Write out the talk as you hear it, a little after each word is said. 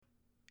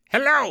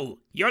Hello!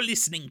 You're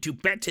listening to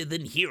Better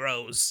Than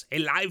Heroes, a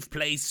live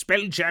play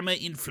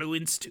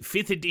Spelljammer-influenced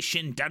 5th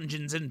edition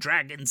Dungeons &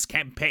 Dragons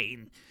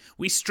campaign.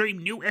 We stream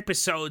new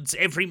episodes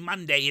every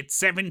Monday at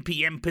 7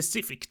 p.m.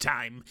 Pacific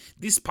Time.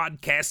 This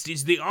podcast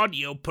is the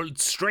audio pulled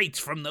straight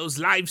from those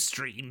live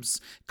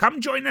streams.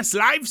 Come join us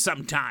live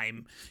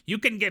sometime. You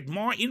can get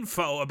more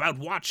info about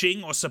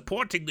watching or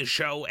supporting the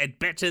show at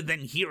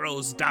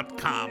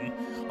betterthanheroes.com.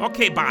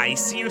 Okay, bye.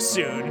 See you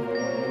soon.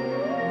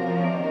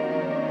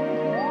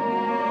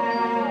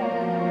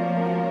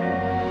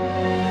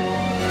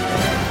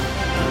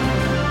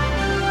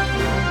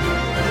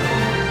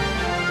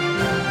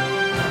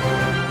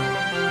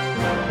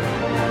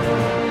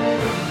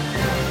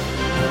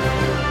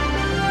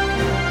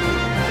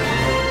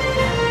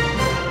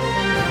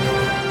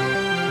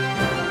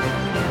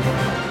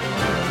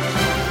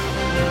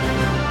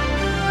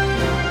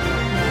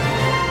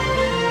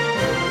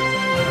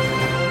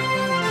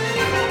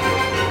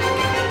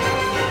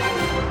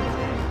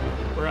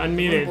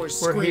 Unmuted.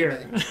 We're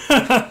here.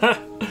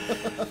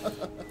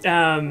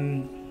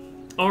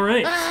 All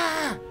right.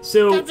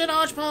 So Captain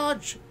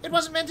Hodgepodge, it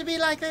wasn't meant to be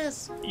like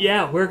this.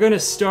 Yeah, we're gonna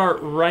start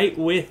right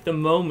with the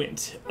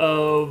moment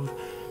of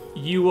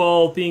you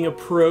all being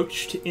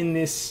approached in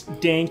this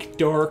dank,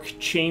 dark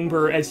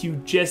chamber as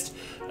you just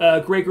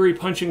Gregory,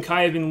 Punch, and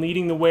Kai have been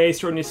leading the way,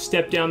 starting to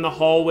step down the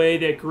hallway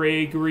that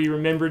Gregory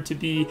remembered to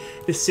be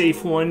the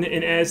safe one.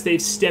 And as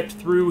they've stepped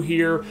through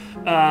here,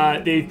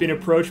 they've been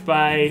approached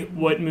by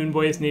what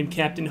Moonboy has named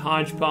Captain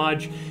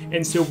Hodgepodge.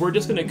 And so we're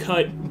just going to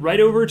cut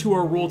right over to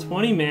our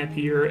Roll20 map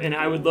here, and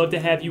I would love to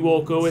have you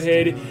all go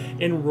ahead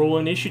and roll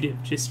initiative.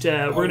 Just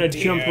we're going to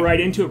jump right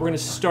into it. We're going to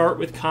start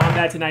with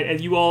combat tonight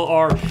as you all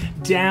are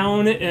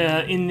down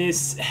in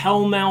this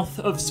hellmouth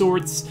of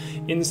sorts,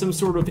 in some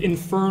sort of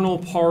infernal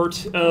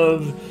part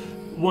of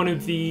one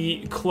of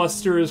the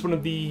clusters, one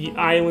of the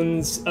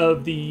islands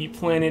of the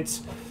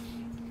planet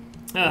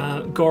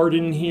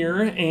garden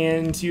here,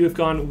 and you have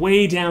gone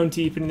way down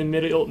deep in the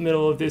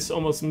middle of this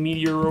almost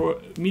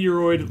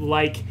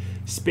meteoroid-like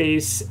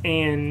space,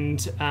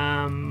 and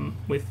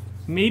with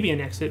maybe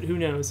an exit, who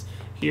knows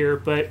here,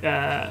 but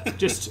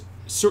just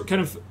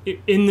kind of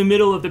in the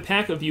middle of the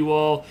pack of you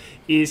all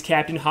is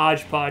Captain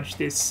Hodgepodge,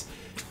 this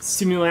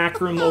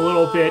simulacrum a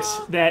little bit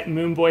that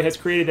Moonboy has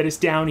created that is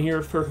down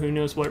here for who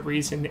knows what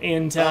reason.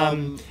 And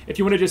if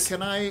you want to just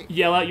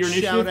yell out your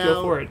initiative,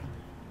 go for it.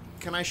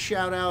 Can I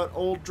shout out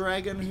Old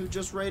Dragon who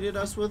just rated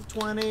us with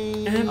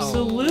 20?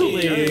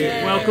 Absolutely.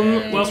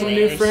 Welcome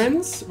new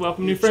friends.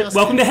 Welcome new friends.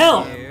 Welcome to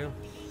hell.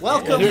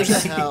 Welcome to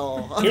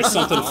hell. Here's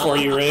something for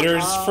you,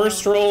 Raiders.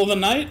 First roll of the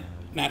night.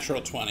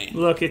 Natural 20.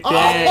 Look at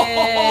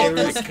that.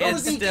 Those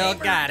cozy still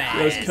got it.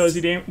 Those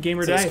cozy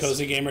gamer dice. Those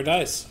cozy gamer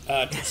dice.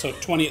 So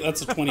 20.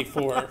 That's a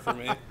 24 for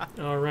me.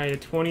 All right, a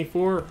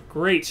 24.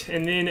 Great.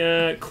 And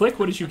then, Click,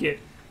 what did you get?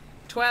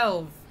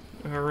 12.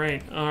 All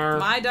right.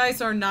 My dice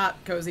are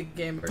not cozy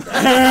gamer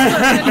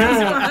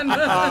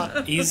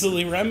dice.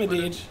 Easily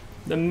remedied.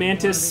 The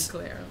Mantis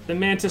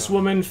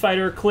woman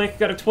fighter Click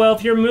got a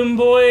 12 here.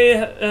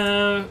 Moonboy,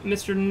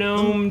 Mr.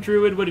 Gnome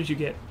Druid, what did you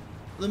get?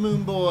 The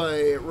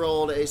Moonboy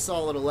rolled a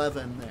solid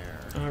 11 there.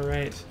 All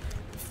right.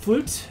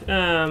 Flute,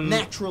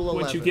 natural 11.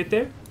 What'd you get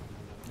there?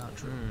 Not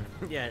true.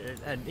 Yeah,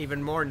 an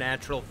even more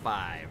natural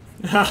 5.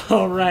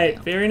 All right.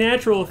 Very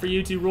natural for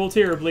you to roll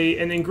terribly.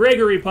 And then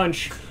Gregory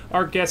Punch,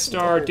 our guest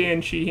star,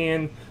 Dan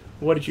Sheehan.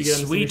 What did you get on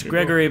this Sweet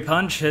Gregory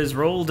Punch has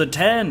rolled a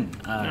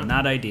 10.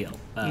 Not ideal.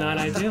 Not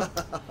ideal.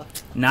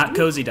 Not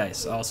cozy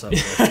dice, also.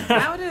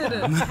 How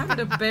did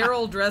a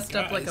barrel dressed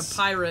up like a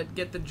pirate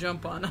get the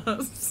jump on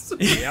us?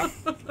 Yeah.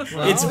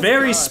 It's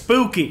very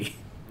spooky.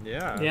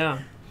 Yeah. Yeah.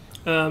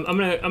 I'm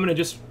gonna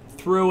just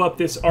throw up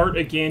this art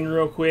again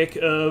real quick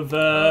of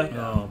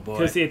oh boy,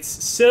 because it's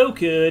so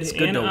good, it's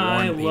good and to warn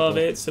I people. love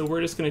it. So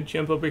we're just gonna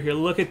jump over here.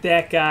 Look at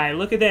that guy.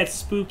 Look at that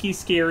spooky,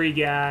 scary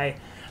guy.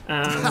 Who's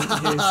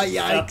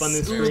up on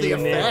the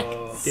screen there.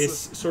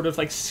 This sort of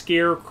like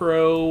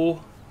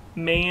scarecrow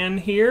man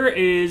here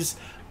is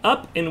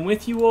up and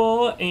with you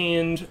all,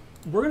 and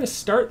we're going to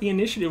start the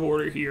initiative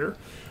order here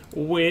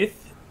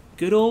with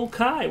good old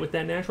Kai with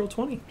that natural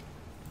 20.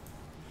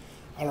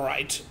 All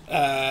right.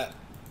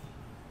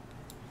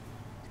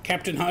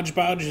 Captain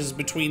Hodgepodge is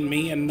between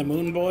me and the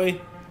Moonboy.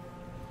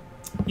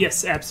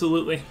 Yes,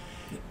 absolutely.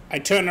 I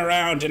turn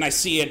around and I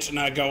see it and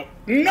I go,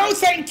 "No,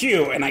 thank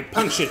you!" and I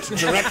punch it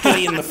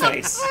directly in the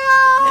face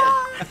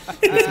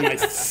with my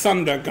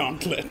thunder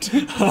gauntlet.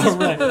 All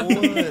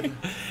right.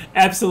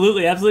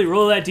 Absolutely.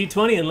 Roll that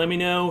d20 and let me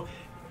know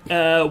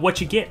what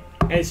you get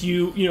as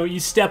you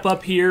step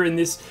up here in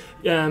this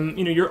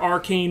your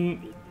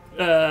arcane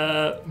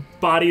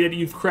body that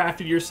you've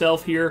crafted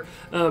yourself here.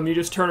 You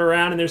just turn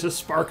around and there's a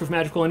spark of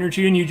magical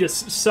energy and you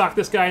just sock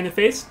this guy in the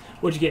face.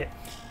 What'd you get?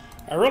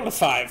 I rolled a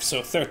 5,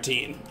 so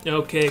 13.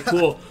 Okay,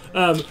 cool.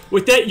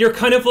 With that, you're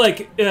kind of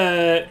like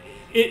it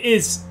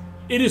is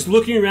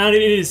looking around.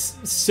 It is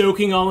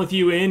soaking all of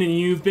you in, and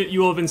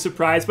you all have been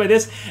surprised by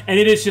this. And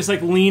it is just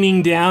like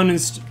leaning down and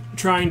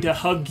trying to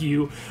hug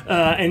you,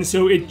 and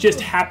so it just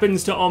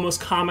happens to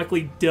almost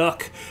comically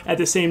duck at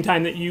the same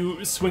time that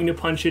you swing to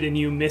punch it and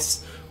you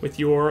miss with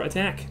your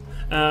attack.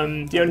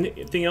 Do you have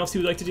anything else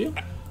you would like to do?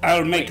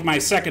 I'll make my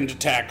second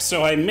attack.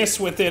 So I miss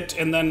with it,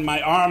 and then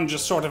my arm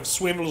just sort of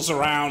swivels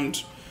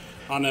around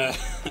on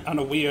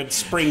a weird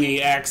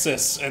springy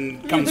axis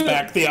and comes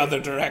back the other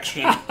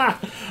direction.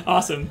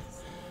 Awesome.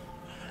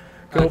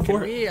 Go for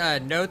Can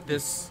it. we note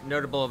this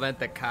notable event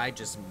that Kai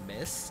just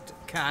missed?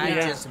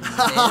 Yeah. Just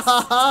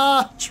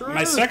missed. True.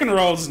 My second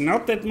roll is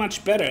not that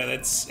much better.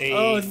 That's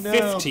a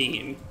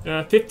 15.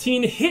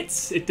 15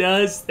 hits. It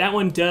does. That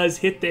one does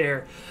hit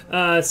there.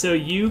 So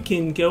you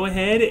can go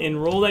ahead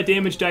and roll that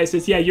damage dice.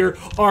 As, your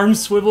arm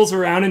swivels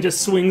around and just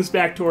swings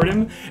back toward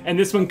him, and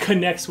this one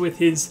connects with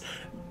his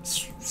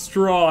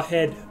straw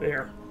head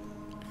there.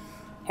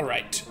 All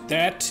right,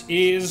 that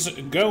is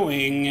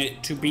going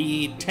to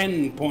be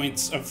 10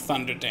 points of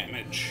thunder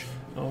damage.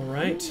 All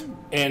right.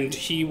 And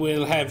he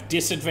will have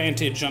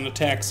disadvantage on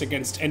attacks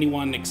against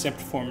anyone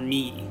except for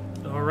me.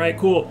 All right,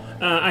 cool.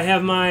 I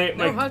have No my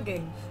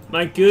hugging.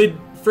 good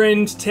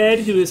friend Ted,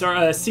 who is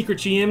our secret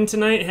GM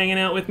tonight, hanging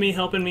out with me,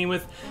 helping me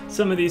with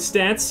some of these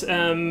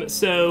stats.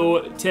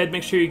 So Ted,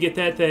 make sure you get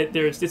that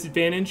there's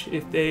disadvantage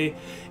if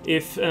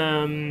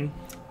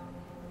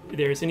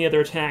there's any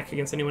other attack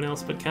against anyone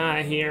else but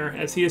Kai here,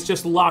 as he is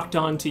just locked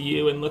onto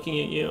you and looking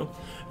at you,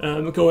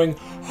 going,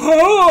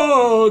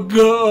 hug!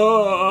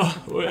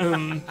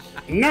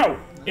 No!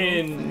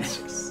 And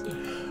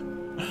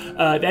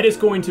that is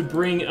going to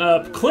bring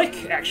up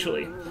Click,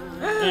 actually.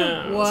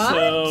 What?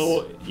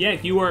 So,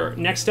 you are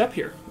next up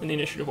here in the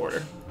initiative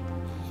order.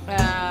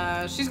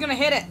 She's gonna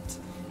hit it.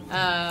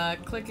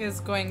 Click is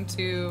going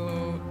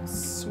to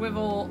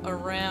swivel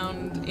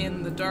around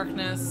in the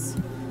darkness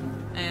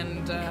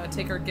and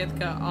take her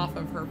Githka off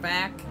of her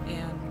back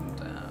and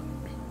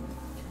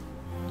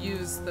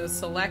use the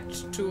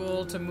select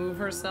tool to move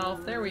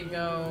herself. There we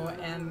go,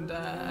 and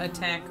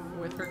attack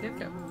with her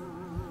Githka.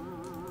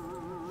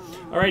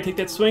 All right, take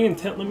that swing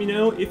and let me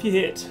know if you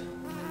hit.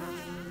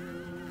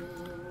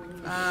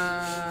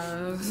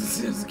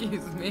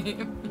 Excuse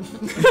me.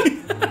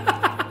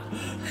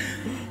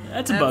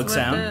 That's a bug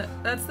sound.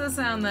 That's the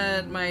sound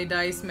that my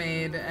dice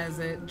made as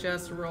it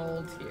just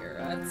rolled here.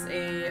 That's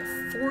a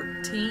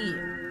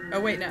 14. Oh,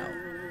 wait, no.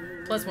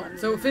 +1.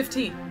 So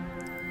 15.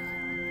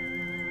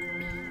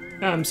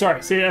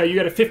 Sorry, so you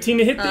got a 15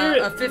 to hit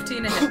there? A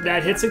 15 to hit.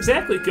 That hits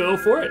exactly. Go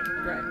for it.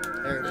 Right.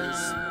 There it is.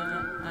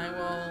 I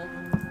will...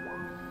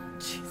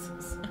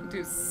 Jesus.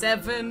 Do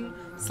 7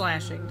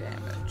 slashing damage.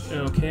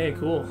 Okay,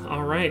 cool.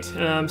 All right.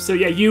 So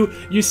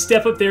you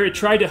step up there. It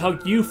tried to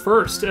hug you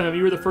first.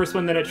 You were the first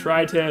one that it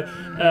tried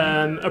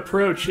to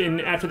approach, and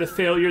after the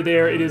failure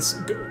there, it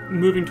is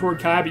moving toward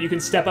Kai, but you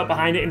can step up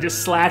behind it and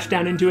just slash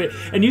down into it.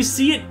 And you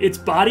see its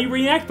body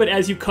react, but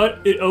as you cut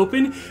it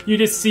open, you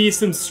just see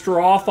some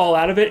straw fall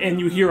out of it, and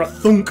you hear a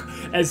thunk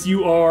as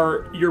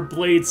your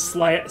blade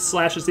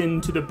slashes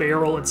into the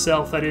barrel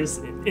itself that is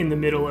in the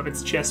middle of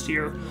its chest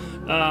here.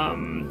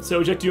 So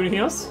would you like to do anything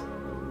else?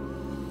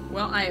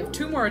 Well, I have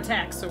 2 more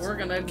attacks, so we're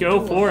gonna Go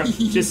do for them.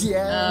 it. Just you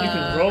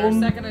can roll Our 'em,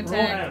 second roll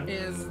attack at 'em.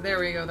 is... There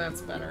we go, that's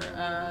better.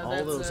 All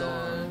That's, those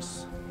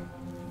arms.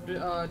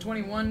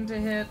 21 to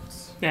hit.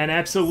 That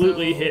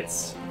absolutely So-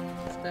 hits.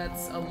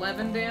 That's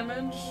 11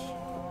 damage.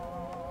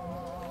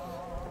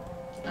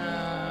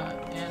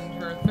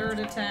 And her third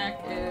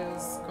attack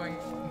is going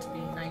to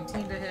be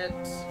 19 to hit.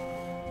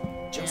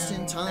 Just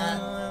in and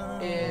time.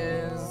 That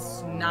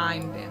is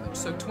 9 damage.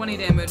 So 20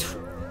 damage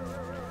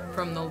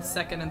from the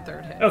second and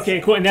third hits.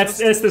 Okay, cool. And that's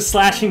the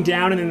slashing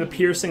down and then the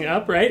piercing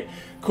up, right?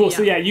 Cool.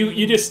 So Yeah.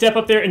 you just step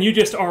up there and you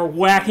just are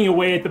whacking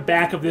away at the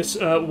back of this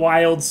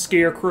wild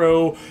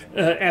scarecrow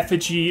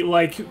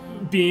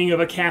effigy-like being of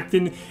a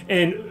captain,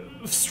 and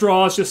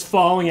straws just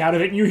falling out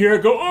of it, and you hear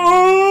it go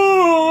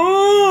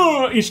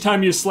oh each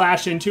time you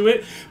slash into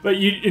it. But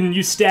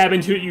you stab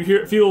into it,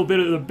 you feel a bit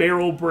of the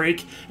barrel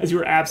break as you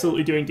are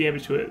absolutely doing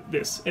damage to it.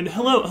 And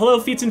hello,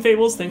 Feats and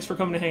Fables. Thanks for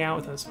coming to hang out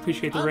with us.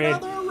 Appreciate the raid.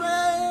 Another raid!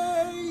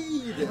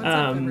 What's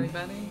up,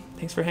 everybody?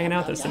 Thanks for hanging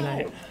out with us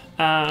tonight.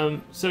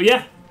 So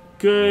yeah,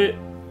 good.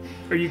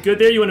 Are you good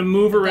there? You want to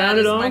move around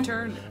That is at all? my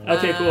turn.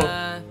 Okay, cool.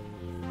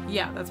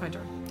 Yeah, that's my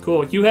turn.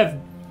 Cool. You have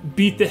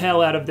beat the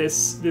hell out of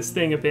this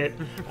thing a bit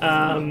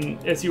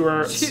as you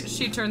are.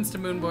 She turns to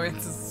Moonboy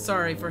and says,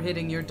 "Sorry for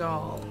hitting your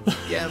doll."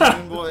 Yeah,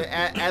 Moon Boy,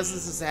 as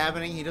this is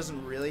happening, he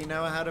doesn't really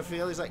know how to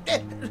feel. He's like,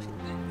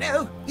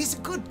 no, he's a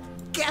good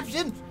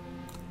captain.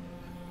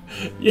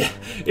 Yeah,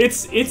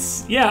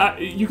 it's yeah.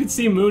 You could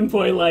see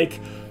Moonboy like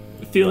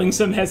feeling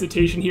some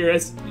hesitation here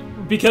as.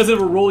 Because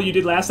of a roll you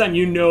did last time,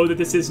 you know that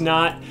this is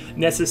not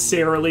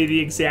necessarily the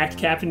exact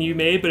captain you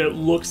made, but it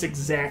looks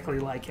exactly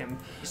like him.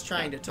 He's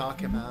trying to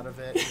talk him out of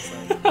it.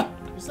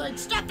 He's like,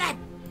 stop that,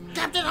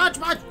 Captain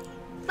Hodgepodge!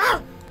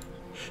 No!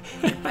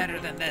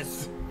 Better than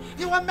this.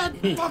 You are meant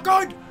for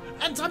good,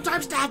 and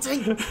sometimes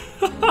dancing.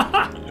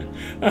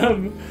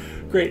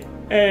 Great,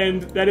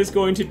 and that is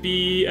going to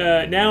be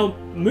now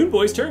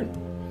Moonboy's turn.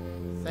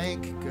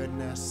 Thank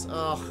goodness.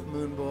 Oh,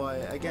 Moon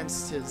Boy,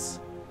 against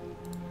his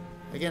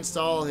against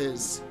all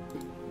his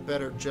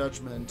better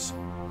judgment,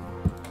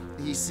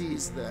 he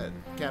sees that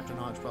Captain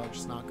Hodgepodge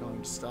is not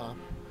going to stop.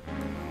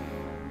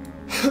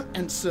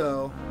 And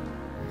so,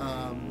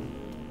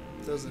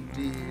 does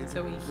indeed.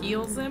 So he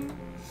heals him?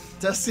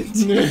 Does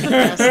indeed.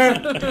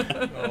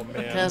 Oh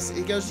man.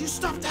 He goes, "You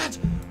stop that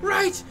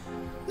right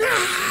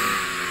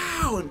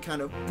now!" And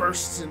kind of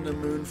bursts into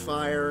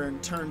moonfire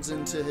and turns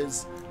into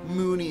his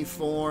moony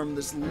form,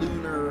 this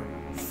lunar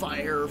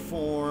fire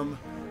form.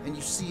 And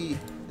you see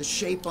the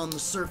shape on the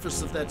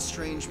surface of that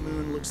strange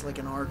moon looks like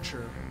an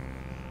archer.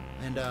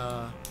 And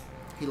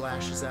he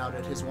lashes out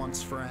at his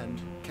once friend,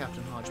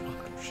 Captain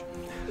Hodgepodge,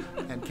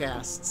 and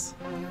casts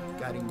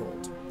Guiding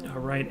Bolt. All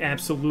right,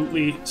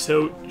 absolutely.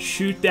 So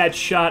shoot that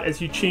shot as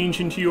you change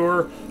into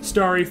your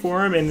starry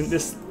form, and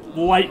this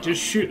light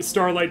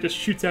starlight just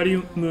shoots out of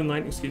you.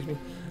 Moonlight, excuse me.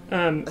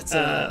 That's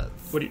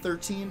what do you,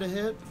 13 to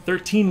hit.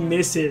 13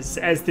 misses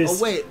as this.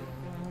 Oh wait,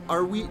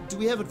 do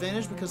we have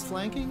advantage because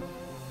flanking?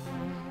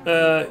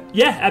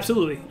 Yeah,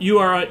 absolutely. You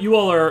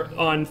all are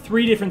on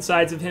 3 different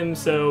sides of him,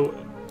 so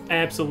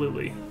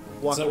absolutely.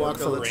 Waka that work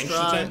waka, for let's ranged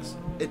try. attacks?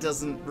 It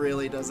doesn't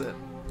really, does it?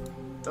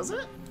 Does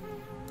it?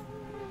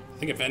 I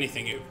think if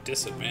anything, you have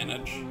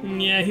disadvantage.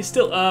 Yeah, he's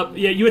still up.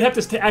 Yeah, you would have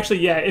to actually.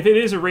 Yeah, if it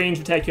is a ranged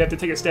attack, you have to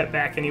take a step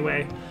back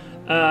anyway.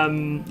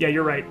 Yeah,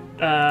 you're right.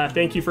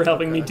 Thank you for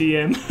helping me,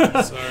 DM.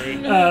 Sorry.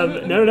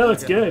 No,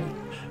 it's good.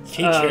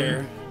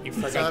 Teacher, you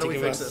So how forgot do to we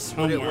give fix us this?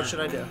 homework. What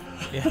should I do?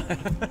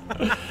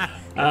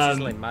 That's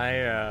like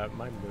my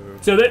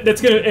move. So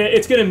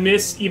it's gonna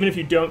miss even if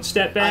you don't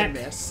step back. I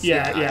missed.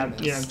 Yeah.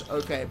 I missed.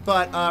 Okay,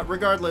 but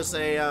regardless,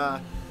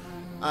 a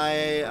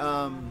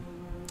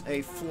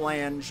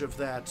flange of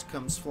that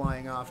comes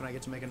flying off, and I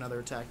get to make another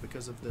attack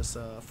because of this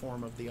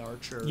form of the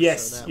archer.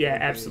 Yes, so that yeah, would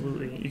be,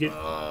 absolutely. You get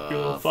your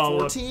little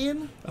follow-up.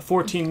 14? A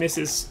 14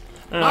 misses.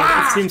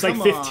 It seems like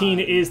come 15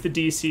 on. is the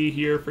DC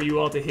here for you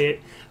all to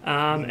hit.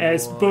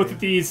 As both of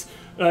these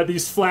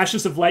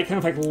flashes of light kind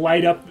of like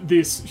light up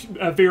this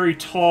very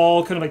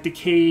tall, kind of like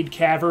decayed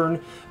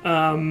cavern,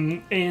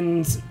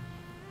 and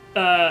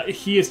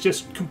he is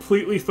just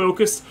completely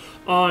focused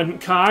on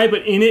Kai,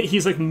 but in it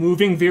he's like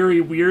moving very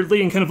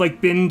weirdly and kind of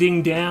like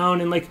bending down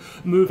and like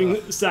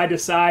moving side to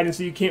side, and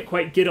so you can't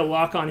quite get a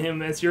lock on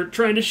him as you're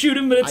trying to shoot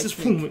him, but it's I just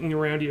think- moving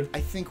around you. I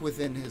think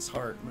within his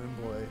heart,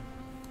 Moonboy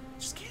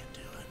just can't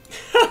do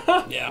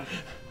it. Yeah.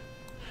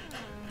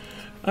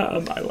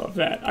 I love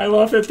that. I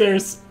love that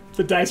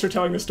the dice are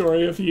telling the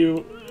story of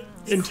you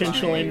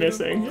intentionally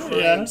missing. Crying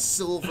Yeah.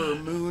 silver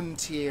moon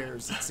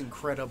tears. It's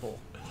incredible.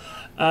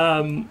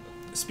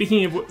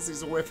 Speaking of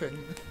He's whipping.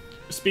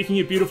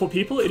 beautiful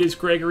people, it is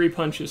Gregory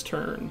Punch's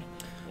turn.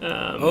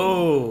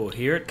 Oh,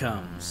 here it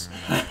comes.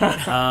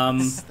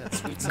 That's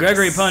sweet.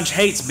 Gregory Punch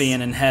hates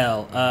being in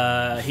hell.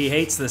 He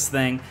hates this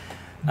thing.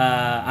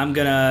 I'm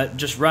gonna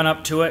just run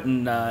up to it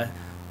and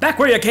back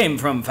where you came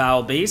from,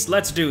 foul beast.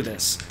 Let's do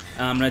this.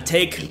 I'm gonna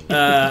take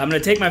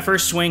my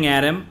first swing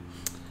at him,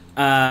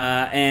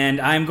 and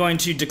I'm going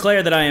to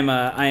declare that I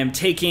am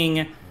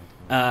taking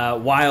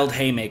wild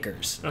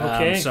haymakers.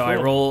 Okay, so I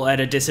cool. roll at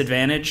a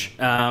disadvantage,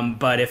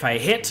 but if I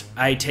hit,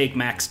 I take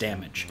max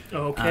damage.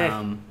 Okay.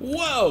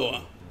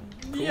 Whoa!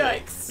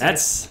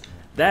 Yikes.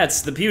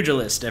 That's the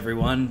pugilist,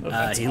 everyone.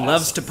 He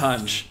loves to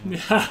punch.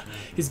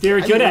 He's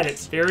very good at it.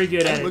 looked- Very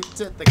good at I it.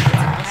 looked at the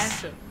class.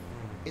 Action.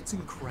 It's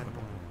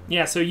incredible.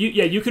 Yeah, so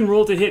you can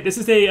roll to hit. This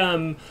is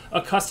a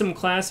custom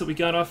class that we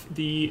got off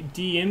the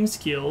DM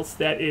skills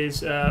that is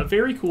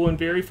very cool and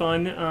very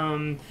fun.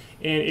 And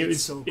it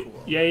was so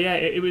cool.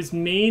 It was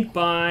made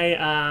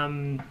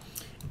by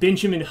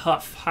Benjamin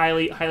Huff.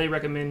 Highly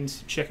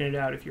recommend checking it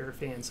out if you're a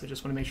fan. So I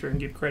just want to make sure and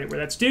give credit where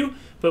that's due.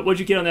 But what'd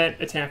you get on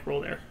that attack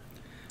roll there?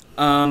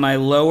 My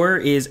lower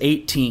is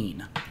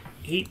 18.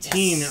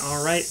 18.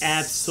 All right,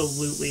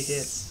 absolutely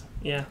hits.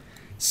 Yeah.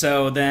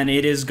 So then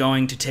it is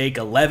going to take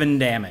 11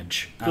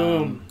 damage.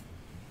 Boom.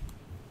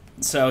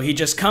 So he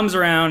just comes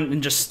around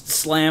and just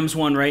slams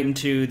one right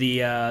into the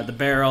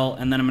barrel,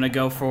 and then I'm going to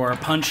go for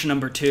punch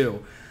number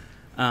 2.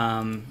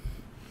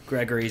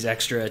 Gregory's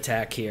extra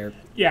attack here.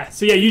 Yeah,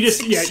 so you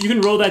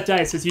can roll that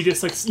dice as you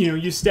just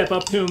you step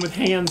up to him with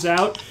hands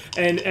out,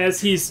 and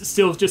as he's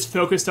still just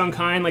focused on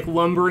Kai and like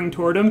lumbering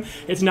toward him,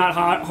 it's not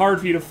hard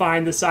for you to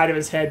find the side of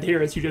his head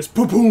here as you just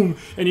boom boom,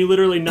 and you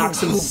literally knock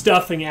some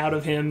stuffing out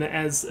of him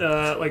as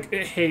like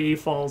hay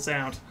falls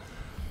out.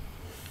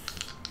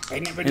 I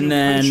never And knew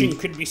then- punching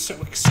could be so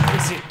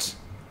exquisite.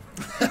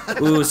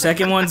 Ooh,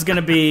 second one's going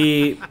to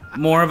be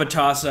more of a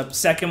toss-up.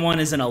 Second one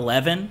is an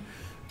 11.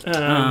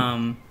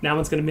 That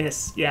one's gonna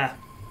miss. Yeah.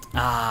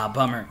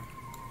 Bummer.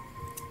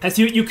 As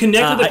you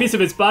connect with a I- piece of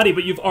its body,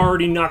 but you've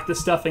already knocked the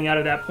stuffing out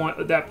of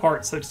that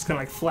part, so it just kind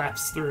of like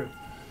flaps through.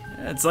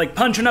 It's like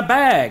punching a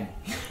bag.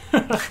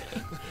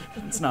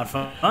 It's not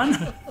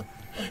fun.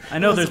 I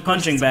know there's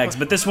punching bags,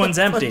 but this one's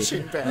empty.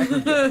 Punching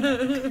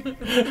bag.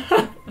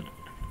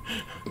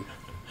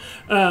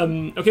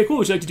 Okay, cool.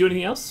 Would you like to do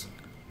anything else?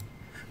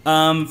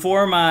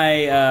 For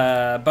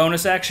my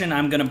bonus action,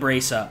 I'm gonna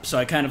brace up. So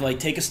I kind of like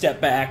take a step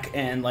back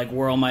and like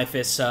whirl my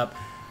fists up,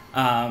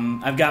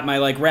 I've got my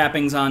like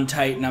wrappings on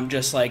tight, and I'm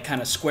just like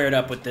kind of squared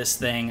up with this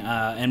thing.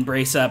 And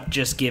brace up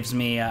just gives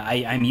me.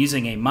 I'm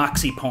using a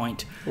moxie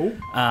point.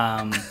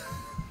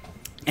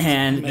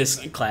 And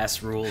this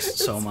class rules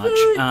so much.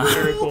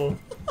 Very cool.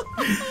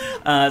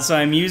 So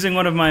I'm using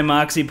one of my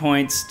moxie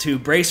points to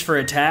brace for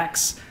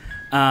attacks,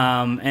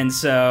 and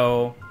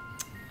so.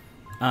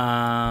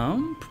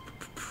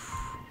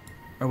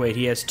 Or wait,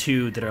 he has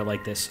 2 that are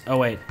like this. Oh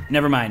wait,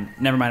 never mind.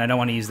 I don't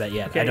want to use that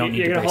yet. Okay, I don't need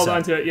you're to gonna brace hold up.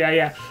 on to it.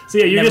 Yeah. So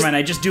yeah, Never mind.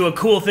 I just do a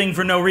cool thing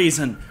for no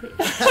reason.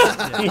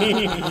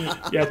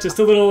 Yeah, just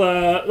a little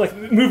like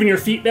moving your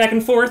feet back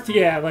and forth.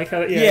 Yeah, like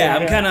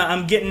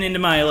I'm getting into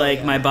my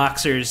my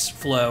boxer's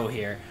flow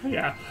here.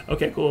 Yeah.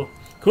 Okay. Cool.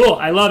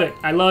 I love it.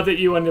 I love that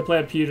you wanted to play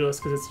a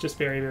pugilist because it's just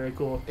very, very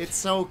cool. It's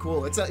so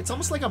cool. It's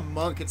almost like a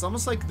monk. It's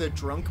almost like the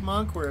drunk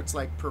monk where it's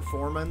like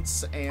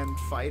performance and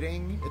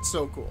fighting. It's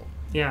so cool.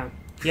 Yeah.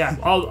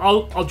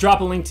 I'll drop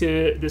a link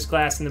to this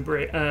class in the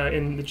break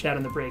in the chat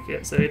on the break.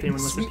 Yeah, so if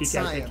anyone wants to Sweet peek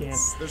at it, they can.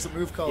 science. There's a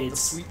move called the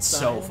It's Sweet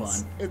so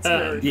Science. fun. It's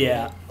very cool.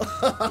 Yeah.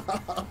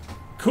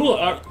 Cool.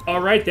 All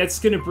right, that's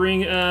going to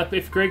bring up,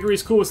 if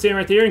Gregory's cool with staying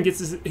right there and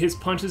gets his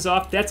punches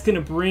off, that's going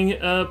to bring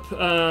up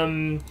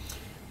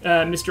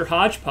Mr.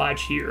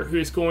 Hodgepodge here, who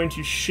is going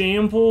to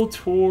shamble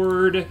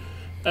toward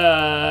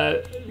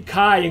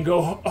Kai and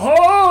go,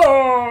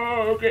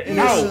 oh!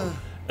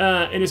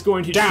 And is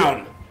going to...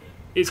 Down!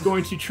 Is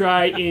going to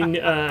try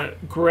and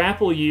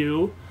grapple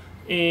you,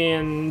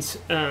 and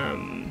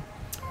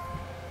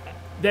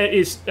that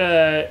is...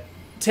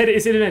 Ted,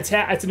 is it an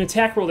attack? It's an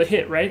attack roll to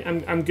hit, right?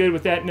 I'm good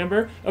with that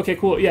number. Okay,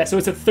 cool. Yeah, so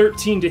it's a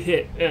 13 to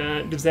hit.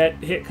 Does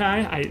that hit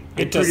Kai?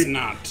 It does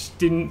not.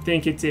 Didn't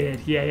think it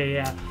did.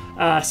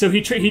 Yeah. So he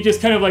just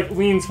kind of like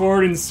leans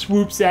forward and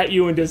swoops at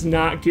you and does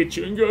not get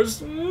you and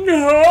goes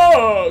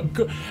no,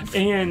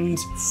 and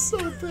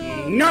So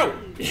bad. No!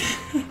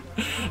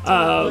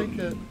 I like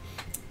it.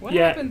 What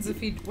Yeah. happens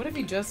if he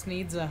just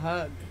needs a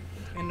hug?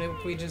 And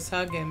if we just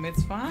hug him,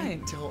 it's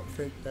fine. I don't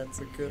think that's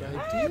a good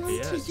idea.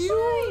 It's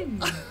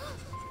fine.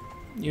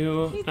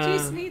 you. He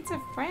just needs a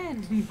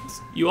friend.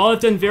 You all have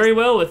done very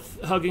well with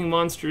hugging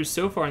monsters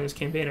so far in this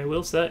campaign. I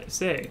will say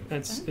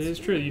it is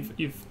true.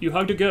 You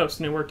hugged a ghost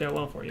and it worked out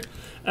well for you.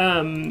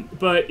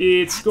 But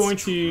it's going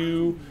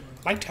to.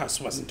 Lighthouse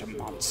wasn't a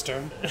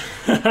monster.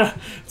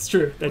 It's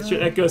true. That's true.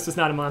 That ghost is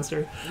not a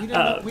monster.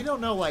 We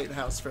don't know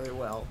Lighthouse very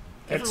well.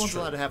 That's Everyone's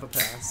true. allowed to have a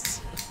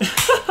past.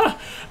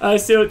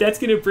 So that's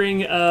going to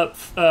bring up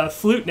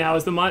Flute now.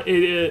 As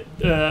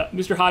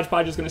Mr.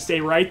 Hodgepodge is going to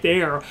stay right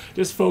there,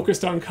 just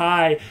focused on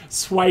Kai,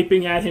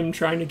 swiping at him,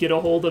 trying to get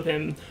a hold of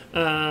him.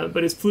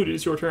 But as Flute,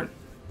 it's your turn.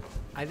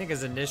 I think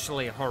as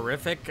initially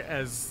horrific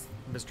as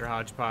Mr.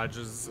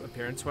 Hodgepodge's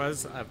appearance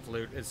was,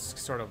 Flute is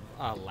sort of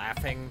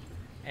laughing,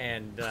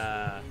 and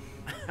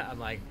I'm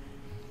like,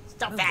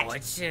 Stop that!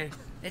 It's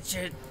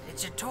your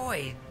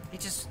toy. He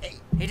just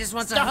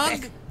wants a Stop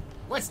hug. it.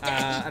 What's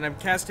that? and I'm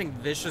casting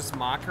Vicious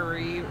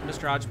Mockery.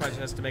 Mr. Hodgepodge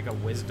has to make a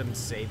Wisdom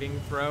saving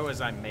throw as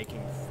I'm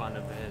making fun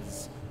of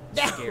his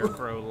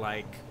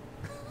scarecrow-like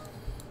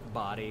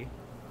body.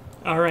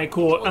 All right,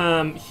 cool.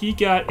 He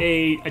got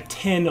a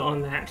 10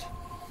 on that.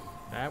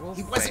 That will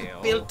He wasn't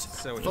fail. built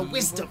so for he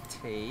wisdom.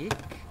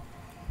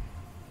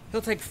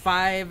 He'll take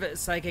 5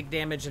 psychic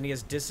damage, and he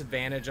has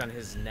disadvantage on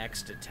his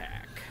next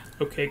attack.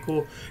 Okay,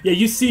 cool. Yeah,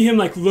 you see him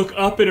like look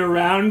up and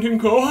around and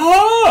go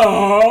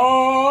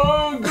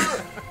hug,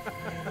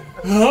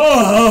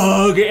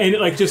 hug, and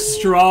like just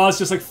straws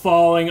just like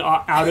falling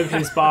out of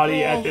his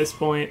body at this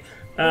point.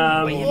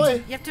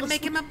 Boy, You have to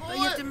make him a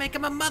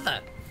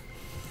mother.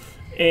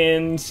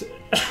 And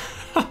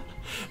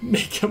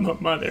make him a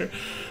mother.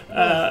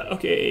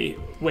 Okay,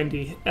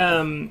 Wendy.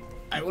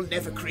 I will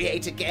never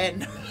create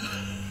again.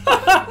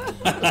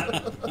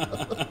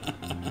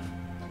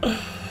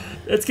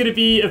 It's gonna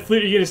be a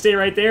Flute. Are you gonna stay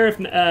right there?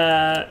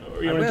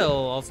 Or you I wanna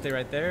will. I'll stay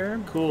right there.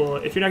 Cool.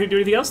 If you're not gonna do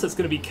anything else, that's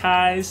gonna be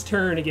Kai's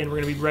turn again.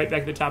 We're gonna be right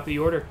back at the top of the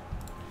order.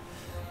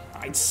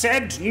 I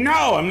said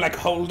no! I'm like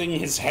holding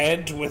his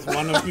head with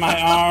one of my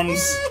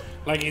arms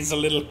like he's a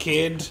little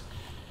kid.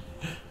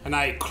 And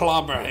I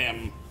clobber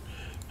him.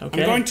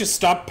 Okay. I'm going to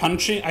stop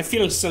punching. I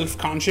feel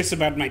self-conscious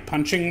about my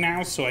punching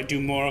now, so I do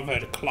more of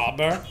a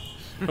clobber.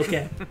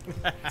 Okay.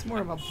 It's more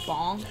of a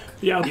bonk.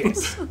 Yeah.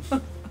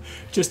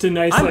 Just a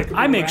nice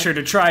I make sure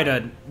to try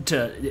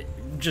to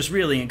just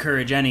really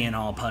encourage any and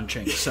all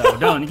punching. So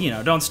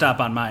don't stop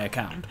on my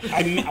account.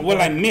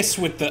 I miss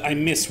with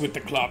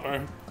the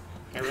clobber.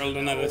 I rolled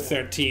another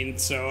 13,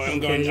 so I'm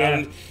going yeah.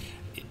 down.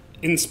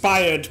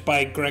 Inspired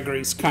by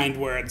Gregory's kind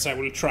words, I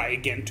will try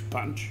again to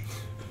punch.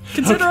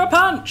 Consider a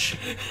punch.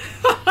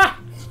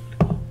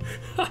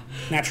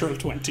 Natural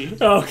 20.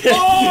 Okay.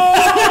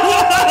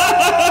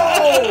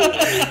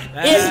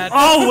 It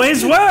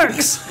always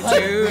works.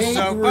 Two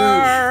so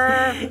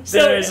far.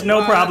 There's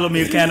no problem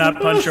you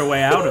cannot punch your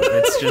way out of.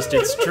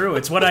 It's true.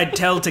 It's what I'd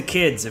tell to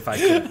kids if I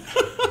could.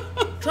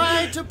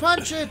 Try to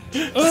punch it.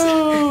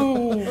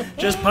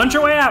 Just punch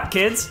your way out,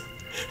 kids.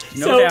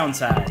 No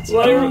downsides.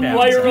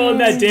 While you're rolling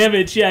that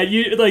damage, yeah,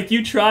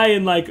 you try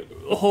and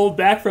hold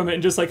back from it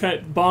and just kind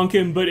of bonk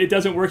him, but it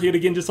doesn't work. It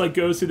again just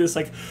goes through this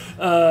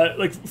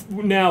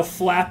now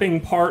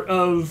flapping part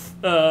of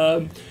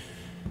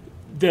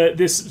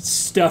this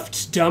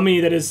stuffed dummy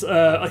that is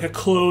like a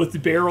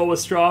clothed barrel with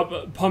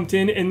straw pumped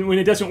in, and when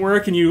it doesn't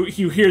work and you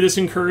hear this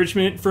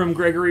encouragement from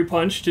Gregory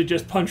Punch to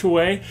just punch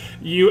away,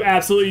 you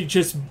absolutely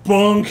just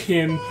bonk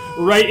him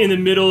right in the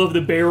middle of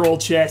the barrel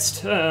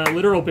chest,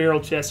 literal barrel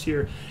chest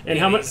here. And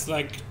how much?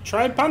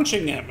 Try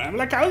punching him. I'm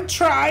like, I'll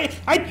try.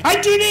 I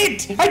did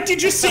it.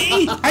 Did you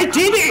see? I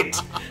did it.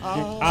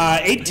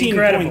 18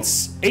 Incredible.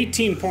 points.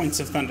 18 points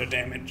of thunder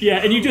damage.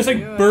 Yeah, and you just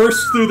burst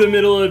through the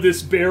middle of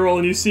this barrel,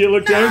 and you see it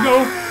look down and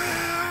go.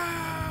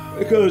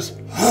 It goes,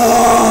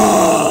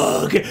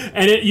 hug!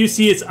 And you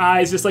see its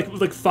eyes just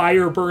like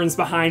fire burns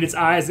behind its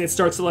eyes, and it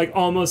starts to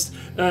almost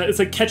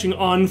it's catching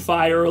on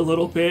fire a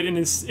little bit, and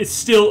it's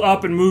still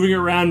up and moving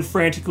around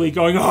frantically,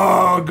 going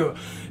hug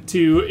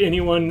to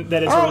anyone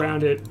that is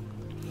around it.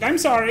 I'm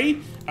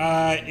sorry.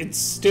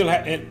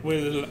 It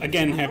will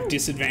again have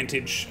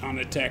disadvantage on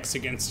attacks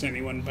against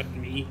anyone but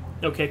me.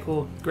 Okay,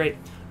 cool, great.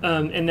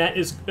 And that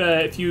is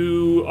if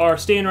you are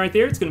staying right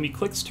there, it's going to be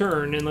Click's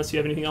turn, unless you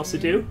have anything else to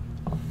do.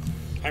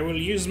 I will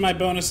use my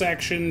bonus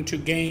action to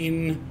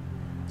gain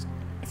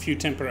a few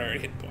temporary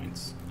hit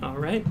points. All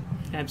right,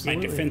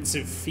 absolutely. My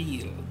defensive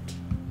field.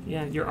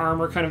 Yeah, your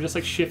armor kind of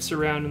just shifts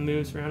around and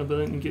moves around a bit,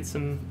 and you get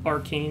some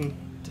arcane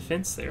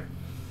defense there.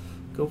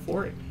 Go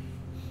for it.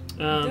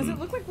 Does it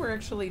look like we're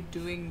actually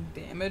doing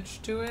damage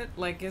to it?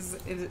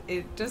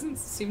 It doesn't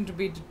seem to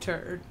be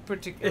deterred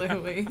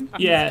particularly.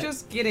 Yeah. He's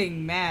just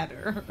getting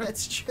madder.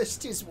 That's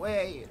just his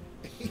way.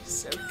 He's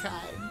so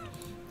kind.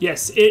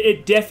 Yes,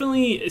 it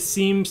definitely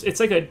seems, it's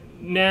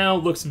now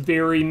looks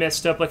very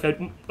messed up, like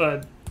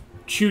a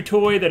chew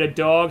toy that a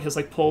dog has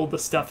pulled the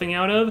stuffing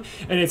out of,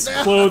 and its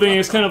clothing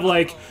is kind of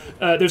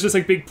there's this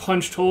big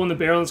punched hole in the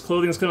barrel, and its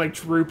clothing is kind of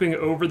drooping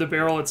over the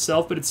barrel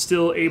itself, but it's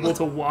still able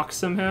to walk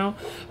somehow.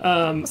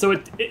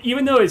 So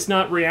even though it's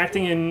not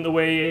reacting in the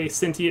way a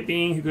sentient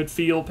being who could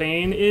feel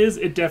pain is,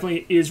 it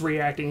definitely is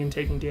reacting and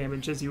taking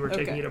damage as you were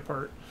taking it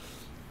apart.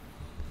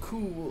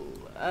 Cool.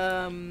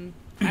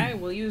 I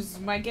will use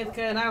my Gitka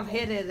and I'll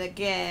hit it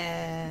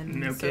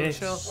again. Okay.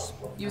 So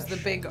she'll use the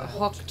big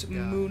hooked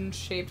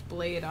moon-shaped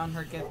blade on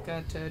her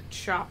Gitka to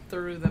chop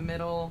through the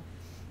middle.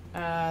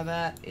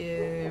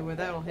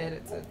 That'll hit.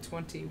 It's a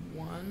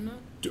 21.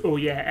 Oh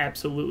yeah,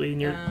 absolutely.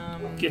 And your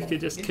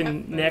Gitka just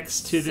connects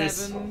to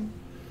this.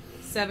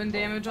 7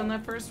 damage on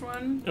that first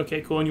one.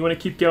 Okay, cool. And you want to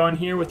keep going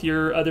here with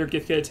your other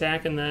Gitka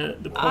attack and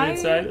the pointed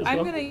side as well?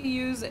 I'm gonna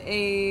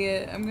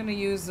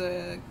use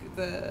the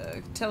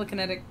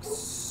telekinetic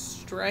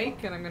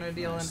strike, and I'm gonna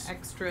deal an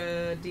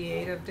extra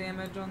D8 of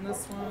damage on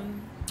this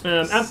one.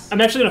 I'm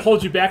actually gonna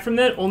hold you back from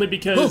that only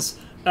because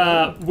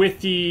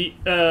with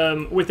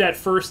that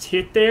first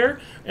hit there,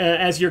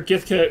 as your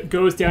Gitka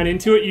goes down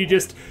into it, you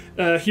just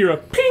hear a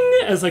ping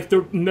as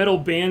the metal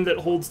band that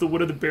holds the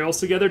wood of the barrels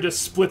together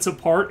just splits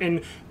apart,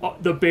 and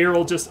the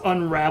barrel just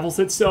unravels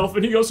itself,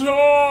 and he goes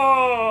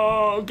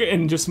oh,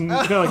 and just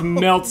kind of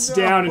melts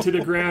down into the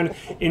ground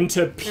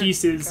into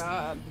pieces.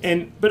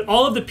 But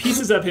all of the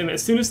pieces of him,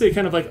 as soon as they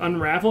kind of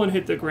unravel and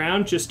hit the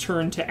ground, just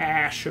turn to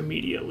ash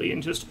immediately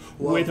and just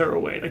wither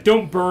away.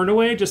 Don't burn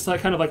away, just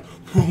kind of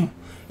boom,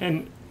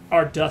 and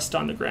are dust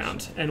on the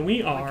ground. And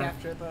we are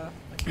after the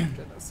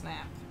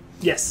snap.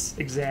 Yes,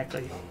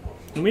 exactly.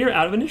 And we are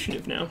out of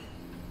initiative now.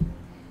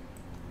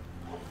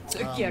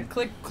 So,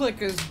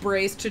 Click is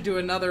braced to do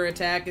another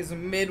attack, is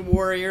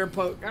mid-warrior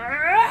poke.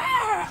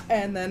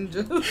 And then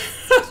just...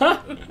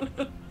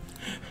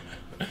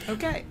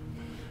 Okay.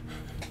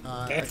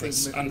 That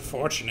was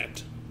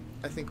unfortunate.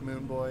 I think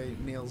Moonboy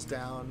kneels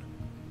down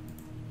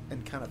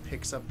and kind of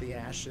picks up the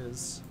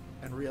ashes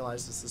and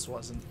realizes this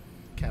wasn't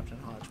Captain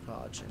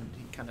Hodgepodge, and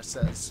he kind of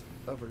says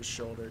over his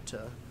shoulder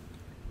to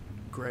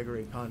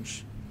Gregory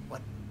Punch,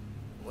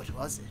 What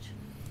was it?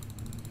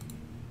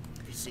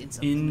 Have you seen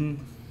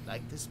something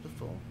like this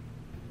before?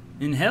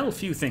 In hell,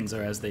 few things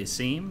are as they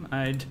seem.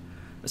 I'd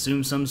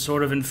assume some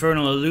sort of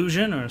infernal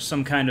illusion or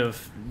some kind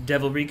of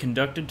devilry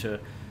conducted to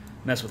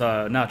mess with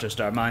not just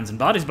our minds and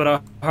bodies, but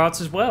our hearts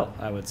as well,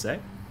 I would say.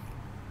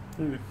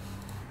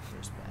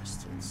 First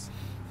bastards.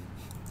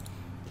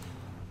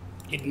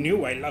 It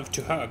knew I loved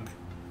to hug.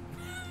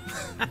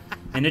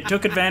 And it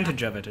took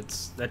advantage of it.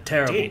 It's a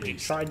terrible It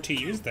beast. tried to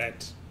use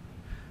that.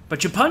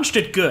 But you punched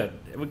it good.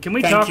 Can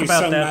we Thank talk you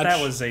about so that? much.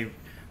 That was a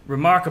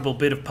remarkable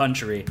bit of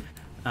punchery.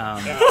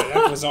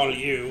 That was all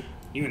you.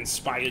 You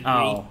inspired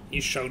Oh. me.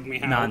 You showed me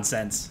how.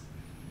 Nonsense.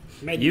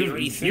 Made me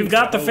rethink You've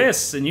got the whole-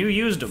 fists, and you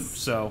used them,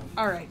 so...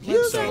 All right,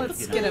 So,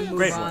 let's you know, get a move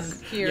great on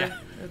work. here. Yeah.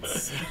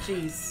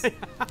 Jeez.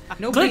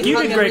 Nobody Click, you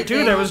hug did great, too.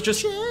 everything. There was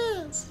just...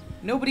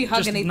 Nobody hug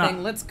just anything. not-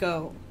 Let's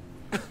go.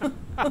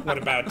 What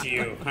about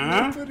you,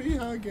 huh? Nobody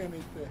hug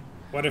anything.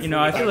 What if You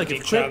know, we I feel hugged like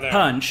if each Click other?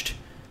 punched,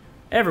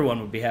 everyone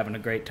would be having a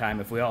great time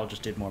if we all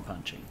just did more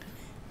punching.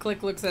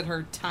 Click looks at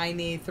her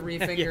tiny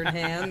 3-fingered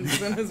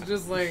hands and is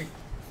just like,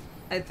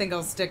 I think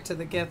I'll stick to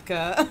the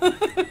Githka.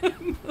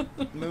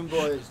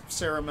 Moonboy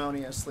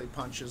ceremoniously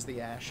punches the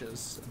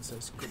ashes and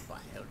says, "Goodbye,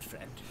 old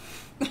friend."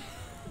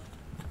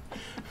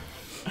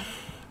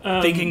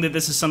 Thinking that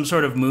this is some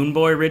sort of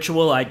Moonboy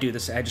ritual, I do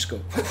this. I just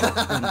go.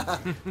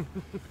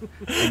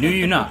 I knew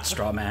you not,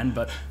 straw man,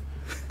 but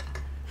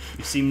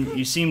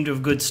you seemed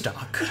of good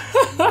stock.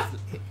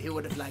 He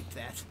would have liked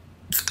that.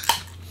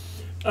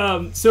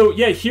 So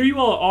yeah, here you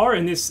all are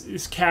in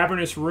this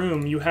cavernous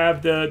room. You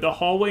have the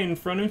hallway in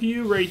front of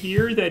you right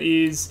here that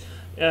is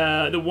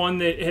the one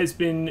that has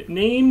been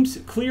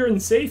named clear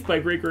and safe by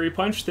Gregory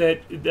Punch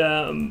that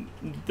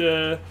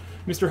the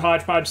Mr.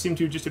 Hodgepodge seemed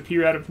to just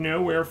appear out of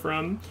nowhere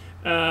from.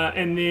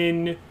 And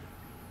then,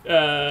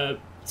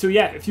 so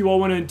yeah, if you all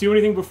want to do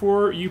anything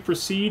before you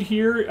proceed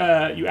here,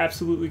 you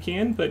absolutely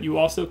can, but you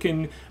also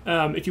can,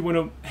 if you want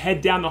to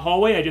head down the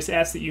hallway, I just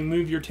ask that you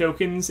move your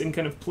tokens and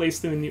kind of place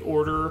them in the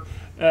order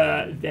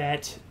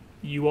that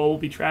you all will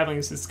be traveling.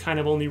 This is kind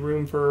of only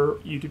room for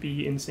you to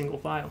be in single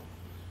file.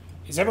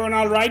 Is everyone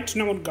all right?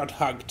 No one got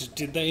hugged,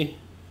 did they?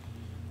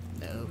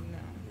 No.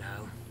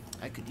 No.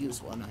 I could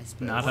use one, I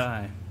suppose. Not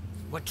I.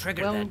 What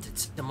triggered that? Did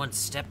someone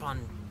step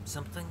on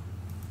something?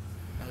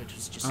 No, it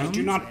was just I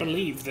do not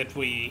believe that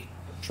we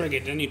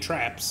triggered any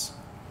traps.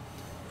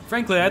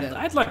 Frankly,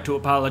 I'd like to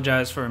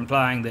apologize for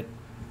implying that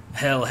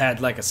hell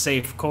had like a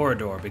safe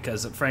corridor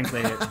because,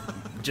 frankly,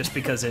 just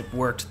because it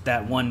worked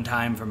that one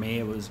time for me,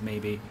 it was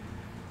maybe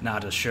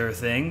not a sure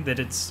thing that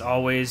it's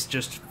always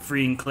just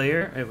free and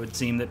clear. It would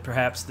seem that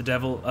perhaps the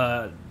devil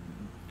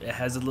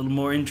has a little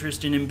more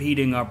interest in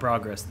impeding our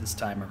progress this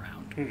time around.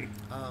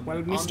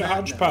 Well, Mr.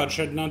 Hodgepodge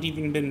had not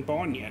even been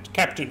born yet.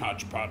 Captain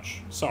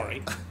Hodgepodge,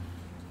 sorry.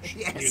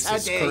 Yes, how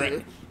dare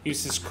you?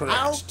 Use his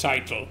correct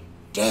title.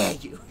 Dare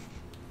you?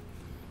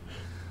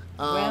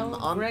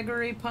 Well,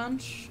 Gregory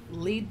Punch,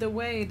 lead the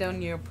way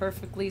down your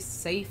perfectly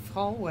safe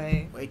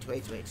hallway. Wait. one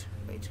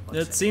That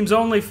second. seems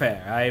only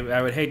fair.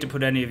 I would hate to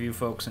put any of you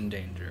folks in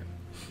danger.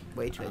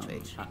 Wait.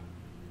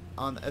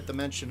 At the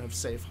mention of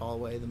safe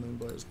hallway, the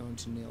Moonboy is going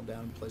to kneel down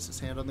and place his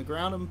hand on the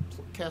ground and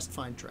cast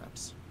Find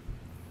Traps.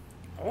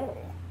 Oh.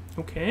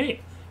 Okay,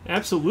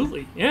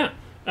 absolutely, yeah.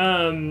 I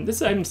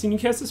haven't seen you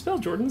cast a spell,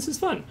 Jordan. This is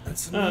fun.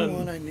 That's another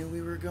one. I knew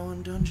we were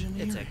going dungeon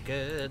here. It's a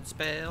good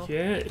spell.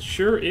 Yeah, it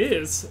sure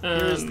is.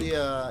 Here's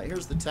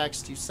the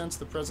text. You sense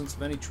the presence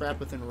of any trap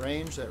within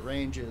range. That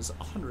range is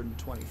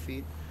 120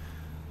 feet.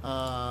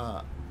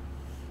 That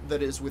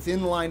is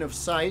within line of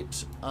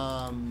sight.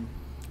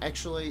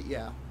 Actually,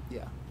 yeah.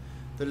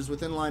 That is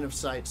within line of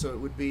sight. So it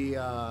would be.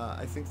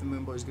 I think the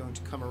Moonboy is going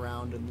to come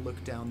around and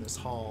look down this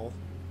hall,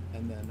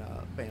 and then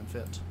bam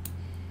fit.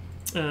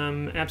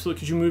 Absolutely.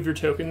 Could you move your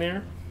token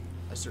there?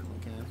 I certainly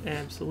can.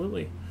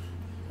 Absolutely.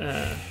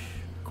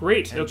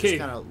 Great. And Okay. just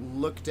kind of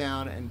look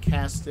down and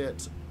cast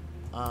it.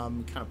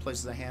 Kind of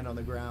places a hand on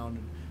the ground,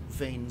 and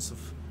veins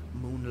of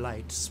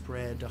moonlight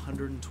spread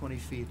 120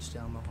 feet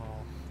down the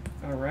hall.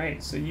 All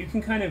right. So you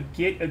can kind of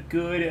get a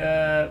good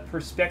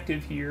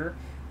perspective here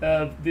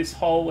of this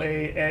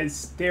hallway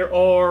as there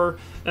are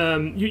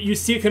you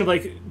see it kind of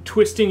like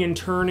twisting and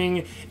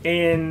turning,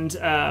 and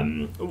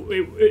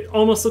it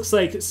almost looks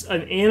like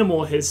an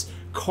animal has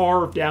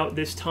carved out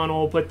this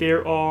tunnel, but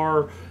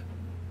there's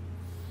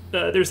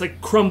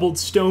like crumbled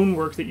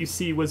stonework that you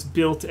see was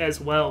built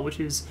as well, which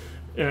is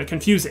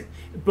confusing.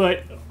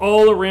 But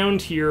all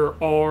around here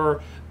are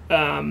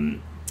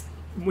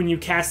when you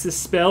cast this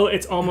spell,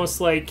 it's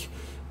almost like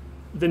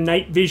the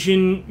night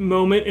vision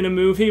moment in a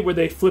movie where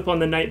they flip on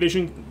the night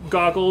vision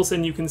goggles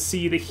and you can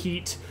see the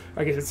heat.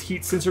 I guess it's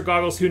heat sensor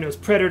goggles. Who knows?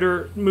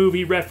 Predator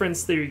movie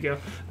reference. There you go.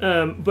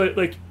 But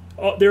like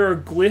there are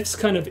glyphs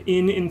kind of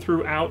in and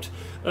throughout,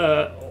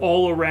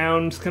 all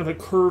around, kind of like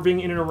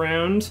curving in and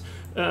around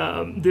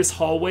this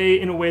hallway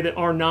in a way that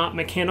are not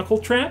mechanical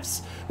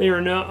traps. They are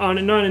not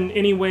in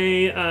any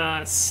way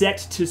set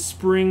to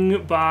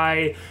spring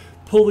by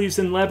pulleys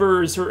and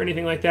levers or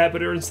anything like that,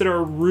 but instead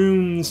are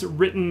runes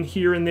written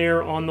here and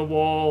there on the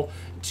wall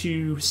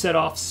to set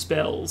off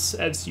spells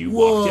as you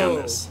walk down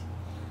this.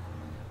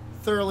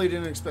 Thoroughly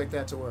didn't expect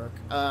that to work.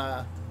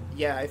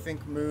 Yeah, I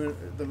think the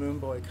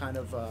Moonboy kind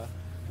of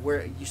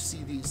where you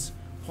see these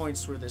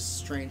points where this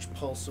strange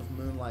pulse of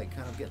moonlight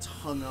kind of gets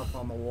hung up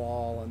on the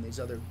wall, and these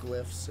other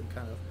glyphs and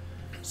kind of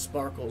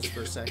sparkles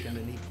for a second,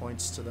 and he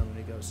points to them and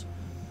he goes,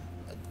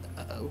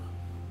 "Uh-oh.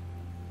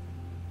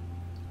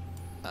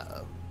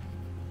 Uh-oh."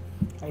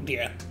 Oh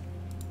dear.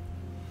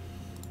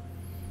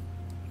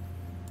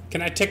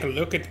 Can I take a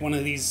look at one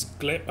of these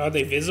glyphs? Are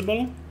they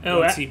visible?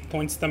 Once he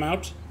points them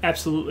out?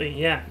 Absolutely,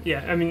 yeah.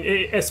 I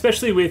mean,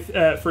 especially with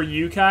for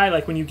you, Kai,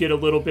 like when you get a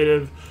little bit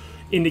of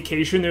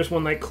indication, there's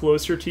one like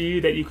closer to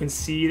you that you can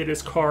see that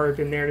is carved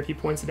in there, and if he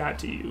points it out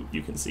to you,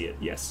 you can see it,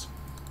 yes.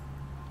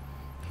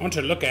 I want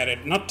to look at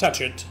it, not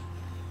touch it.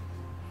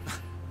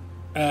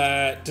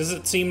 Does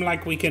it seem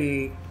like we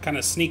can kind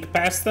of sneak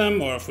past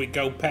them, or if we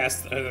go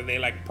past, are they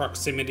like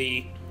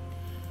proximity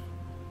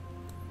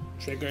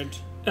triggered?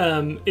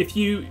 If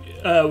you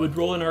would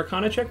roll an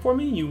Arcana check for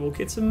me, you will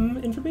get some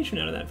information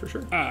out of that for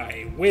sure.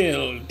 I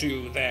will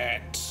do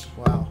that.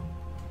 Wow.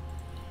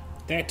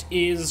 That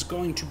is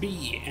going to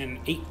be an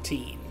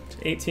 18.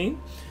 18.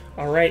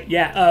 All right.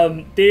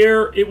 Yeah.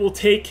 There, it will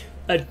take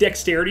a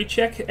dexterity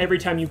check every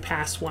time you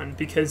pass one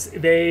because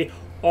they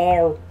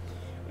are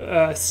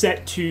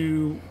set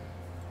to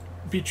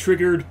be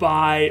triggered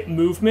by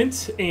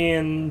movement,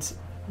 and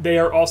they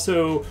are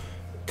also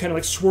kind of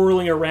like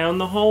swirling around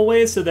the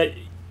hallway, so that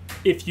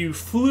if you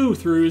flew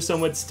through,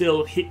 some would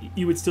still hit.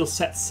 You would still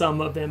set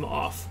some of them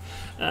off.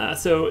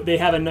 So they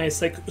have a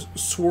nice like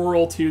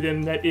swirl to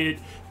them that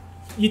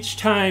each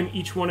time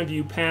each one of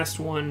you passed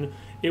one,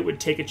 it would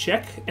take a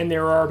check, and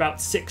there are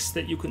about 6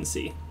 that you can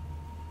see.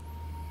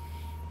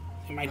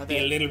 It might be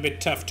a little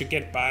bit tough to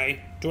get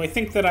by. Do I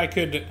think that I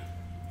could,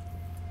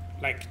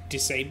 like,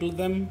 disable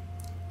them?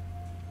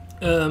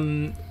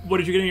 What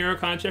did you get in your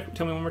Arcana check?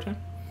 Tell me one more time.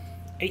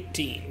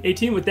 18.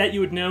 18. With that, you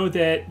would know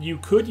that you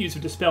could use a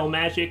Dispel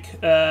Magic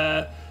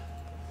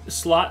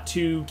slot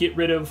to get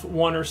rid of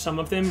one or some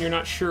of them. You're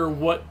not sure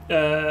what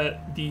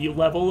the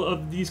level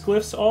of these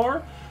glyphs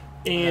are,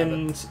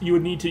 and you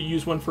would need to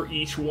use one for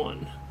each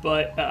one.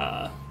 But,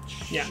 yeah.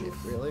 Shit,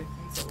 really?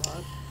 That's a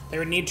lot. They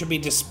would need to be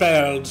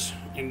dispelled,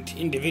 and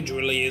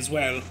individually as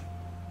well.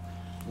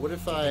 What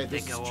if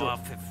They go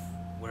off if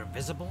we're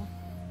invisible?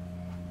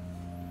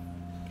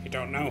 I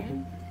don't know.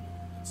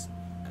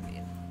 I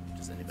mean,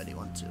 does anybody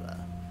want to,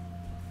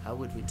 how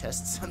would we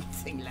test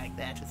something like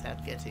that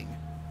without getting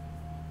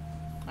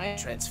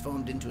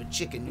transformed into a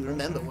chicken? You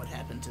remember what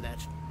happened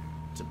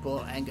to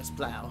poor Angus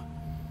Plow.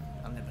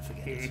 I'll never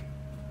forget it.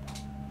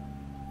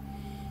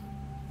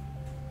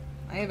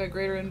 I have a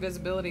greater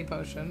invisibility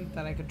potion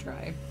that I could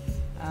try.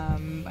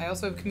 I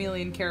also have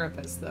Chameleon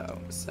Carapace, though,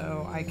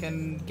 so I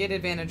can get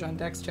advantage on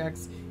dex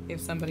checks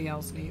if somebody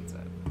else needs it.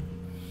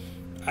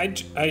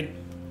 I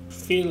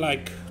feel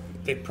like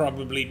they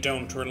probably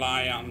don't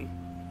rely on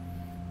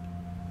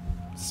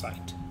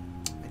sight.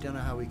 I don't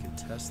know how we can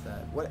test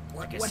that. What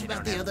Guess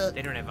about the other?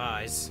 They don't have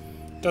eyes.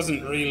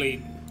 Doesn't really,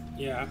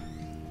 What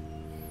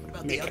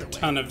about make the a other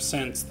ton way? of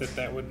sense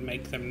that would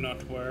make them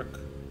not work.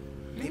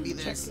 Maybe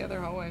Check there's. the other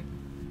hallway.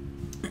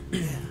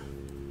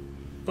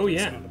 Oh,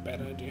 It's yeah. not a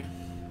bad idea.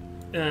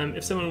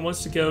 If someone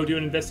wants to go do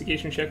an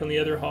investigation check on the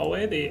other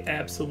hallway, they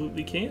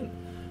absolutely can.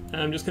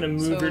 I'm just going to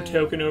move your So-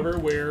 token over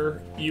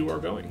where you are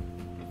going.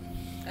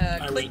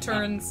 Click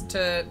turns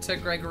to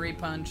Gregory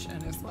Punch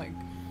and is like,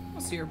 oh,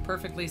 so you're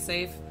perfectly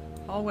safe.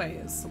 Hallway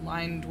is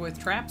lined with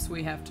traps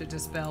we have to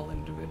dispel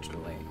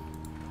individually.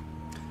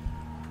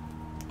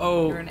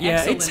 Oh, You're an yeah,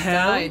 excellent it's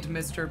hell. guide,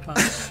 Mr.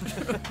 Punch.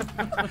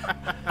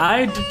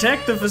 I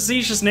detect the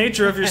facetious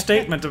nature of your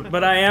statement,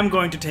 but I am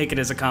going to take it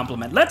as a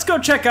compliment. Let's go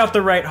check out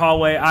the right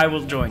hallway. I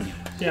will join you.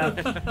 Yeah.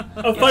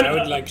 I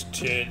would like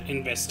to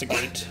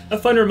investigate. A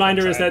fun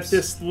reminder is that Tribes.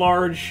 this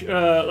large,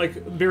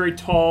 very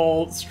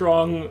tall,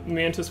 strong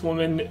mantis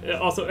woman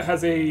also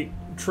has a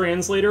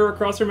translator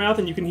across her mouth,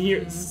 and you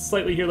can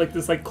slightly hear like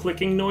this like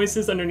clicking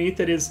noises underneath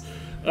that is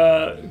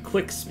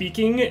Click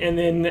speaking, and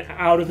then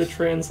out of the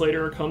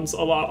translator comes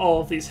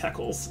all of these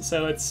heckles.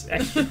 So it's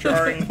extra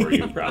jarring for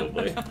you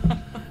probably.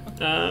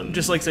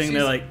 Just like sitting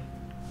there like,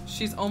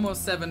 She's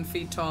almost 7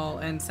 feet tall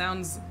and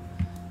sounds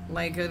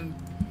like a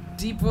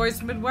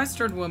deep-voiced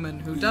Midwestern woman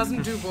who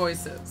doesn't do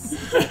voices.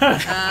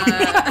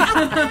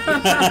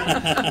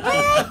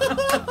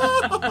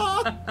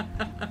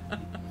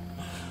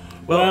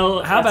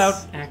 Well, how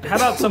that's about accurate. how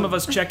about some of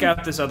us check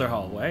out this other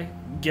hallway,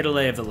 get a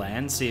lay of the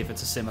land, see if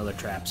it's a similar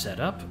trap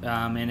setup,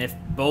 and if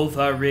both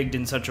are rigged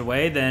in such a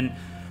way, then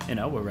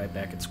we're right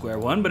back at square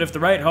one. But if the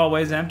right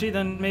hallway's empty,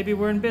 then maybe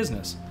we're in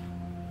business.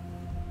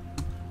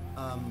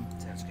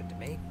 Sounds good to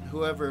me.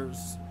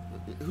 Who's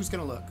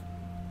gonna look?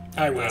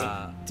 I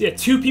will. Yeah,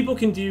 2 people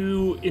can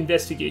do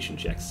investigation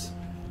checks.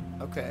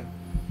 Okay.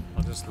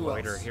 I'll just Who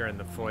loiter else? here in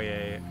the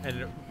foyer. And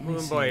see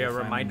Moonboy, a if I'm-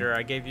 reminder,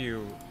 I gave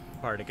you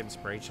Bardic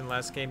Inspiration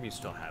last game. You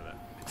still have it.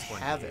 It's I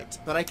have 1d8. it,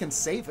 but I can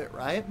save it,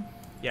 right?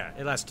 Yeah,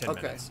 it lasts 10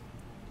 Okay. minutes.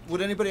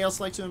 Would anybody else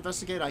like to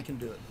investigate? I can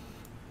do it.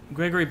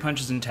 Gregory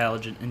Punch's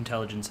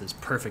intelligence is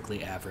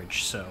perfectly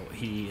average, so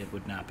he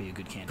would not be a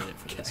good candidate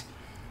for this.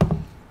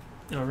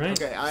 All right.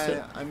 Okay,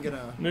 So, I'm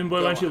gonna. Moonboy,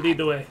 why don't you lead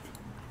the way?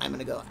 I'm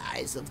gonna go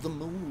Eyes of the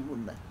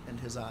Moon, and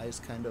his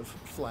eyes kind of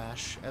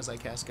flash as I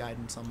cast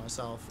guidance on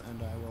myself,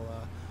 and I will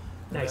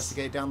Nice.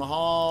 investigate down the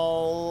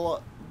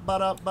hall.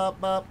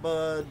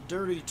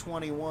 Dirty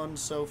 21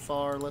 so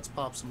far. Let's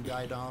pop some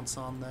guidance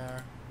on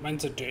there.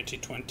 Mine's a dirty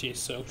 20,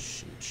 so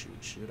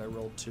Shoot! I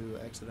rolled 2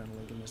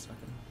 accidentally. Give me a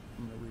second.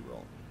 I'm gonna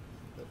re-roll.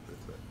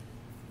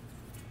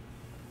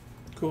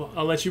 Cool.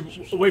 I'll let you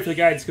wait for the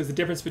guidance because the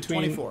difference between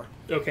 24.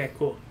 Okay,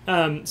 cool.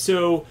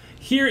 So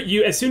here,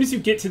 as soon as you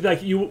get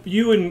to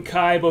you and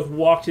Kai both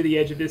walk to the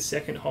edge of this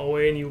second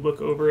hallway, and you look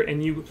over,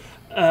 and you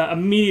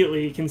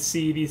immediately can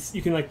see these.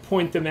 You can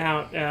point them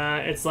out.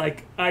 It's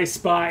like I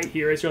spy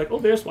here. As you're like, oh,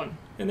 there's one,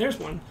 and there's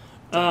one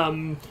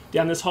down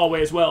this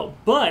hallway as well.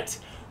 But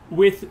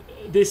with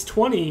this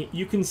 20,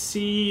 you can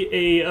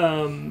see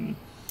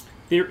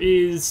there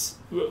is,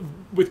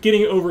 with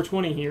getting over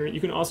 20 here, you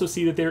can also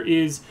see that there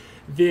is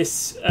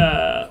this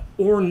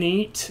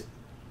ornate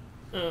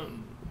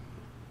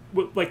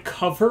like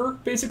cover.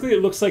 Basically,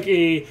 it looks like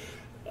a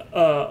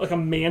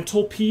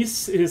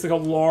mantelpiece. It is like a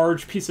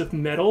large piece of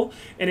metal,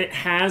 and it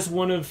has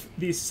one of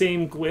these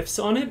same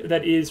glyphs on it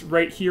that is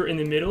right here in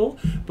the middle.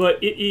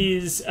 But it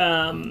is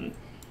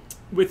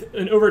with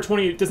an over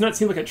 20. It does not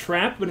seem like a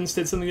trap, but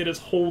instead something that is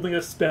holding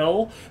a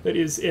spell that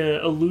is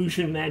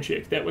illusion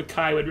magic that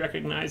Kai would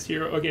recognize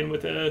here again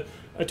with a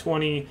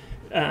 20.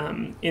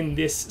 In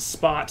this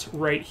spot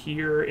right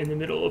here in the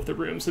middle of the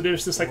room. So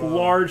there's this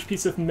large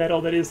piece of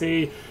metal that is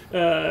a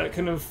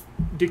kind of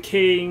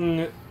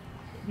decaying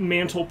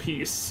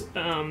mantelpiece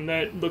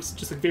that looks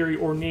just very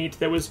ornate.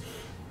 That was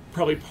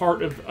probably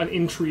part of an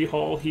entry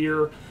hall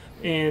here,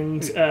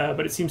 and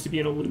but it seems to be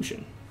an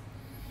illusion.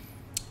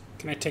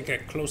 Can I take a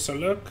closer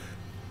look?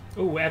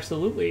 Oh,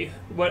 absolutely.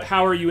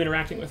 How are you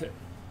interacting with it?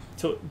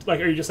 So, are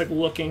you just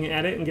looking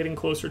at it and getting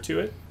closer to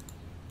it?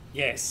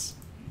 Yes.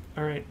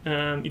 All right.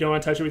 You don't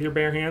want to touch it with your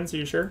bare hands? Are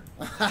you sure?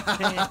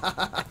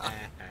 I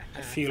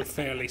feel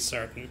fairly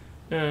certain.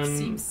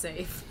 Seems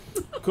safe.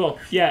 Cool.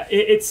 Yeah,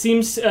 it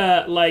seems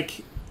like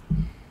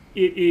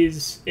it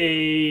is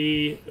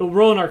a... Oh,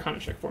 roll an Arcana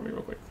check for me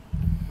real quick.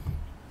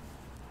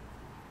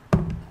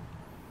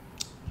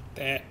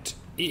 That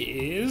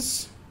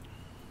is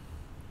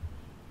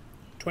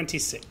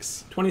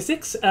 26.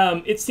 26?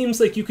 It seems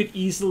like you could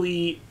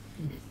easily...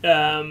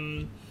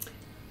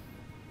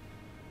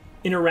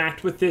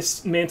 interact with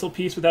this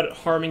mantelpiece without it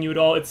harming you at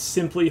all. It's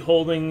simply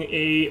holding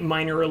a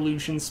minor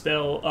illusion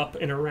spell up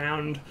and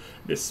around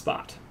this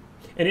spot.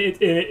 And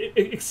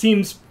it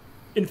seems,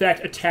 in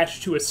fact,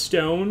 attached to a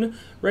stone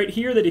right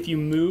here that if you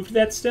moved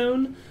that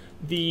stone,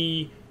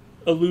 the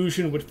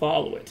illusion would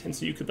follow it. And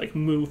so you could,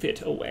 move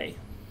it away.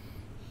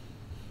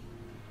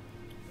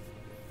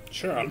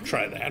 Sure, I'll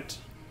try that.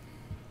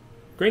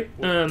 Great.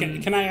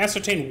 Can I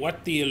ascertain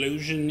what the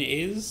illusion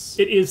is?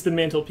 It is the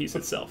mantelpiece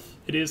itself.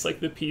 It is,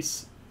 the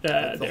piece...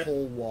 the there.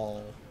 whole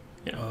wall.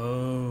 Yeah.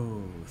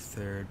 Oh,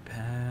 third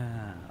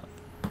path.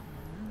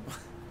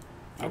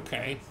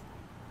 Okay.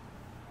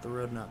 The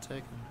road not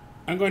taken.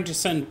 I'm going to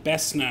send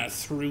Besna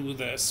through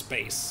the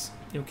space.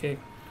 Okay,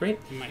 great.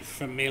 My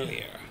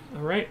familiar.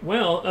 All right.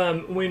 Well,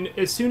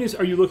 as soon as...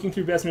 Are you looking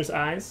through Vesner's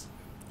eyes?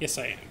 Yes,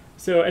 I am.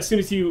 So as soon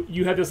as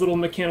you have this little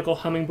mechanical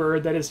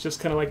hummingbird that is just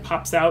kind of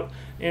pops out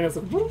and it's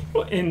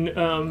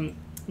and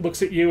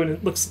looks at you and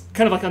it looks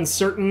kind of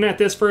uncertain at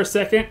this for a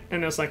second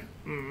and it's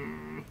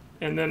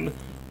and then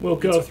we'll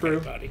go through.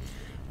 Buddy.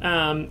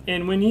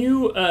 And when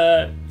you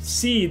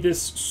see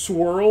this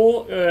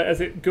swirl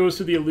as it goes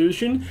through the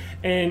illusion,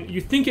 and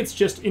you think it's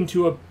just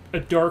into a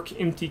dark,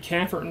 empty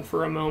cavern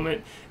for a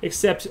moment,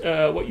 except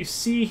what you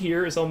see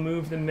here is, I'll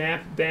move the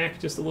map back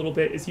just a little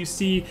bit, is you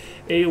see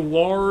a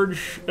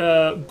large,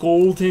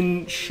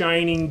 golden,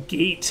 shining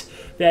gate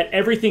that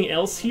everything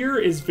else here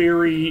is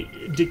very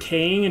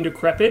decaying and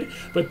decrepit,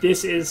 but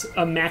this is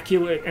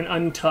immaculate and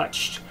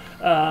untouched.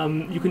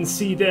 You can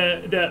see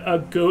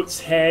a goat's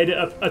head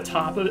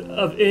atop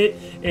of it,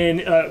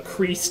 and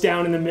crease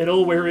down in the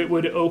middle where it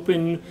would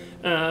open,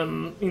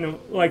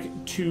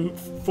 like two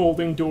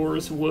folding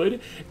doors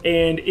would.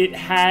 And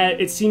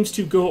it seems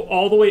to go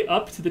all the way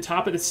up to the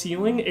top of the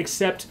ceiling,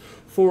 except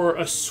for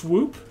a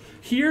swoop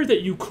here that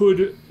you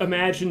could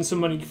imagine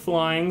somebody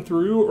flying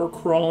through or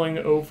crawling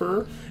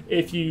over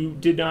if you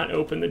did not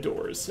open the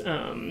doors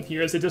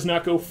here, as it does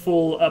not go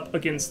full up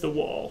against the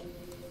wall.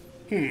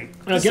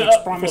 This looks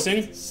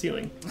promising.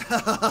 Ceiling.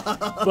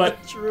 But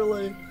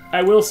Truly.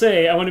 I will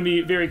say, I want to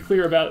be very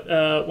clear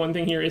about one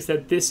thing here, is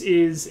that this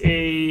is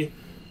a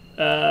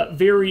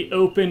very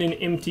open and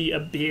empty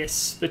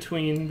abyss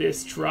between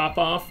this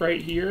drop-off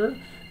right here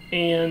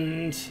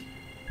and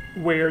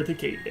where the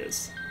gate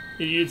is.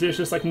 There's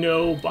just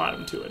no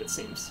bottom to it, it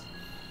seems.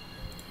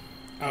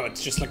 Oh,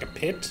 it's just like a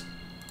pit?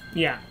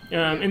 Yeah,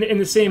 and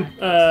the same,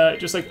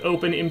 just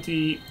open,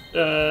 empty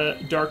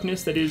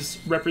darkness that is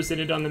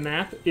represented on the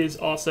map is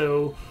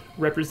also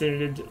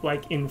represented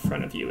in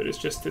front of you. It is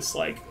just this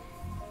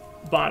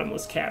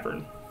bottomless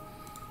cavern.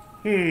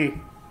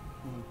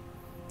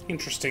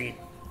 Interesting.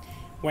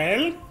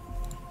 Well,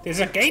 there's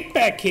a gate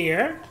back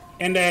here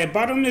and a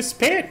bottomless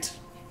pit.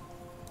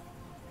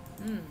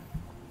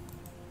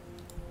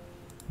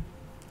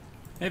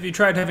 Have you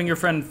tried having your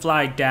friend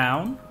fly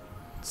down?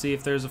 See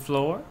if there's a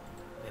floor?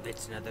 Maybe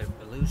it's another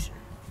illusion.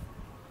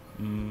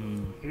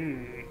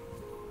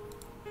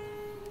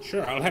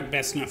 Sure, I'll have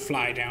Besna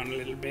fly down a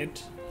little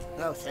bit.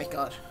 Oh, thank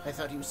God. I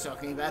thought he was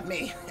talking about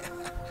me.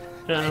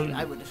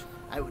 I would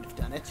have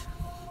done it.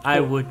 I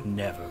would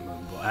never,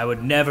 Moonboy. I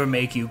would never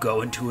make you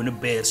go into an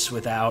abyss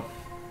without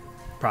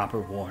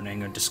proper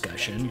warning or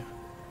discussion.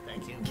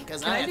 Thank you.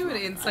 Because Can I do an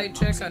insight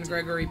check on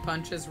Gregory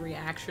Punch's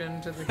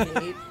reaction to the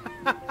gate?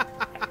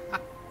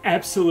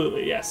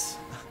 Absolutely, yes.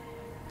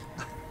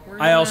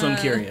 I also am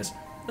curious.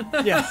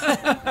 Yeah.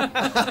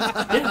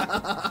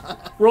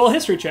 Roll a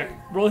history check.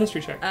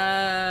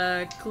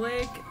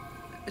 Click.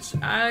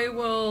 I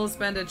will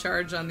spend a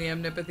charge on the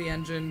Omnipathy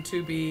engine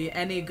to be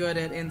any good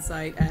at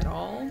insight at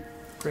all.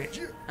 Great.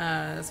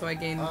 So I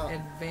gain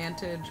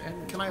advantage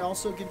and Can I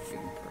also give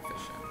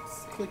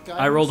proficiency. quick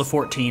guidance? I rolled a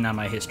 14 on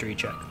my history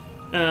check.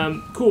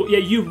 Cool. Yeah,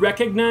 you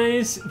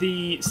recognize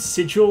the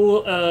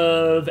sigil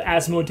of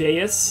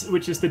Asmodeus,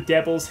 which is the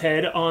devil's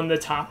head on the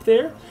top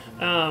there,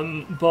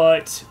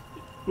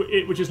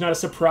 which is not a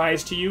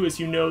surprise to you, as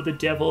you know the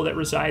devil that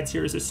resides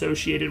here is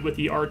associated with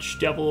the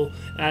archdevil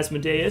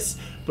Asmodeus.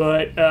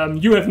 But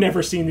you have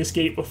never seen this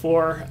gate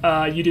before.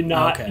 You did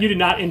not. Okay. You did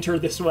not enter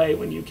this way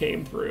when you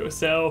came through,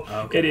 so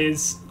it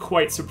is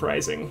quite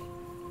surprising.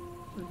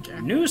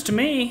 News to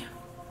me.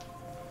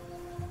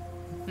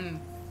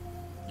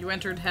 You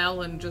entered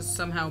hell and just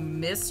somehow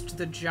missed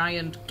the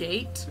giant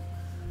gate?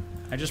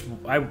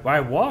 I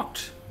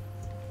walked.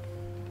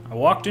 I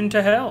walked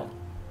into hell.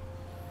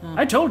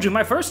 I told you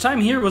my first time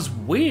here was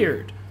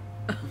weird.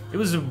 It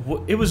was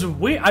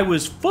weird. I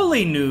was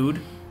fully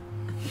nude.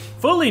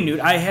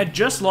 I had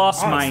just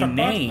lost my forgot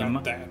name.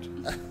 about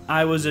that.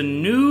 I was a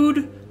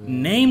nude,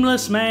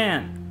 nameless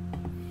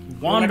man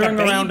wandering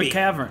Like a around a baby.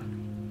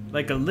 cavern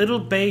like a little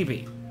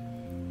baby.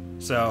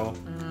 So,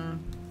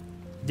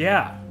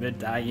 yeah,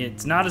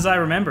 it's not as I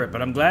remember it,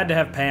 but I'm glad to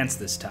have pants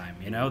this time.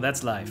 You know,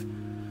 that's life.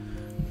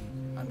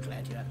 I'm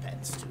glad you have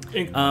pants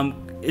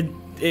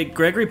too.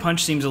 Gregory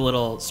Punch seems a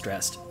little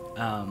stressed.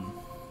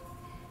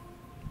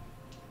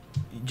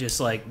 Just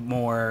like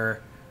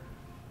more.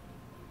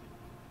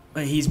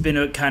 He's been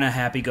a kind of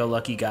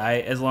happy-go-lucky guy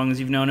as long as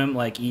you've known him.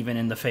 Like even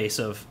in the face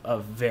of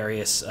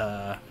various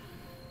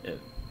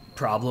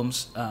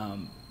problems,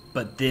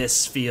 but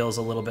this feels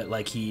a little bit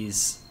like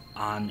he's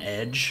on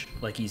edge,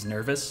 like he's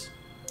nervous,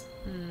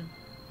 and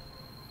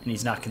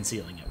he's not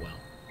concealing it well.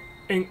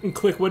 And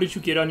Click, what did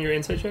you get on your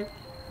insight check?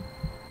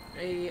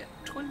 A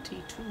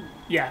 22.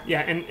 Yeah,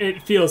 and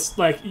it feels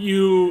like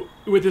you,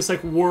 with this like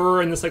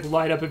whir and this like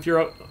light up of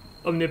your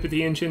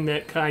omnipothy engine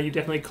that you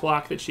definitely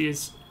clock that she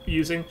is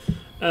using.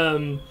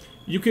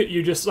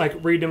 You just like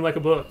read him like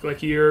a book,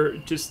 like you're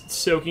just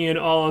soaking in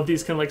all of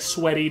these kind of like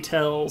sweaty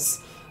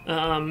tells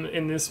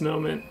in this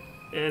moment,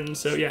 and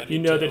so yeah, you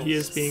know that he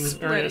is being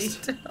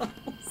earnest.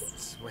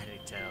 Sweaty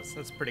Tales.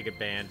 That's a pretty good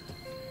band.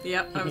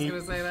 Yep, I was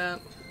gonna say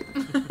that.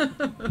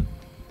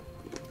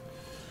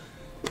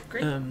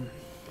 Great.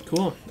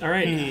 Cool. All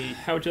right.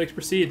 How would you like to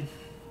proceed?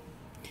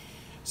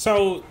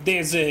 So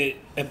there's a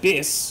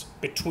abyss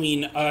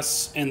between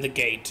us and the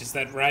gate. Is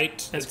that right?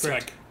 That's it's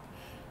correct.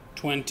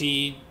 like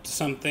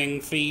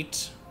 20-something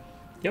feet.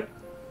 Yep.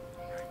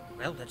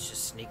 Well, let's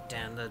just sneak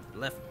down the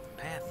left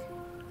path.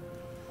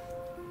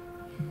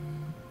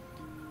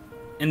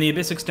 And the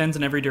abyss extends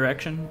in every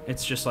direction.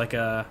 It's just like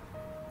a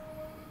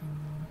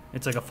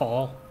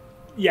fall.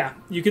 Yeah,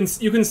 you can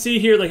see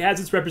here, like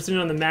as it's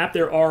represented on the map,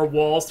 there are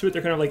walls to it.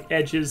 They're kind of like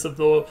edges of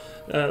the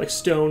like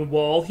stone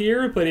wall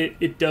here, but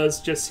it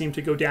does just seem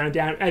to go down and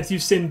down. As you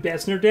send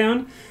Bessner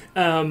down,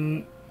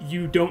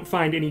 you don't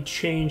find any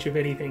change of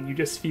anything. You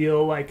just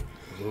feel like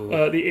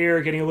the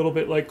air getting a little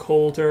bit like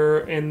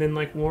colder, and then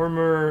like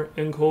warmer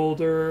and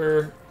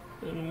colder,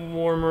 and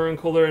warmer and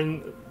colder,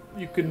 and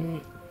you can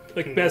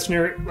like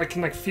Bessner like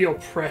can like feel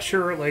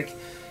pressure like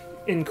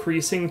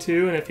increasing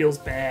too, and it feels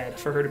bad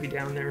for her to be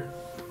down there.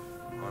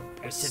 Or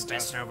we send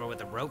Bessner over with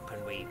a rope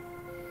and we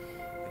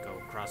go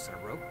across on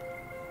a rope.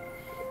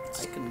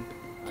 I can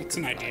It's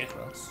an fly idea.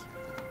 across.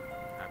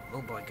 Our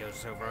little boy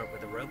goes over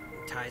with a rope,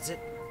 ties it.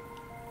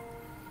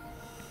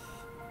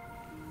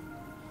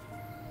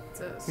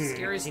 It's a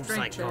scary Seems strength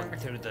like going there.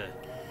 through the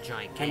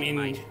giant I gate mean-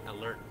 might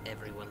alert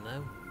everyone,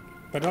 though.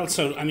 But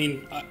also, I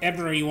mean,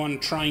 everyone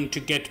trying to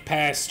get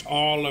past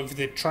all of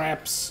the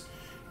traps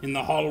in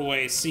the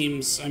hallway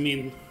seems, I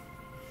mean,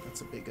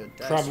 That's a big good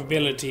dice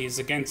probability is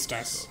against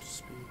roll, us. so to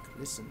speak.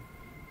 Listen,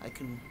 we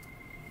can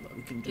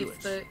do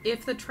it.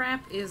 If the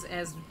trap is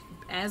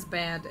as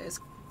bad as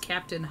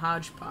Captain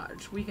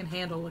Hodgepodge, we can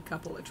handle a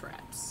couple of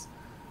traps.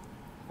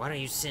 Why don't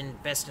you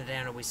send Bessner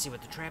down and we see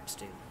what the traps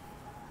do?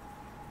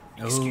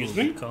 Excuse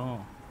me? Good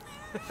call.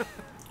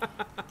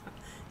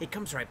 He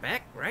comes right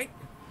back, right?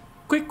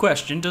 Quick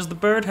question: does the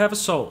bird have a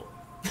soul?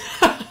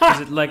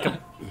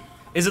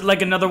 Is it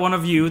like another one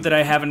of you that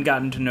I haven't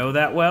gotten to know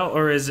that well,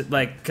 or is it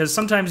like because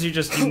sometimes you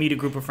meet a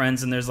group of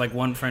friends and there's like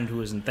one friend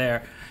who isn't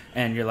there,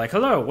 and you're like,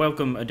 hello,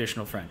 welcome,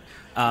 additional friend.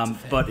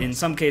 But in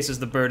some cases,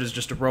 the bird is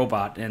just a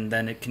robot, and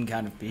then it can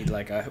kind of be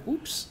like a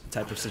oops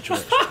type of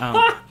situation.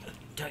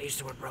 Don't use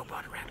the word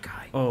robot around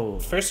Kai. Oh,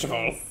 First of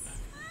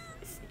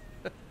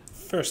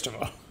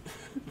all,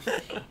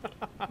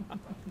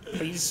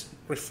 please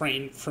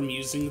refrain from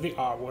using the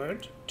R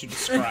word to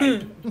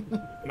describe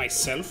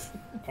myself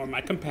or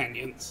my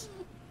companions.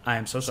 I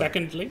am so sorry.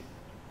 Secondly,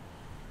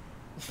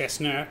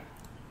 Bessner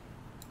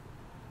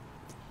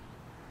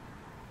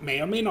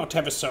may or may not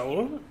have a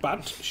soul,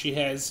 but she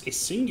has a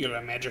singular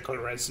magical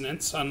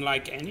resonance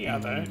unlike any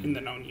other in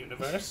the known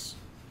universe.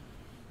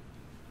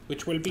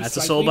 Which will be That's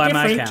a slightly soul by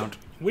my different, count.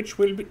 Which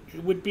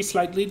would be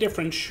slightly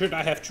different should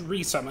I have to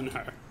resummon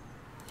her.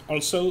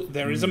 Also,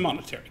 there is a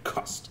monetary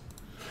cost.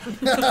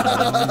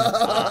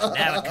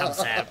 Now it comes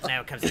out.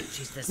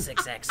 She's the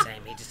exact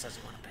same. He just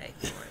doesn't want to pay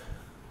for it.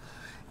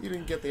 You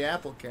didn't get the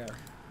apple care.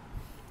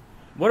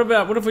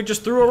 What if we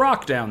just threw a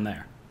rock down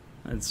there?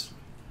 It's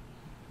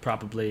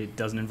probably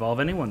doesn't involve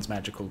anyone's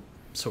magical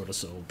sort of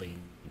soul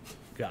being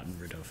gotten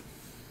rid of.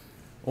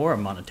 Or a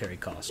monetary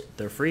cost.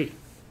 They're free.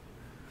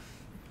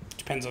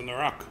 Depends on the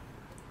rock.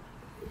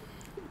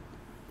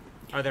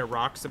 Are there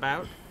rocks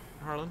about,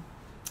 Harlan?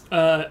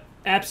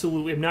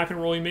 Absolutely. I'm not going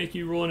to make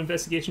you roll an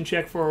investigation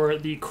check for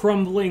the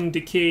crumbling,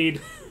 decayed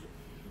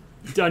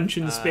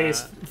dungeon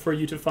space for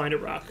you to find a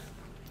rock.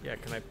 Yeah,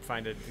 can I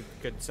find a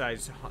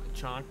good-sized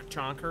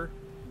chonker?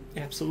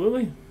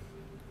 Absolutely.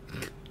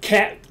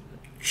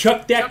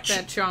 Chuck that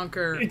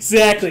chonker.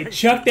 Exactly.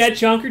 Chuck that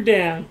chonker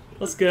down.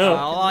 Let's go.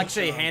 I'll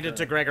actually hand it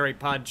to Gregory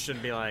Punch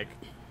and be like,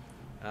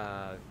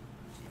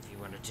 If you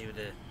want to do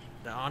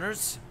the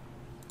honors.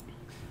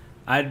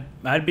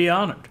 I'd be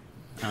honored.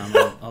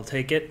 I'll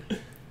take it.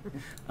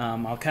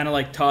 I'll kind of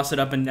like toss it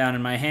up and down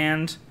in my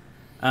hand,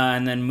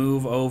 and then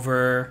move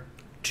over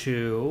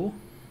to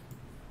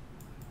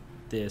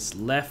this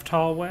left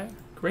hallway.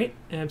 Great.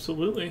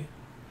 Absolutely.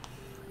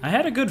 I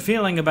had a good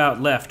feeling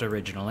about left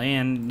originally,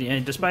 and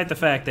despite the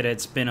fact that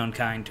it's been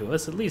unkind to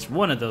us, at least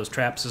one of those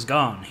traps is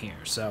gone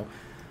here. So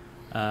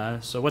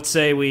let's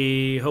say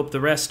we hope the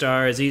rest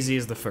are as easy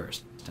as the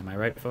first. Am I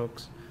right,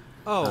 folks?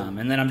 oh,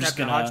 And then I'm just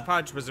Captain gonna.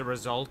 Hodgepodge was a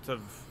result of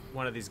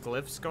one of these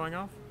glyphs going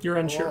off? You're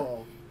unsure.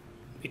 Oh,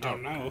 We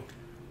don't know.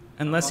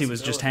 Unless he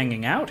was just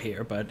hanging out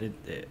here, but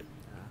it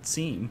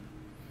seemed.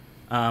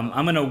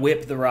 I'm gonna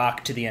whip the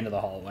rock to the end of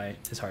the hallway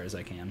as hard as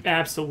I can.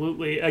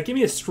 Absolutely. Give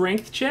me a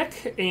strength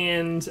check,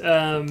 and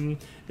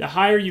the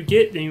higher you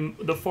get,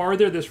 the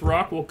farther this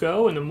rock will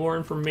go, and the more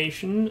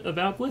information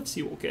about glyphs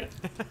you will get.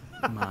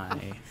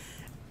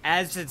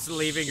 As it's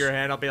leaving your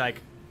hand, I'll be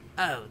like,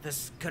 Oh,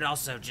 this could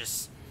also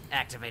just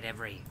activate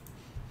every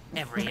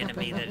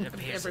enemy that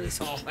appears in this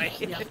hallway.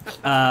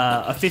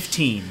 A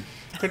 15.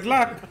 Good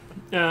luck.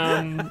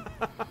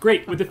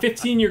 Great. With the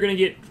 15, you're going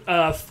to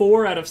get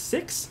 4 out of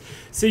 6.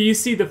 So you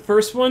see the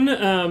first one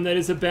that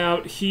is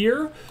about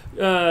here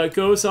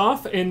goes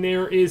off, and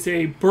there is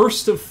a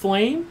burst of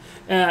flame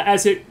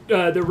as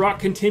the rock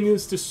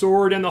continues to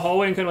soar down the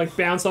hallway and kind of like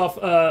bounce off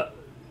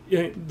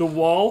the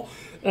wall.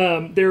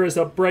 There is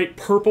a bright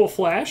purple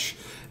flash.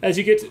 As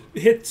you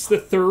hits the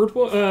third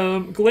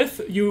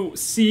glyph, you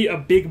see a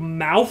big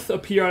mouth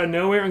appear out of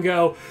nowhere and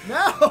go,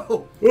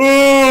 no!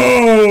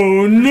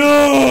 "Oh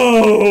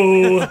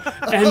no!"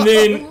 And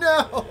then,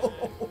 No!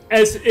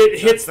 as it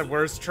hits, it's the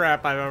worst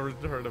trap I've ever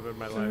heard of in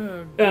my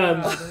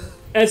life.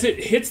 as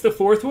it hits the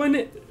fourth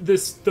one, the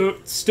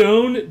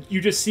stone, you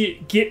just see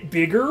it get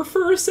bigger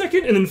for a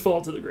second and then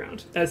fall to the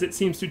ground as it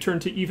seems to turn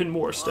to even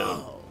more stone.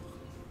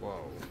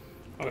 Whoa.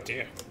 Oh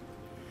dear.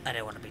 I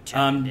don't want to be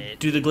jumping it.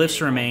 Do the glyphs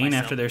remain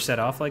myself. after they're set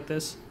off like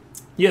this?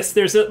 Yes,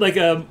 there's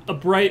a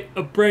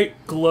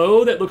bright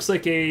glow that looks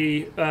like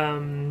a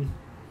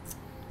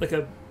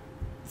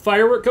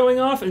firework going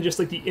off, and just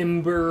like the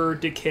ember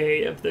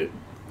decay of the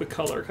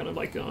color kind of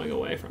like going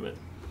away from it.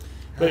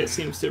 But it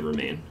seems to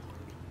remain.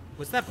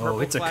 Was that purple Oh,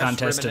 it's a flash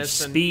contest of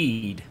reminiscent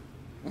speed.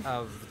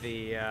 of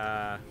the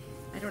I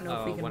don't know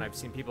if we can. when I've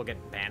seen people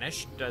get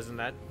banished? Doesn't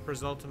that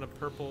result in a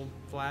purple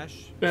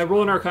flash?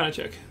 Roll an Arcana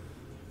check.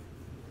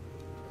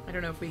 I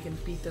don't know if we can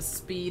beat the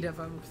speed of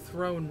a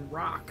thrown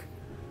rock.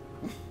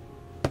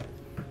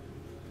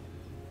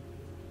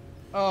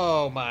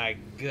 Oh my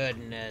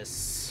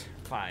goodness.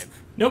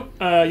 5. Nope.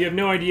 You have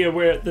no idea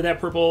where that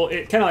purple.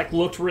 It kind of like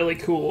looked really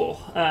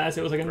cool, as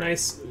it was like a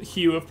nice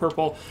hue of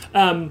purple.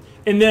 And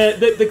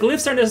the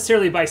glyphs aren't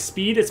necessarily by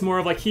speed. It's more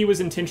of like he was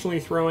intentionally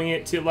throwing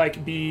it to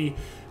like be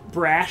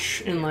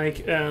brash and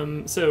like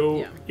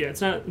so. Yeah,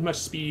 it's not much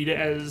speed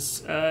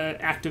as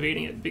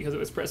activating it because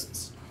of its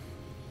presence.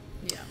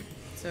 Yeah.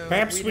 So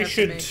Perhaps we'd we have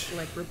should- to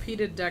make, like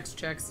repeated dex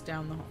checks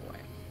down the hallway.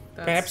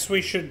 Perhaps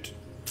we should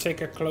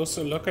take a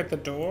closer look at the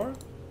door.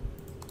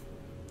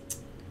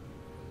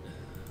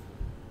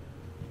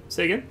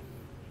 Say again?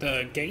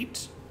 The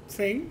gate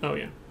thing. Oh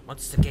yeah.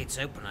 Once the gate's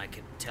open, I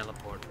could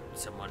teleport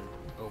someone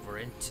over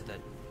into the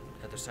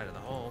other side of the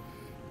hall.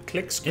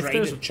 Clicks If great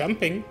there's- at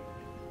jumping.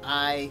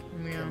 I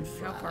Yeah. can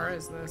How fly. far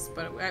is this?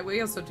 But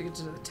we also have to get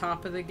to the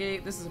top of the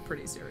gate. This is a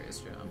pretty serious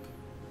jump.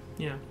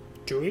 Yeah.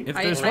 Do we? If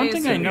there's one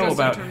thing I assume know just in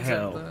about terms of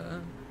hell,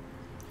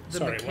 the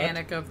Sorry, what?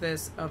 mechanic of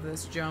this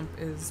jump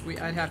is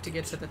I'd have to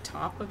get to the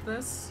top of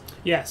this.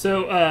 Yeah.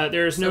 So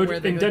there's So no where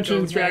the in good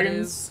Dungeons and goat head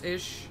Dragons. is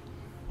ish.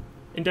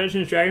 In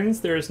Dungeons and Dragons,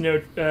 there is no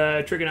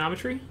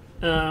trigonometry.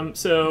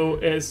 So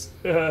as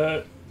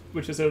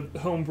which is a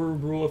homebrew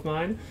rule of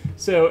mine.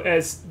 So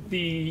as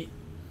the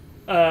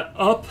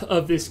up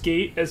of this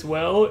gate as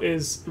well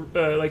is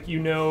like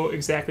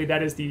exactly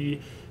that is the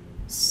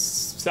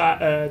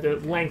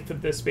length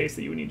of the space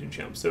that you would need to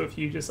jump. So if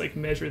you just like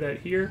measure that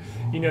here,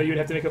 you'd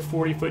have to make a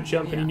 40-foot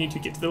jump, and you need to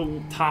get to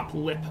the top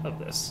lip of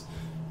this.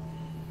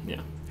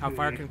 Yeah. How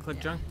far can Click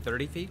jump?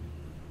 30 feet?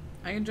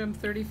 I can jump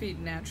 30 feet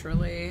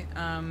naturally.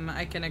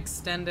 I can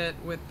extend it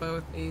with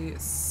both a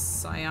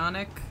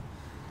psionic,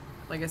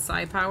 like a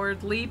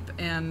psi-powered leap,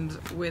 and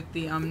with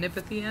the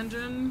omnipathy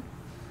engine.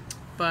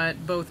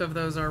 But both of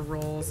those are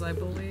rolls, I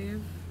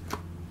believe.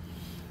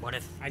 What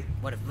if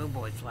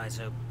Moonboy flies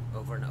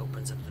over and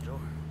opens up the door?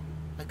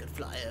 I could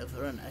fly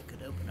over and I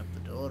could open up the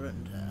door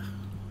and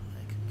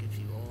I could give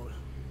you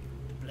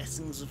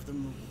blessings of the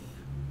moon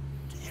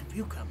to help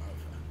you come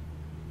over.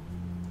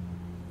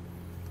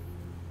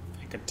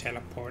 I could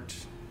teleport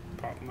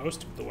about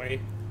most of the way.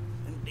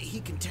 And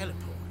he can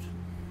teleport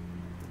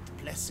with the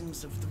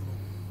blessings of the moon.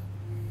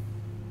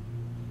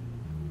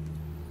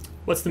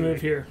 What's the move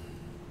here?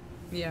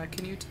 Yeah,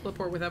 can you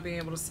teleport without being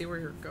able to see where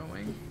you're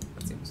going?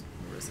 That seems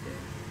risky.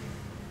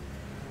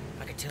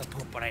 I could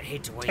teleport, but I'd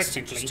hate to waste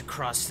it just to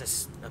cross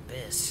this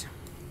abyss.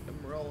 I'm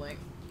rolling.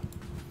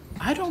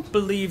 I don't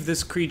believe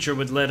this creature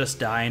would let us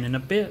die in an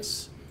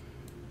abyss.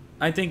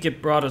 I think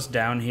it brought us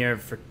down here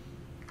for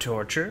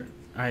torture.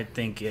 I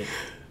think it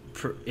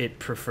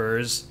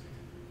prefers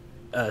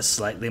a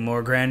slightly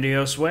more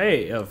grandiose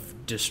way of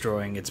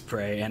destroying its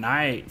prey, and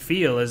I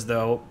feel as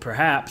though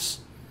perhaps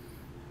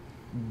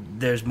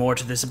there's more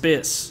to this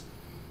abyss.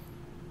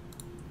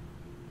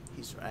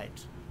 He's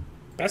right.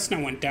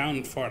 Vesna went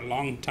down for a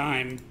long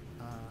time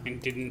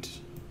and didn't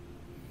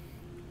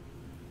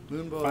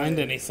Moonboy, find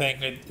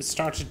anything. It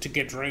started to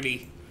get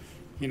really,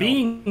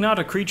 Being not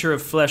a creature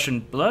of flesh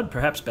and blood,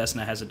 perhaps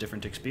Vesna has a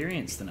different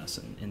experience than us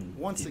in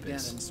once the again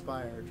abyss.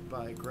 inspired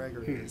by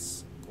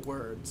Gregory's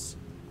words,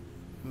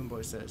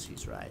 Moonboy says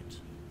he's right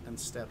and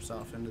steps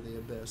off into the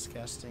abyss,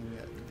 casting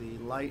the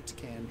light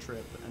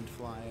cantrip and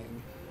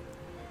flying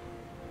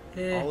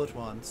all at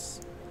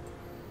once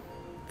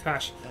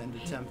Gosh. and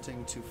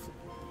attempting to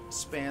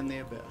span the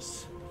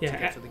abyss Yeah, to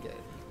get to the gate.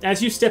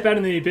 As you step out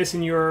in the abyss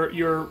in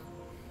your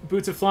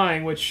boots of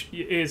flying, which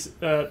is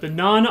the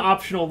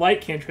non-optional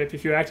light cantrip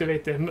if you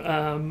activate them,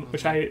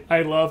 which I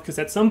love because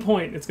at some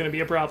point it's going to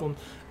be a problem,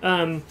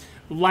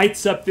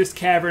 lights up this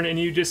cavern, and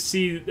you just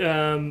see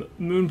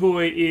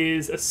Moonboy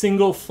is a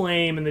single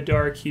flame in the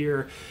dark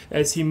here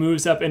as he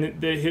moves up,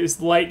 and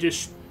his light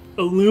just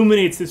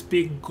illuminates this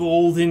big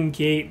golden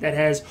gate that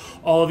has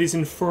all of these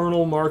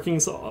infernal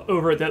markings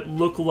over it that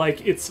look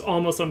like it's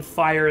almost on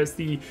fire, as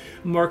the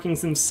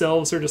markings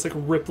themselves are just like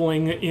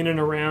rippling in and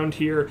around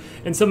here,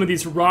 and some of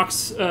these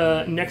rocks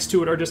next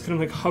to it are just kind of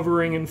like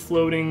hovering and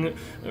floating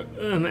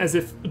as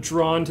if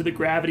drawn to the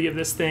gravity of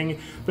this thing.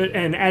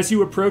 And as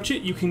you approach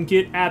it, you can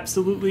get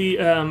absolutely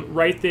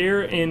right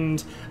there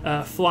and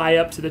fly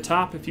up to the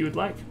top if you would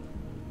like.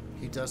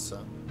 He does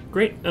so.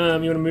 Great. You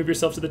want to move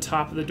yourself to the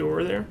top of the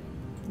door there?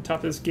 Top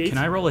of this gate. Can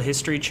I roll a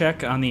history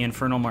check on the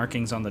infernal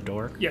markings on the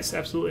door? Yes,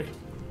 absolutely.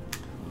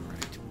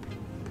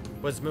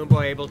 Was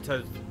Moonboy able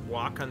to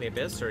walk on the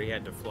abyss, or he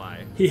had to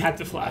fly? He had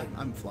to fly.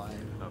 I'm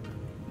flying.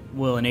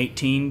 Will an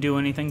 18 do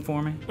anything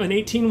for me? An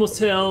 18 will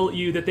tell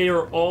you that they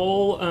are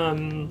all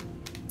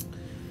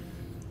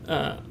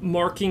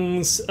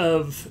markings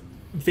of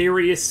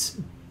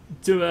various.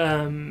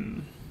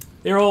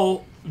 They're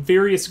all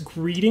various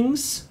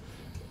greetings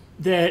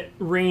that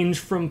range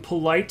from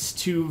polite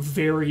to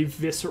very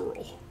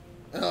visceral.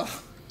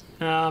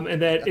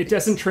 And that it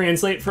doesn't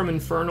translate from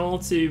infernal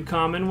to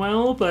common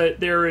well, but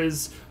there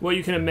is what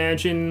you can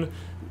imagine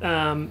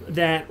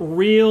that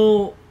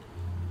real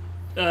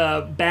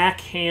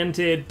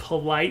backhanded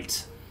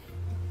polite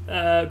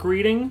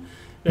greeting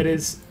that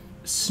is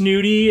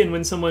snooty, and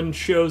when someone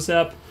shows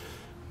up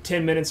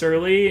 10 minutes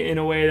early in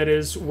a way that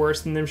is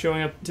worse than them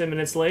showing up 10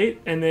 minutes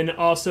late, and then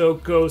also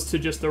goes to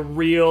just the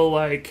real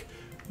like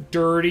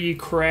dirty,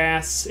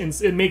 crass, and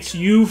it makes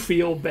you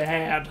feel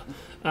bad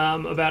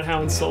about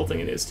how insulting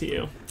it is to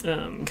you.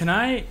 Can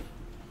I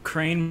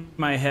crane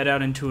my head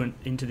out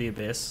into the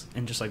abyss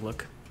and just like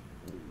look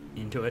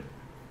into it?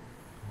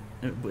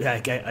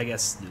 I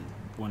guess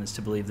one is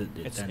to believe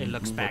that It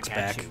looks back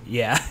at you.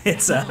 Yeah,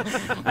 it's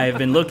I have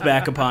been looked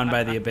back upon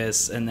by the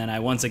abyss, and then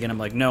I'm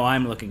like, no,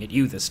 I'm looking at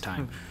you this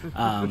time.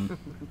 Can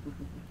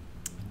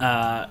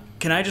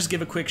I just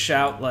give a quick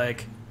shout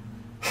like,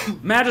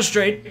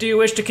 Magistrate, do you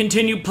wish to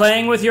continue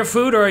playing with your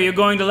food, or are you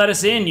going to let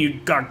us in,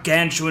 you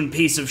gargantuan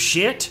piece of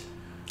shit?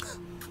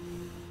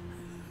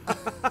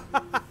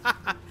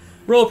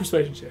 Roll a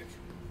persuasion check.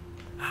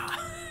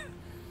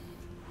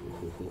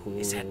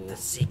 Is that the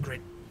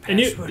secret And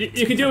password?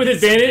 you can do it with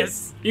advantage.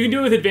 You can do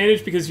it with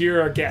advantage because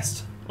you're our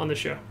guest on the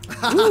show.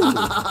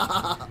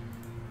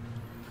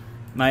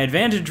 My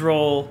advantage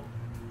roll,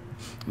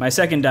 my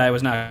second die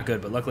was not good,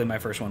 but luckily my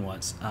first one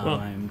was.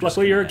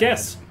 Luckily you're a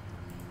guest.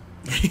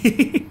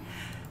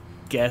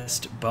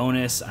 Guest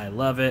bonus, I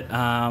love it.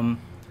 So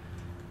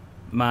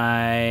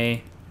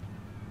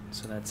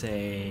that's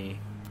a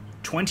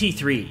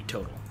 23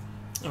 total.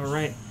 All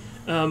right.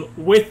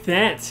 With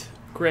that,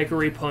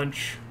 Gregory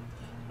Punch,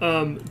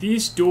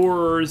 these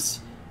doors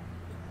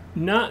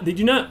they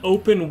do not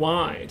open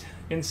wide.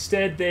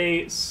 Instead,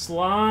 they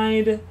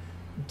slide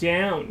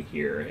down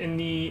here, and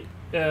the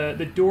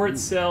door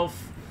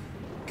itself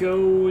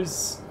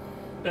goes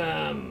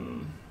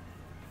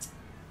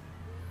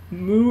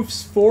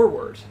moves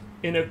forward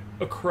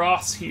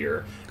across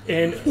here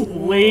and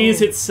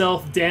lays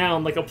itself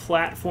down like a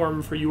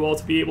platform for you all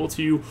to be able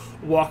to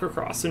walk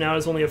across. So now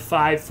it's only a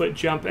 5-foot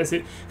jump as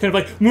it kind of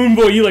like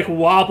Moonboy, you like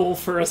wobble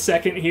for a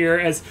second here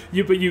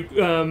but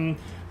you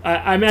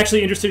I'm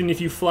actually interested in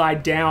if you fly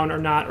down or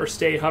not, or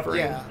stay hovering.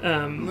 Yeah.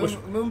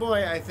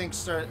 Moonboy, I think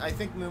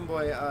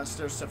Moonboy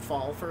starts to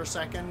fall for a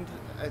second.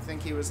 I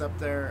think he was up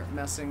there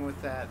messing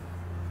with that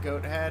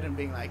goat head and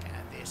being like,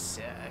 this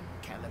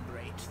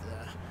calibrate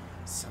the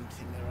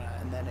something,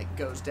 and then it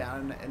goes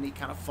down and he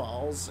kind of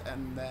falls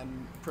and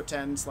then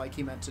pretends like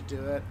he meant to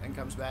do it and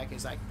comes back.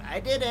 He's like, I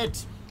did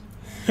it.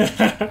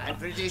 I'm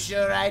pretty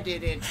sure I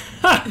did it.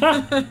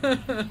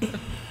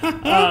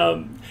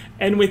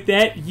 And with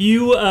that,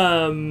 you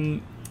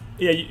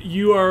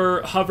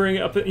are hovering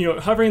up,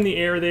 hovering in the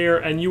air there,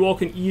 and you all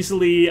can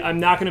easily. I'm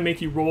not going to make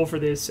you roll for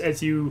this,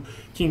 as you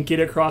can get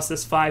across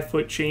this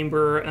 5-foot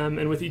chamber,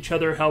 and with each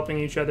other helping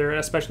each other,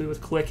 especially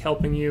with Click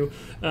helping you,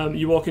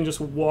 you all can just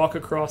walk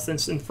across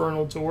this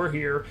infernal door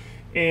here.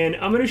 And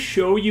I'm going to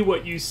show you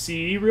what you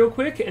see real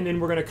quick, and then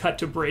we're going to cut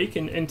to break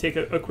and take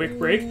a quick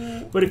break.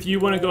 But if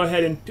you want to go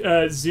ahead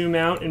and zoom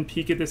out and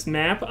peek at this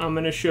map, I'm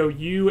going to show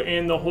you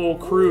and the whole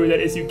crew that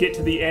as you get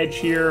to the edge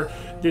here,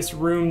 this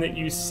room that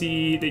you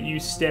see that you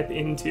step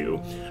into.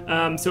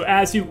 So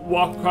as you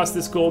walk across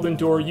this golden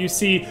door, you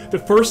see the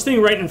first thing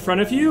right in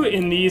front of you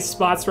in these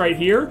spots right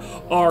here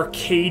are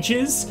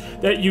cages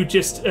that you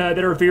just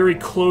that are very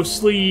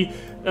closely.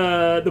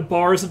 The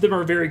bars of them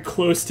are very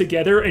close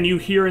together, and you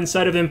hear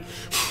inside of them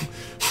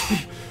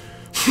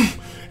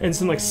and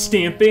some like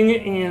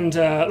stamping and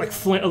a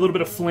little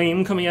bit of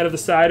flame coming out of the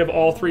side of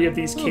all 3 of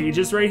these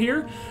cages right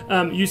here.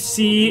 You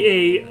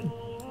see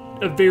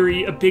a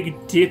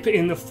big dip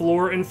in the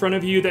floor in front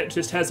of you that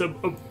just has a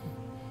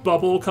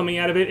bubble coming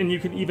out of it, and you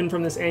can even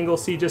from this angle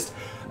see just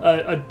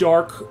a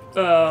dark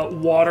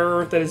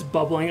water that is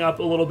bubbling up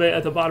a little bit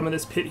at the bottom of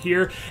this pit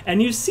here.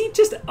 And you see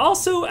just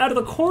also out of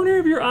the corner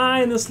of your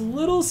eye in this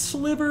little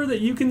sliver that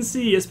you can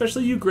see,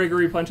 especially you,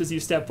 Gregory Punch, as you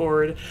step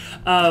forward,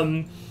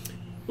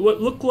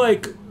 what look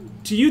like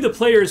to you, the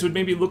players, would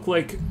maybe look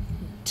like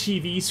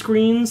TV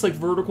screens, like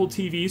vertical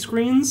TV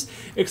screens,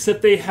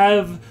 except they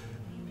have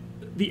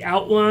the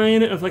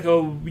outline of like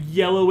a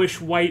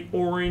yellowish white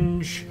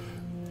orange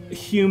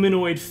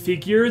humanoid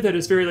figure that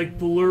is very like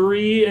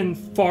blurry and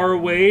far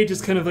away,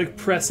 just kind of like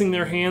pressing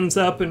their hands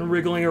up and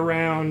wriggling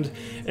around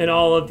in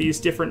all of these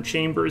different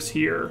chambers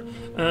here.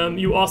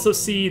 You also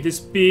see this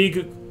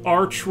big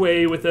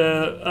archway with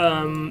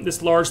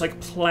this large like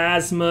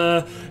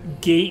plasma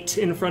gate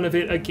in front of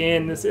it.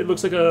 Again, it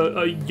looks like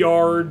a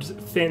yard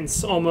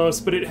fence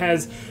almost, but it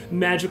has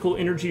magical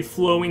energy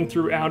flowing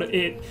throughout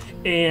it,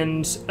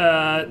 and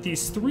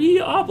these 3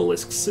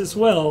 obelisks as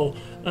well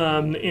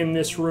in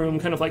this room,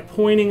 kind of like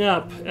pointing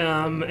up,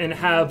 and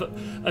have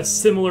a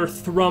similar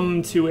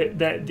thrum to it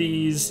that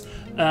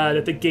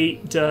that the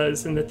gate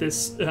does, and that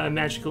this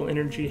magical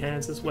energy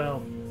has as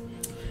well.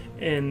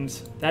 And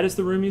that is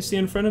the room you see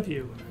in front of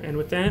you. And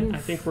with that, I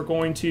think we're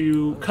going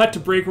to cut to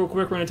break real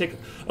quick. We're going to take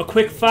a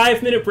quick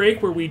 5-minute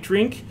break where we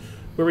drink,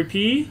 where we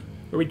pee,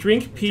 where we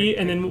drink, pee,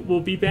 and then we'll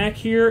be back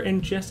here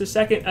in just a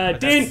second.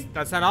 Dan!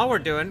 That's not all we're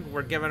doing.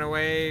 We're giving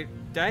away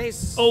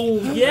dice. Oh,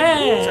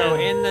 yeah! So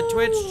in the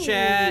Twitch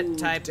chat,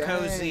 type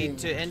cozy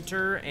to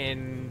enter,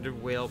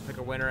 and we'll pick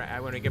a winner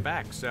when we get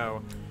back.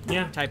 So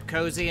yeah, type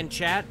cozy in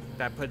chat.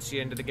 That puts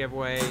you into the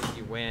giveaway.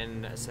 You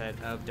win a set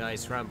of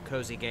dice from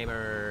Cozy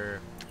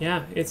Gamer.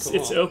 Yeah, it's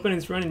open,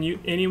 it's running.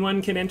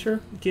 Anyone can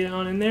enter. Get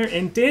on in there.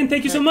 And Dan,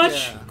 thank you so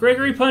much. Yeah.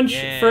 Gregory Punch,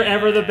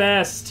 forever the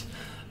best.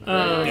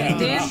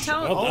 Dan,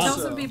 tell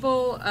some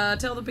people,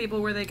 tell the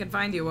people where they can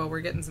find you while we're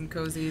getting some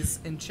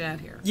cozies in chat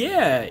here.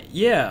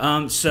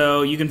 Yeah.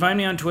 So you can find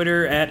me on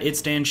Twitter at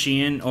It's Dan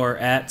Sheehan or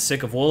at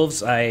Sick of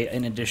Wolves.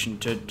 In addition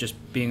to just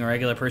being a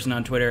regular person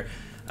on Twitter,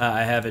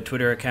 I have a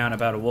Twitter account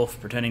about a wolf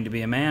pretending to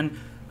be a man.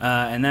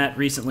 And that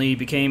recently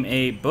became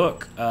a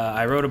book.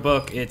 I wrote a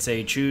book. It's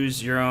a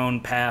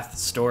choose-your-own-path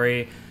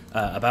story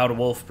about a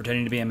wolf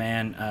pretending to be a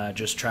man,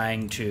 just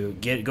trying to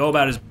go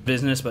about his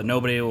business, but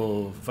nobody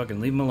will fucking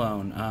leave him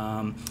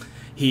alone.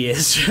 He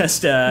is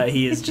just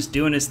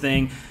doing his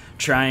thing,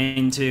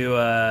 trying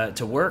to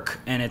work,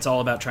 and it's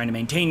all about trying to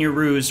maintain your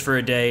ruse for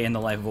a day in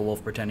the life of a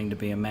wolf pretending to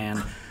be a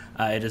man.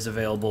 It is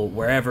available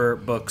wherever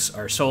books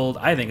are sold.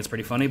 I think it's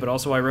pretty funny, but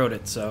also I wrote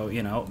it, so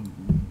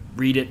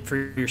read it for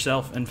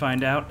yourself and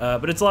find out.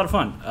 But it's a lot of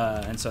fun,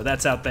 and so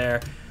that's out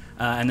there.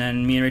 And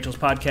then me and Rachel's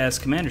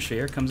podcast, Commander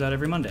Sphere, comes out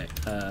every Monday.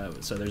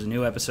 So there's a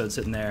new episode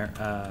sitting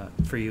there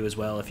for you as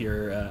well if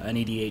you're an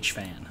EDH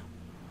fan.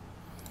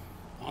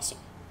 Awesome.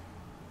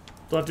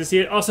 Love to see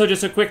it. Also,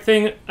 just a quick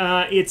thing.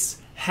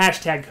 It's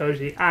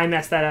 #Cozy. I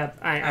messed that up.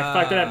 I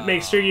fucked it up.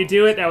 Make sure you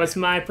do it. That was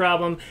my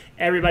problem.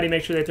 Everybody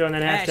make sure they throw in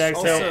that hashtag.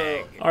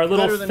 So our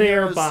little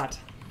fair bot.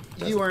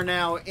 You are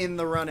now in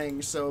the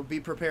running, so be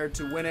prepared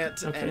to win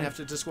it and have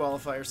to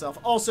disqualify yourself.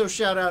 Also,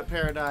 shout out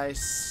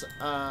Paradise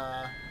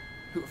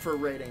for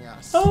rating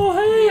us. Oh,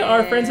 hey,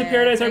 our friends at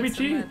Paradise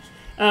RPG.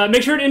 So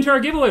make sure to enter our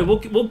giveaway.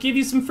 We'll give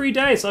you some free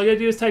dice. All you gotta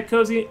do is type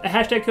cozy,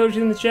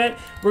 #cozy in the chat.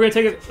 We're gonna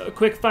take a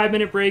quick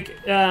 5-minute break,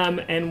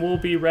 and we'll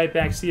be right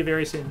back. See you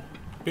very soon.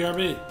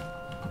 BRB.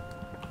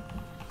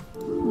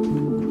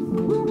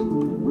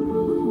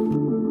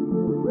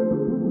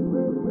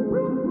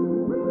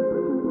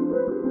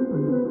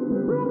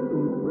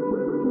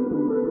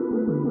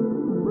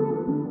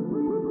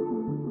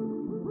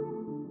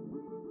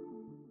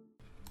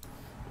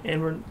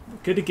 And we're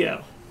good to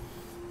go.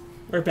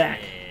 We're back.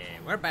 Yeah,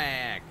 we're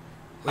back.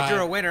 We drew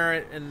a winner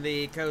in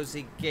the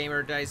Cozy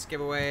Gamer Dice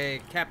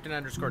giveaway.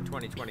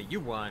 Captain_2020.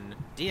 You won.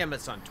 DM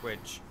us on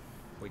Twitch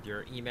with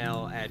your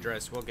email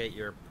address. We'll get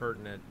your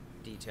pertinent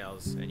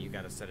details, and you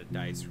got a set of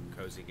dice from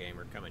Cozy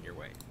Gamer coming your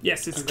way.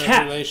 Yes, it's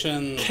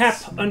Congratulations.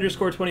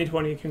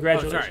 Cap_2020.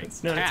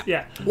 Congratulations. Oh, sorry. No, Cap.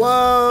 yeah.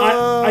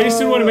 Whoa! I just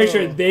didn't want to make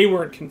sure they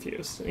weren't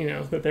confused. You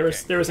know, that there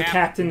was a Cap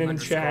captain in the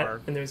chat,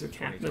 underscore and there was a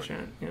cap in the chat.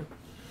 2020. Yeah.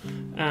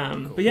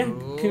 But yeah,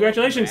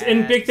 congratulations,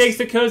 and big thanks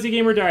to Cozy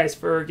Gamer Dice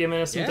for giving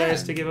us some Yeah.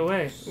 dice to give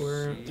away.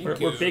 We're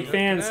big you.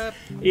 fans,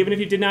 Look even if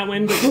you did not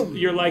win. But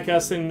you're like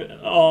us and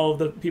all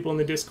the people in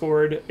the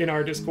Discord, and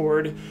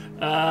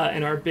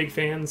are big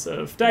fans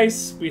of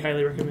dice. We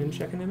highly recommend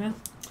checking them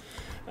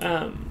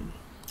out.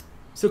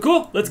 So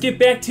cool. Let's get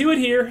back to it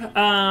here.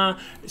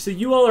 So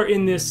you all are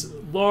in this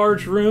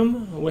large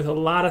room with a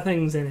lot of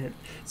things in it.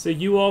 So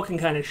you all can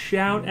kind of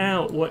shout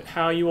out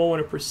how you all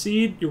want to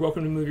proceed. You're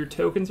welcome to move your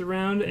tokens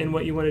around and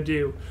what you want to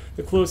do.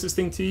 The closest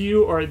thing to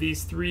you are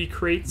these 3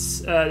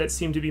 crates that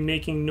seem to be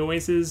making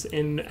noises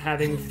and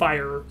having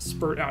fire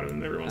spurt out of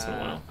them every once in a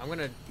while. I'm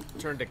gonna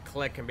turn to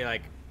Click and be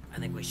like, I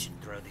think we should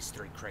throw these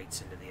 3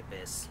 crates into the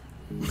abyss.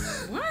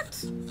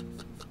 What?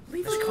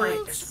 Leave There's the great.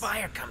 crates. There's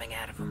fire coming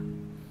out of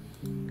them.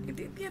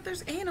 Yeah,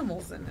 there's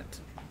animals in it.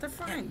 They're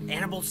fine.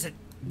 Animals that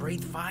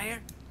breathe fire?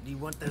 Do you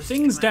want those?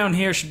 Things to come down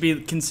here should be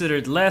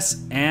considered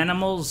less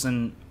animals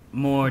and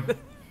more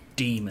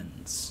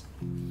demons.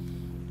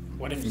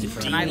 What if the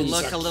can I demons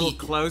look are a little key-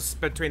 close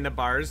between the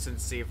bars and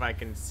see if I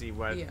can see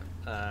what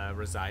Yeah.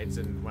 resides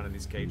in one of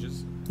these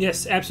cages?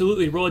 Yes,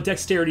 absolutely. Roll a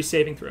dexterity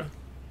saving throw.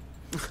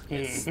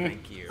 Yes,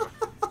 thank you.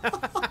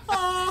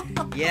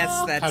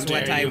 Yes, that's How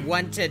what dare I you.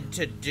 wanted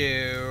to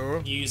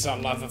do. use our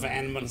love of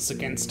animals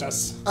against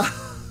us?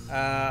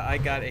 I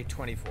got a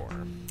 24.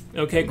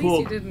 Okay, At cool.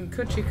 least you didn't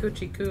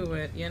coochie coo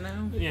it, you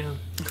know? Yeah.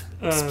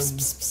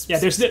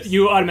 Yeah,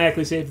 you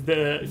automatically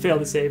fail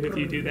to save if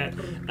you do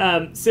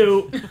that.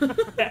 So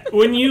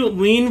when you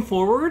lean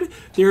forward,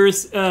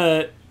 there's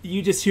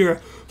you just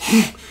hear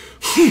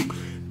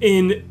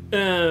and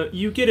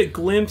you get a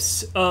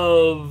glimpse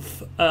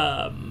of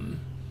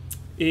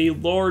a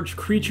large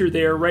creature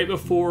there right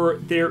before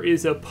there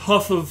is a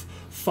puff of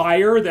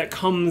fire that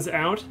comes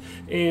out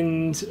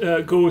and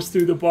goes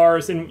through the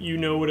bars, and you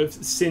know would have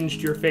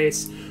singed your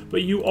face.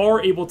 But you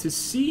are able to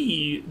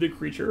see the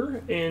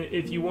creature, and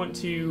if you want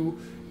to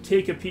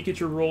take a peek at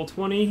your roll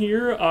 20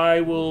 here,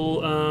 I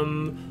will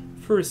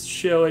first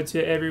show it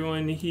to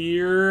everyone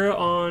here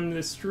on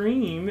the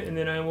stream, and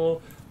then I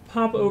will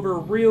pop over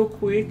real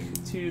quick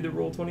to the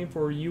roll 20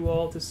 for you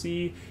all to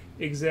see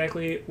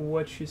exactly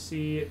what you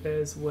see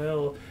as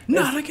well.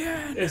 Not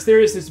again! As there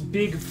is this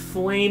big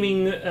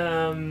flaming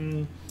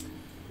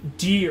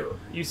deer.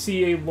 You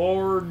see a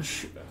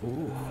large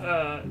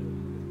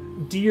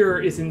deer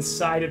is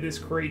inside of this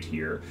crate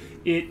here.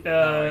 It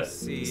I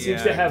see,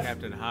 seems to have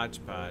Captain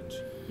Hodgepodge.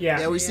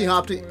 yeah. Yeah, we see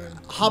Hopton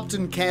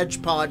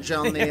Cadgepodge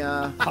on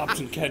the. Hopped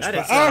and catch. That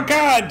is Oh some-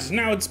 God!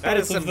 Now it's That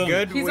both is some of them.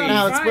 good He's weed. on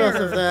Now it's both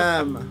fire. of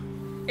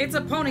them. It's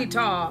a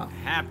ponytaw.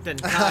 Captain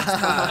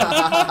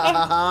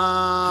Hodgepodge.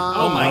 Oh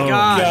Oh my Oh, God,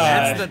 God.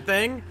 that's the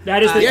thing?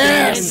 That is the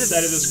Yes! thing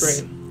inside of this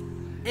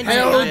crate.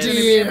 Hell Interesting.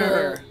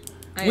 dear!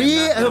 I We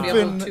am not have gonna be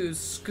able been- to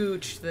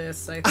scooch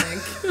this, I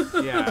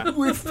think. Yeah.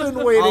 We've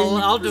been waiting.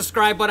 I'll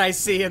describe what I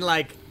see in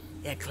like,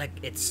 Yeah, Click.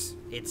 It's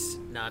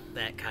not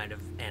that kind of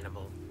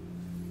animal.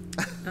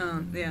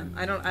 Yeah,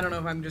 I don't know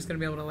if I'm just gonna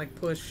be able to like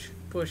push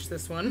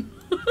this one.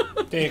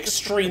 They're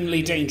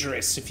extremely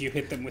dangerous if you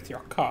hit them with your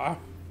car.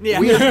 yeah.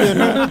 We have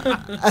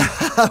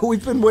been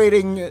we've been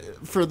waiting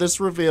for this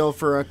reveal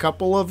for a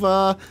couple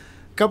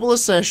of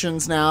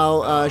sessions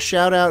now.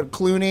 Shout out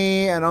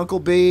Clooney and Uncle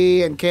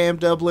B and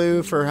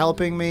KMW for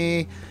helping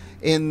me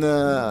in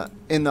the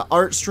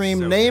art stream.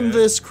 So Name good.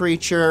 this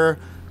creature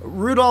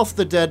Rudolph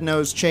the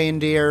Dead-Nosed Chain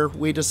Deer.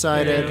 We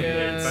decided.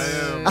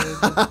 Boom.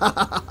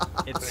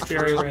 It's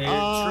Very truly,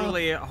 right.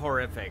 truly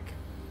horrific.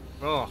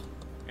 Oh,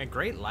 and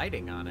great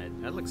lighting on it.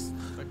 That looks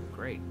fucking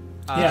great.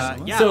 Yeah,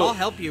 So so- I'll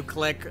help you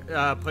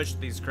push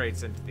these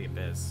crates into the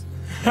abyss.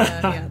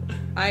 Yeah,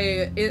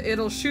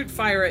 it'll shoot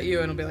fire at you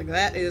and it'll be like,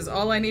 that is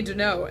all I need to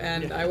know,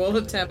 and I will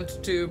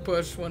attempt to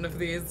push one of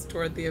these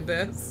toward the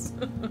abyss.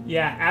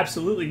 Yeah,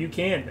 absolutely, you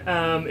can.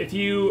 If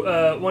you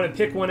want to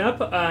pick one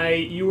up, are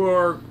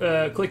you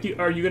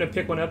going to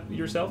pick one up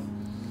yourself?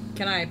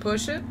 Can I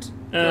push it?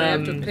 Do I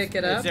have to pick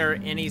it Is up? there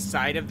any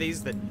side of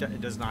these that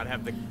does not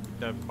have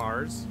the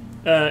bars?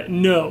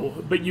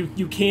 No, but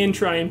you can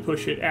try and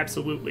push it,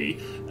 absolutely.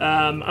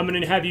 I'm going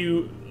to have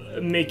you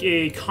make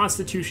a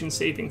Constitution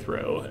saving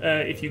throw,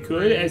 if you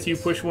could, as you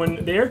push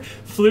one there.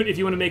 Flute, if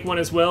you want to make one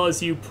as well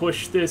as you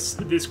push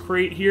this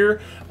crate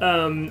here.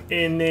 And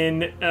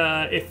then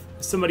if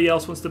somebody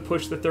else wants to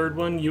push the third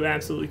one, you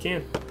absolutely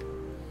can.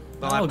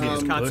 They'll I'll have give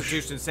these it a push.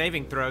 Constitution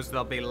saving throws.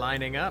 They'll be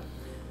lining up.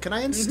 Can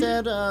I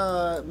instead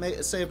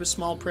say a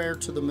small prayer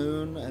to the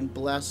moon and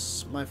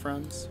bless my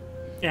friends?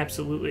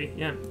 Absolutely,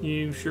 yeah,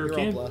 you sure You're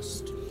all can.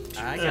 blessed.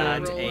 I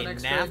got roll a an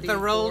extra natural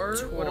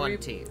D4. What are we-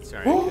 20.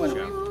 Sorry, good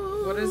job.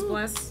 What is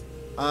bless?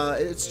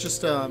 It's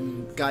just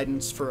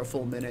guidance for a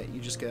full minute. You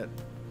just get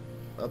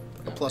a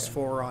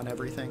 +4 on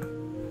everything.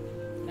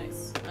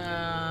 Nice.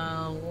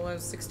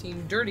 Was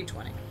 16 dirty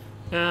 20.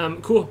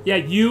 Cool. Yeah,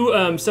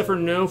 you suffer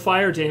no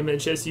fire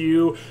damage as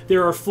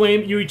there are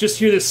flame. You just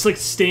hear this like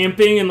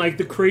stamping and like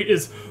the crate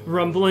is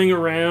rumbling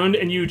around,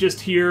 and you just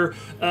hear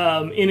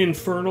in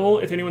Infernal.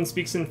 If anyone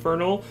speaks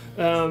Infernal,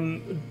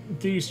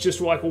 these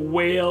just like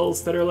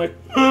wails that are like,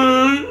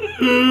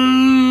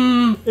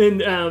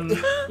 and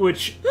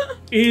which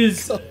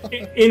is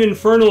in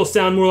Infernal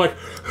sound more like,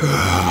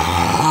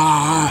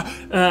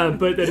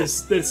 but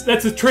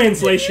that's a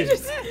translation.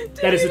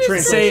 That is a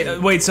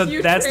translation. Wait, so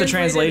You that's the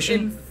translated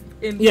translation?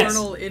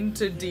 Infernal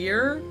into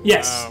deer?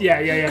 Yes. Yeah.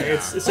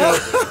 It's so.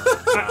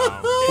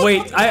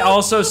 Wait, I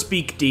also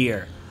speak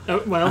deer.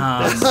 Well,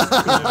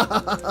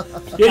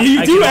 yeah,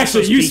 you do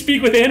actually. You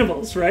speak with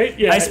animals, right?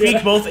 Yeah, I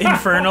speak both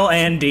infernal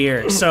and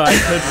deer, so I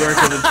could work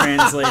as a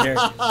translator.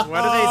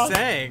 What are they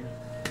saying?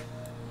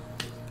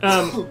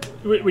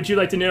 Would you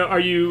like to know? Are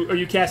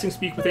you casting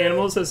speak with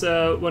animals as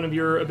one of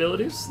your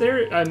abilities?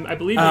 There, I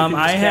believe. You can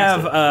just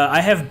cast it.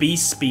 I have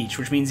beast speech,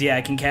 which means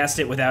I can cast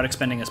it without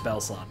expending a spell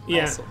slot.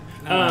 Yeah.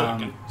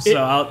 Awesome. So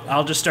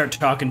I'll just start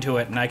talking to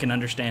it, and I can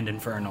understand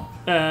infernal.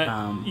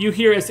 You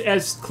hear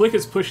as Click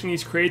is pushing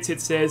these crates, it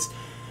says,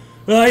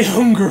 "I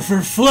hunger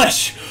for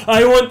flesh.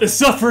 I want the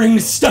suffering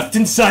stuffed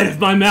inside of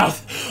my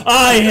mouth.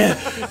 I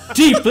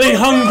deeply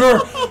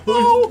hunger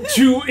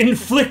to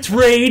inflict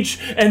rage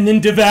and then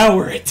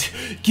devour it.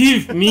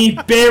 Give me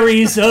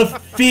berries of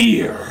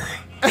fear."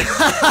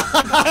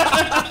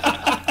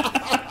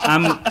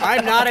 I'm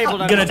not able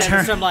to gonna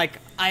understand. So I'm like,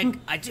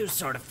 I do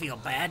sort of feel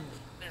bad.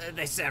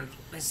 They sound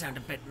a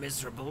bit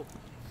miserable.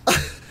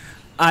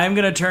 I'm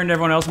gonna turn to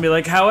everyone else and be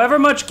like, however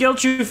much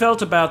guilt you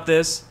felt about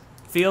this,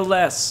 feel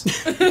less.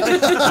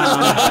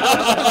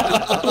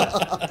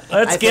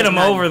 Let's get them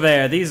over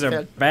there. These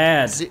are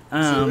bad.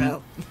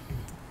 Zero.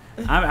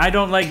 I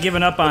don't like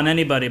giving up on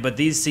anybody, but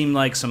these seem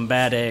like some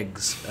bad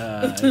eggs,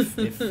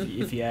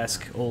 if you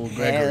ask old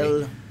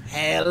Gregory.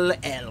 Hell,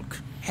 elk.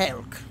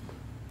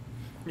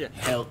 yeah.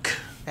 Elk.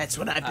 That's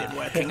what I've been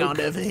working on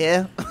over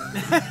here.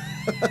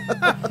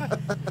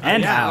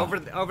 And Yeah, how?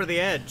 over the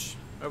edge.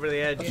 Over the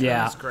edge. Yeah.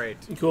 That's great.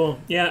 Cool.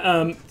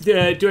 Yeah. Can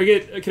I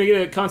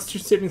get a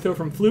Constitution saving throw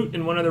from Flute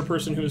and one other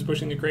person who is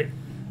pushing the crate?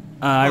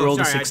 I rolled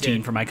sorry, I a 16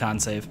 did. for my con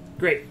save.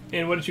 Great.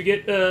 And what did you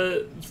get,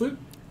 Flute?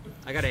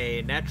 I got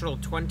a natural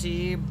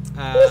 20,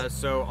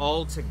 so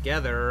all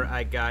together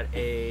I got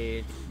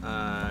a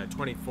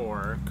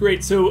 24.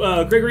 Great.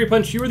 So Gregory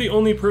Punch, you are the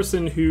only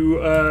person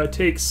who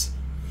takes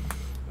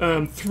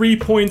 3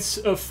 points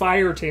of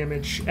fire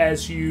damage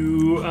as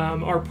you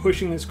are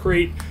pushing this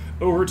crate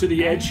over to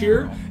the edge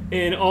here,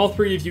 and all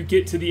three of you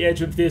get to the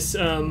edge of this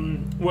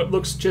what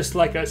looks just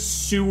like a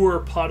sewer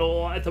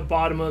puddle at the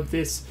bottom of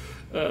this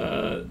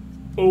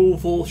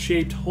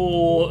oval-shaped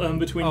hole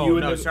between you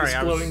and this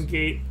glowing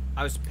gate.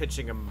 I was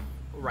pitching him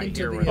right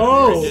Into here. the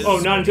where abyss.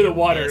 the Not into the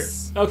water.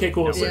 abyss. Okay,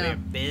 cool. No, So- where the Yeah.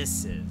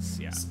 abyss is.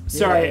 Yeah.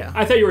 sorry, Yeah.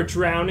 I thought you were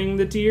drowning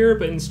the deer,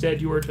 but instead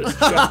you were just.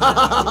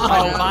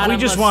 We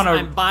just want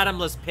I'm to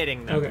bottomless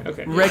pitting them.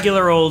 Okay.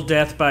 regular old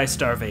death by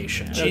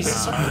starvation.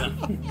 Jesus.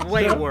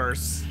 Way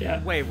worse.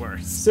 Yeah. Way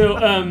worse. So,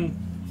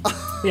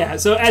 yeah,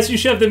 so as you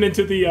shove them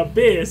into the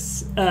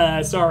abyss,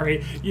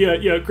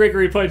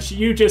 Gregory Punch,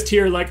 you just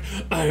hear, like,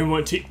 I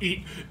want to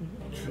eat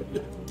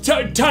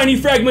tiny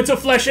fragments of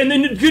flesh and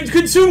then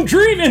consume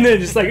dream, and then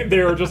just, like,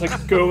 they're just,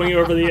 like, going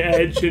over the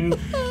edge, and,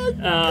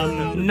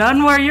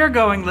 None where you're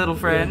going, little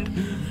friend.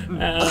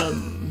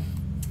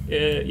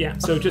 yeah,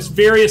 so just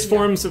various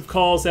forms of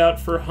calls out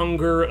for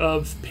hunger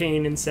of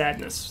pain and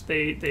sadness.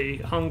 They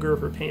hunger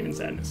for pain and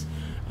sadness.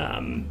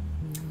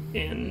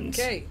 And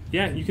Okay.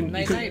 yeah, you can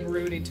Night,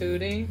 Rudy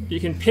Tooty. you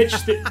can pitch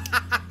the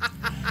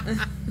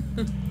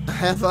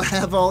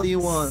Have all you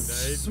want.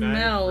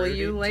 Smell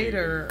you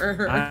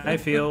later. I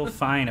feel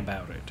fine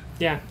about it.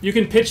 yeah, you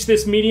can pitch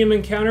this medium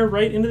encounter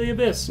right into the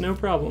abyss, no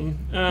problem.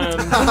 And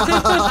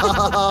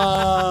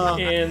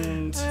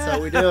That's how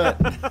we do it.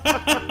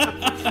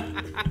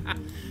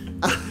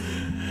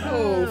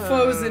 Oh,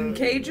 foes in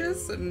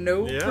cages?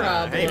 No Yeah.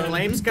 problem. Hey,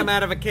 flames come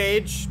out of a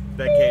cage.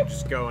 That cage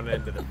is going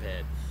into the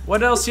pit.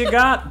 What else you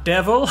got,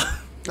 devil?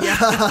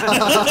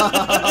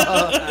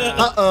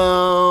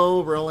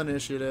 Uh-oh, roll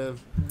initiative.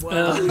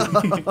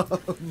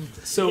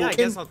 so Yeah, I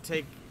guess I'll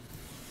take.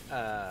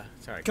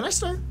 Sorry. Can I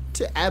start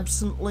to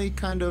absently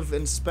kind of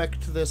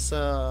inspect this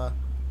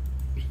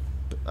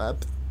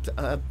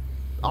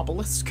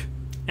obelisk?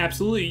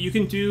 absolutely, you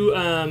can do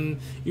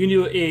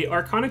a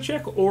Arcana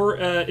check or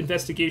a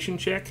investigation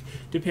check,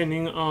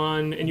 depending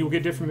on, and you'll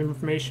get different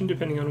information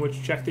depending on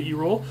which check that you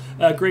roll.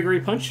 Gregory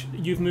Punch,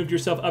 you've moved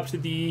yourself up to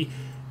the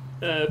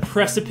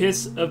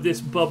precipice of this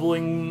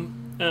bubbling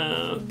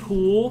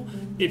pool.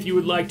 If you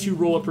would like to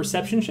roll a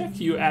perception check,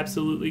 you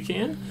absolutely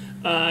can.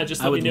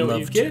 Just let me would know what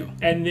you love get, to.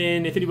 and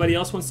then if anybody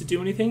else wants to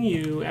do anything,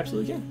 you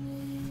absolutely can.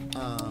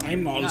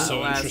 I'm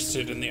also Yeah.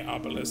 interested in the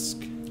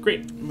obelisk.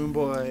 Great.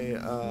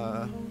 Moonboy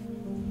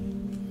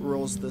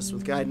rolls this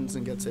with guidance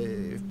and gets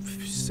a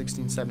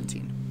 16,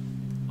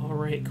 17. All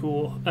right,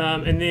 cool.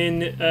 And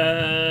then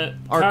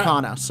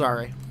Arcana,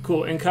 sorry.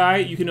 Cool. And Kai,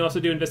 you can also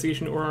do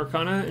investigation or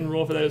Arcana and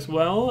roll for that as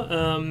well.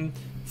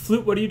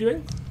 Flute, what are you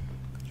doing?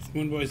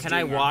 Can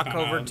I walk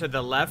over to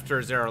the left, or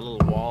is there a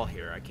little wall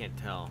here? I can't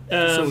tell.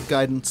 So with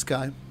guidance,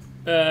 Kai.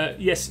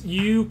 Yes,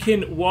 you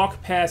can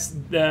walk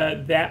past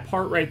that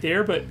part right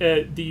there, but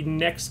the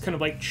next kind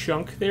of like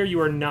chunk there, you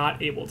are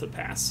not able to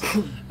pass.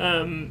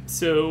 Yes,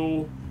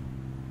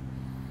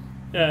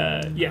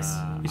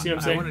 you see what I'm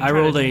saying? I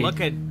rolled a.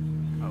 Look at.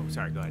 Oh,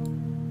 sorry. Go ahead.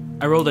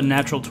 I rolled a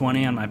natural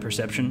 20 on my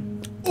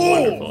perception.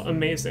 Wonderful,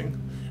 amazing.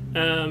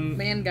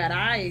 Man got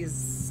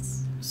eyes.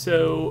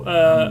 So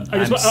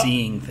I'm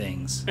seeing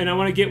things, and I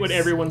want to get what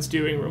everyone's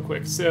doing real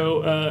quick.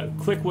 So,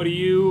 Click, what are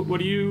you?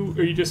 Are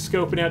you just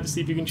scoping out to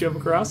see if you can jump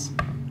across?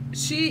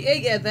 That's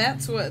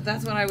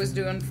what I was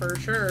doing for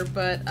sure.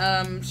 But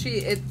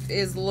she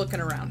is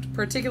looking around,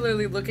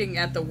 particularly looking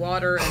at the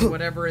water and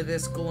whatever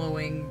this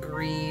glowing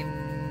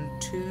green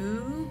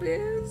tube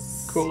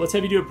is. Cool. Let's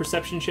have you do a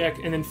perception check,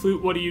 and then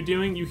Flute, what are you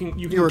doing?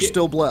 You are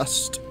still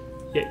blessed.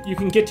 Yeah, you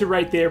can get to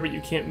right there, but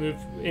you can't move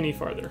any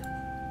farther.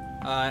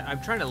 I'm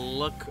trying to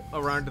look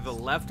around to the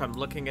left. I'm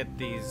looking at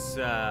these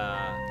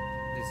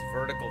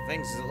vertical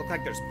things. Does it look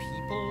like there's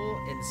people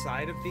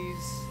inside of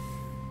these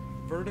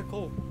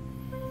vertical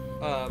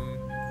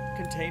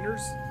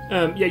containers?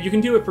 Yeah, you can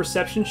do a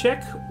perception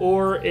check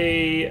or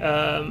a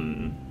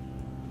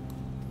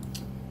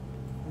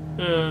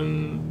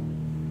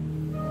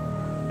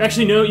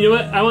Actually, no. You know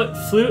what? I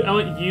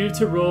want you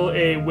to roll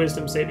a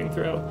wisdom saving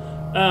throw,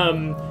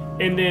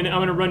 and then I'm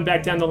gonna run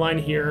back down the line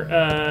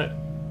here.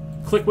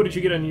 Click, what did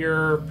you get on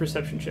your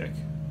perception check?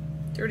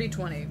 Dirty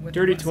 20.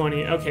 Dirty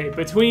 20. Okay,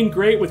 with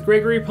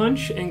Gregory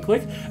Punch and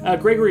Click,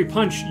 Gregory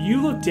Punch,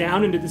 you look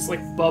down into this like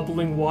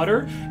bubbling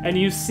water, and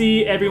you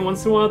see every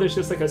once in a while there's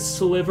just like a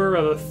sliver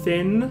of a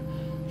fin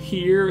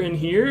here and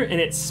here,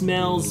 and it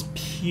smells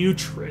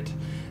putrid.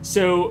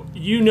 So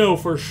you know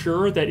for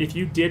sure that if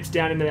you dipped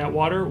down into that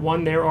water,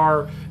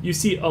 you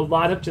see a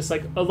lot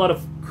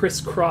of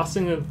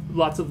crisscrossing of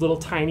lots of little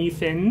tiny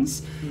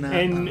fins. Nah.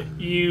 And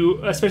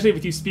you, especially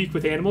if you speak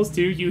with animals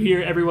too, you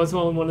hear every once in a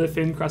while when one of the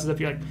fins crosses up,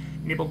 you're like,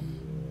 nibble,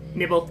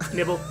 nibble,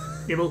 nibble,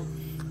 nibble.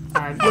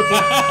 I'm looking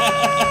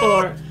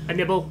for a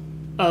nibble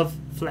of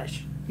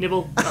flesh.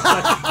 Nibble of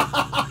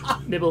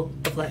flesh. Nibble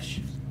of flesh.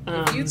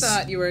 If you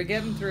thought you were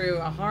getting through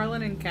a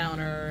Harlan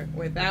encounter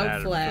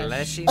without flesh.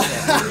 Fleshy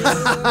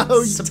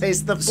Oh, you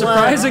taste the flesh.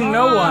 Surprising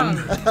no one.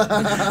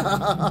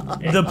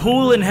 The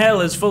pool in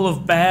hell is full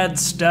of bad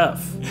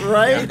stuff.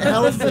 Right?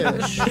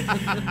 Hellfish.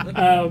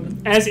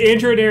 As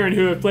Andrew and Aaron,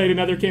 who have played in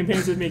other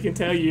campaigns with me, can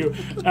tell you,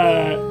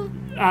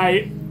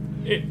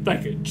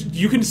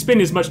 you can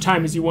spend as much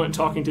time as you want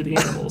talking to the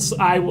animals.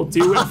 I will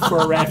do it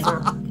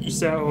forever.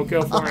 So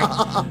go for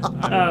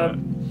it.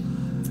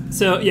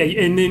 So yeah,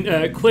 and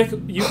then Click,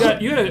 you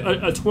got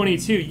a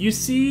 22. You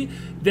see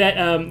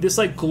that this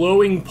like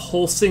glowing,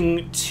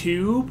 pulsing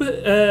tube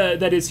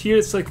that is here.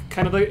 It's like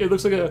kind of like, it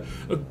looks like a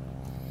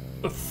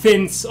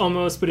fence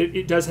almost, but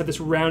it does have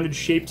this rounded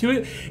shape to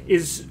it.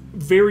 Is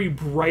very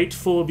bright,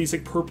 full of these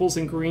like purples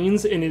and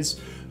greens, and is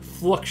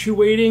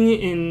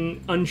fluctuating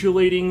and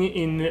undulating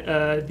in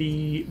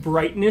the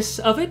brightness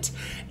of it.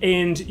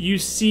 And you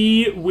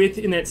see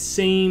within that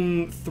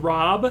same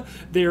throb,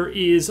 there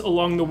is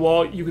along the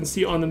wall, you can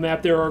see on the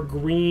map, there are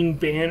green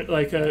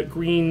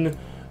green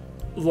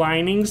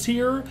linings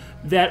here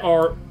that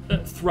are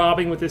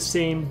throbbing with the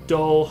same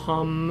dull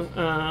hum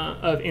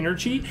of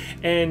energy.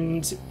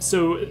 And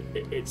so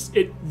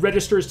it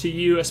registers to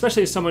you,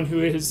 especially as someone who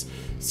has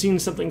seen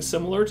something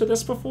similar to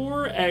this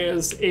before,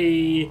 as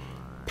a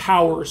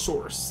power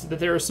source, that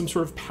there is some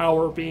sort of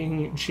power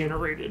being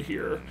generated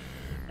here.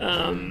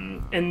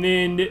 And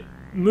then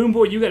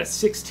Moonboy, you got a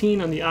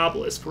 16 on the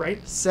obelisk,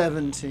 right?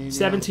 17.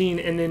 17,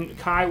 yeah. And then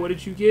Kai, what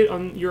did you get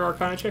on your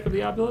Arcana check of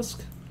the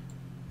obelisk?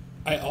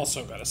 I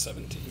also got a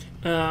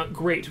 17.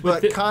 Great.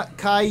 But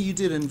Kai, you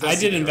did investigation. I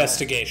did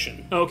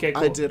investigation. Okay,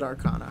 cool. I did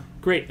Arcana.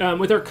 Great.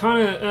 With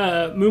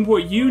Arcana,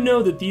 Moonboy, you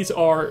know that these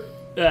are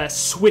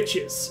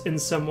switches in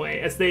some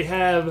way, as they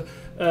have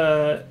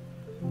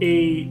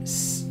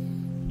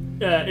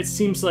it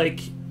seems like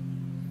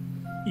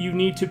you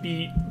need to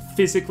be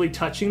physically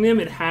touching them.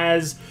 It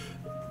has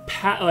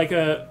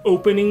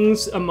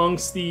openings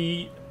amongst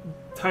the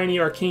tiny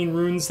arcane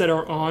runes that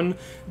are on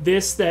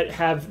this that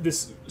have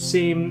this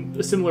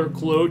similar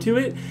glow to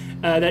it,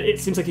 that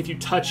it seems like if you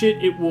touch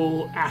it, it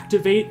will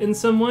activate in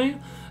some way.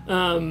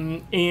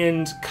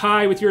 And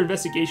Kai, with your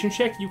investigation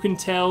check, you can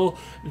tell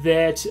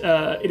that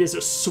it is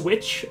a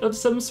switch of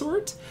some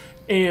sort,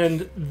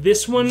 and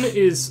this one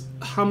is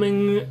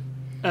humming.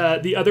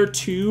 The other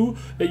two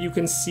that you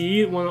can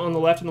see, one on the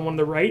left and the one on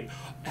the right,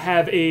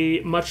 have a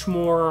much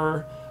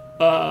more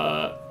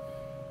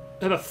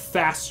have a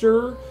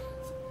faster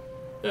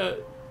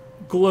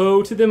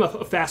glow to them,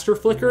 a faster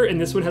flicker,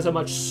 and this one has a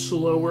much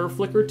slower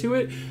flicker to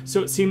it.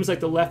 So it seems like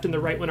the left and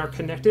the right one are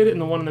connected, and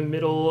the one in the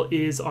middle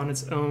is on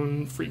its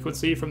own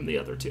frequency from the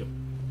other two.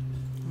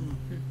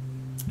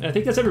 I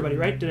think that's everybody,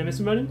 right? Did I miss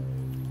somebody?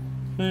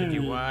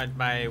 You want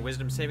my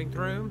wisdom saving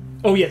throw?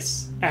 Oh,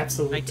 yes.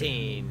 Absolutely.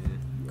 19.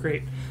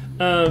 Great.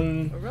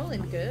 We're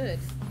rolling good.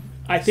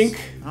 I think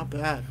Not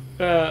bad.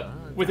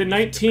 with a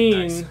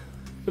 19,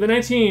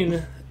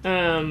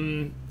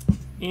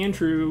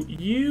 Andrew,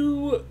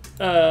 you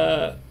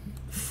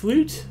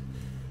Flute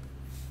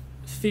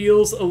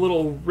feels a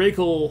little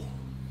wriggle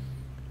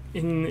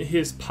in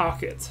his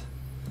pocket.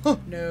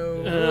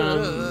 No.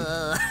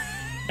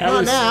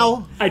 Not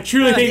now. I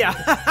truly think.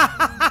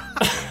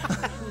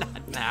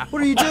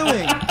 What are you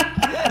doing?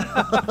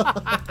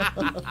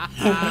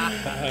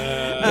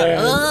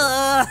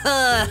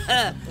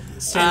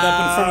 Stand up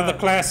in front of the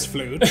class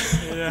flute.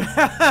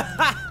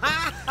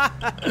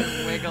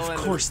 Of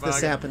course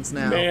this happens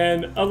now.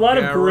 Man, a lot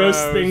of gross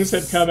things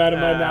have come out of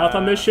my mouth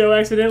on this show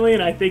accidentally,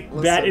 and I think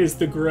that Listen. is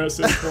the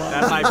grossest one.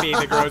 That might be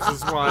the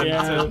grossest one.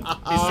 Yeah.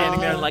 He's standing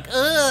there like,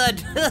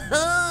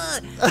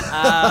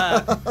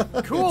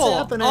 cool.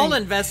 happening. I'll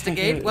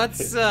investigate.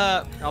 Let's.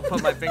 I'll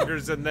put my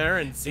fingers in there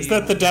and see. Is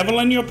that the devil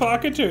in your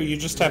pocket, or are you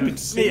just happy to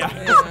see it?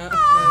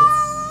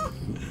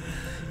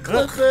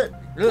 Clip it.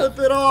 Clip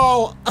it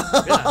all.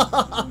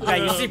 Yeah,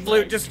 you see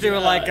Flute just do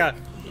like a.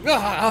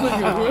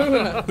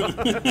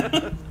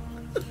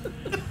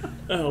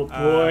 Oh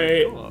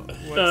boy. Cool.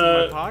 What's in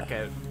my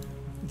pocket?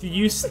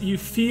 You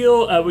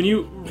feel when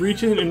you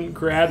reach in and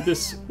grab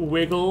this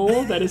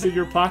wiggle that is in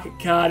your pocket.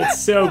 God,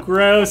 it's so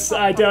gross.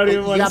 I don't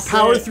even You want to got say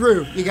power it.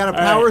 through. You got to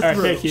All power right,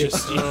 through. thank you.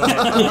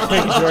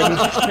 Thank you, Jordan.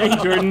 Thank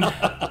you, Jordan.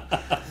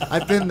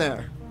 I've been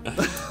there.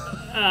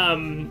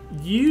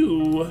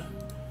 You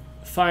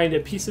find a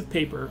piece of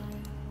paper.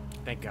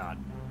 Thank God.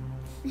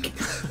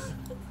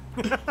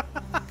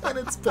 And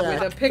it's With a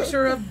back.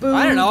 picture of boobs.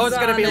 I don't know. It's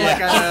gonna be on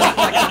like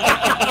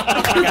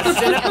a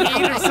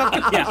centipede or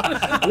something.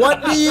 Yeah.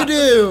 What do you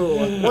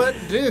do? What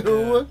do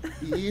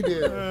you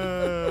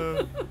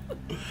do?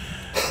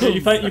 Yeah,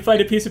 you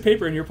find a piece of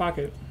paper in your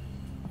pocket.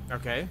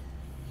 Okay.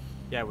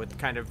 Yeah, with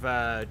kind of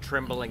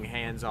trembling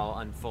hands, I'll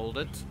unfold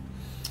it.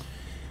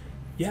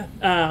 Yeah.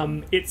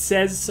 It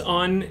says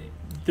on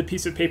the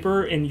piece of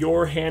paper in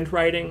your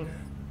handwriting,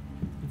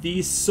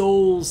 "These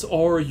souls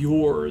are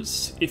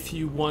yours if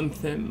you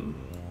want them.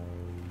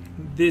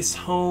 This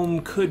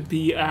home could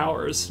be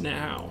ours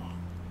now."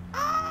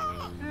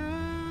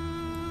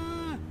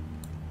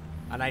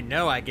 And I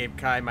know I gave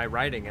Kai my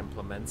writing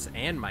implements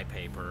and my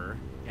paper,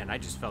 and I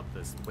just felt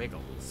this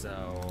wiggle,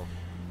 so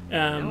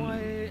no,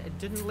 I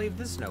didn't leave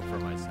this note for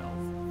myself.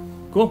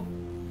 Cool.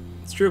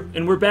 It's true,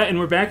 and we're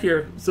back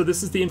here. So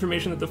this is the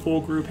information that the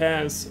full group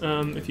has.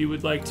 If you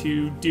would like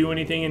to do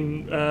anything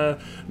and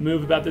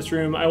move about this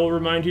room, I will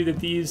remind you that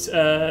these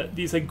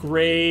like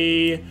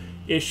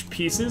gray-ish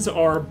pieces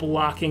are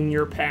blocking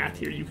your path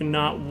here. You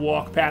cannot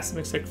walk past them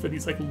except for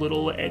these like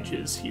little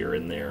edges here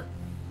and there.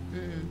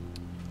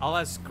 I'll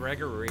ask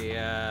Gregory.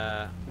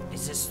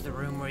 Is this the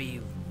room where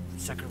you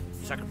sucker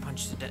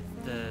punch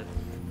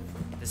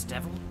this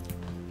devil?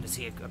 Does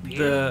he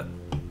appear?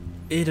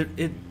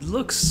 It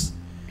looks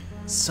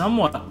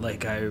somewhat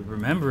like I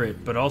remember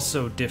it, but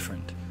also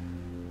different.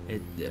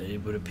 It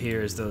would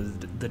appear as though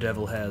the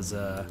devil has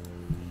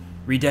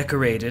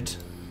redecorated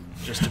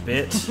just a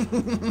bit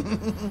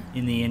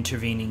in the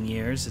intervening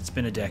years. It's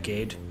been a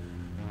decade.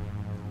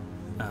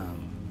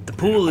 The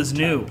pool is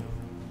new,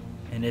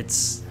 and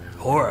it's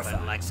horrifying.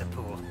 But likes a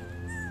pool.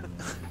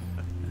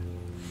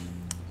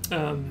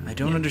 I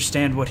don't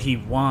understand what he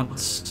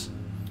wants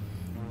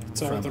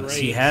It's all from the us.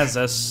 rage. He has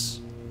us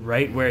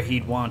right where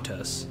he'd want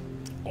us.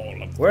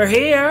 All of We're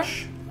here.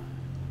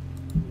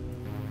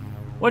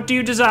 What do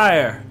you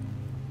desire?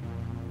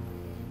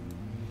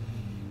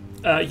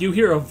 You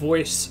hear a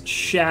voice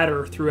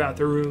shatter throughout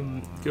the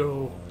room.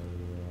 Go.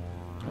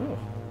 Oh.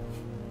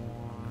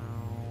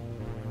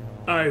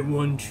 I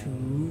want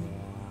you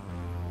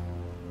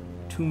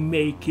to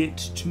make it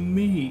to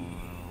me.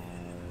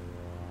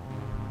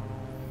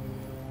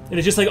 And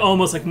it just like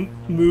almost like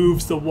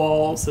moves the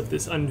walls of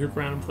this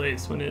underground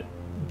place when it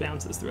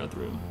bounces throughout the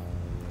room.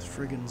 It's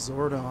friggin'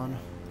 Zordon.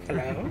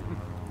 Hello?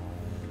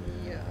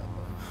 Yeah.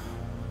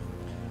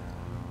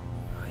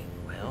 Right,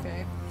 well,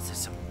 Okay. is this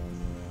some...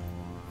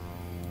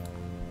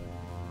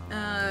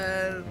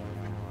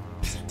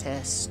 It's a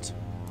test.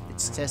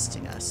 It's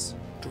testing us.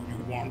 Do you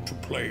want to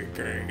play a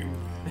game?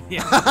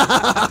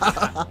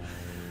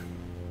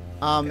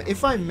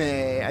 If I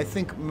may, I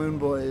think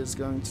Moonboy is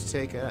going to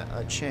take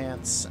a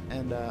chance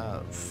and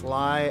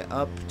fly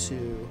up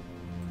to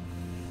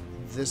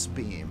this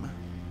beam.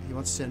 He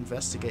wants to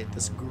investigate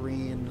this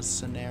green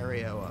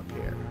scenario up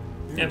here.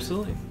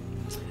 Absolutely.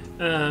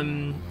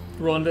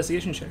 Roll an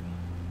investigation check.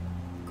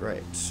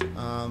 Great.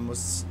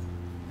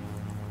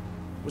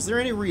 Was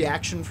there any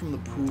reaction from the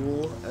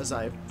pool as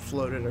I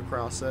floated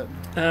across it?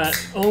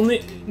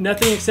 Only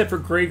nothing except for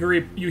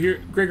Gregory. You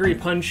hear Gregory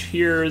Punch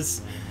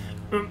hears,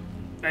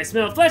 "I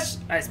smell flesh.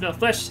 I smell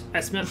flesh. I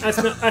smell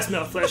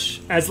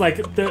flesh." As like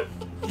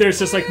there's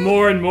just like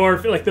more and more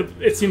like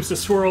it seems to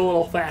swirl a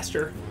little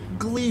faster.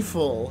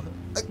 Gleeful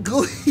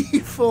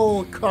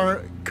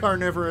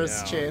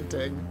carnivorous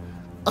chanting.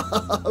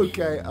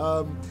 Okay.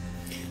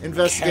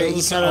 Investigate.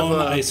 Hell's He kind own of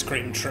ice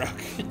cream truck.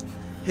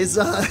 his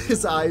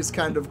eyes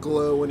kind of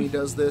glow when he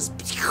does this.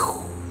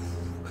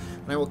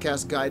 And I will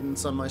cast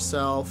guidance on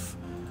myself.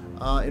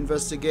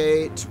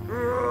 Investigate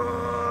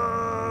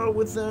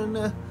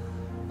within.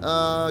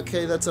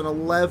 Okay, that's an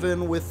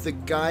 11 with the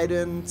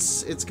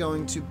guidance. It's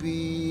going to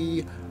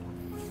be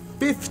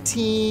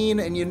 15.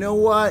 And you know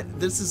what?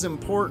 This is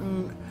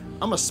important.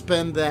 I'm gonna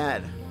spend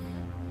that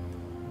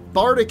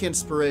bardic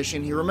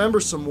inspiration. He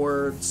remembers some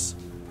words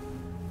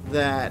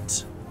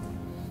that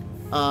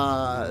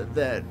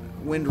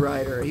Wind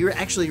Rider. He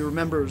actually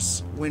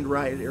remembers Wind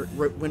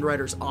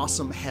Rider's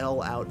awesome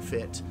hell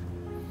outfit,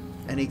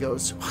 and he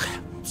goes,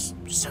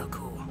 "So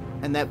cool,"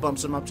 and that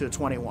bumps him up to a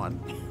 21.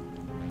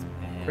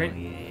 Great.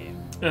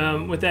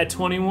 With that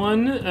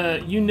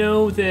 21, you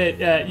know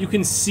that you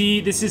can see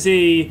this is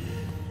a.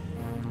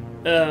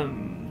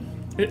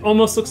 It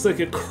almost looks like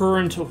a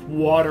current of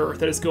water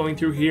that is going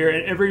through here,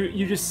 and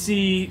you just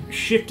see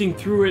shifting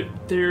through it.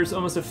 There's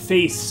almost a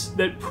face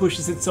that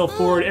pushes itself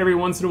forward every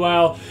once in a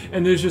while,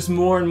 and there's just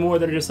more and more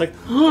that are just like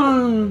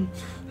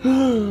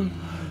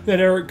that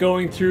are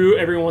going through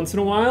every once in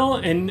a while,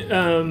 and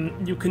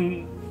you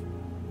can.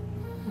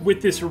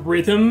 With this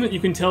rhythm, you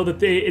can tell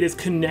that it is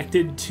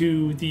connected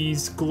to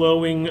these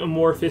glowing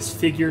amorphous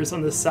figures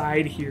on the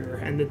side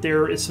here, and that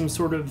there is some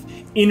sort of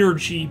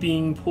energy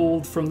being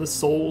pulled from the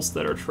souls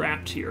that are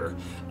trapped here.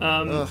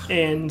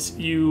 And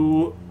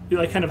you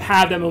like kind of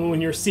have that moment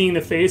when you're seeing the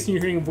face and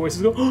you're hearing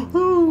voices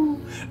go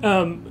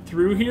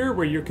through here,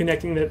 where you're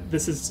connecting that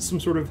this is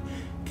some sort of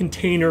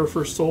container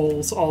for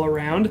souls all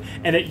around,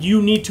 and that you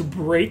need to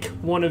break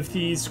one of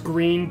these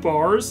green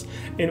bars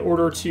in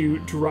order to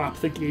drop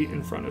the gate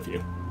in front of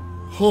you.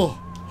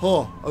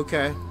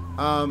 Okay.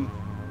 What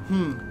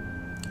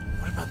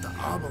about the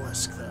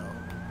obelisk, though?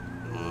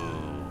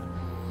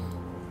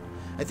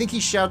 I think he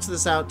shouts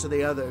this out to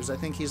the others. I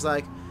think he's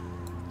like,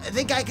 I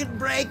think I could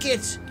break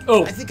it.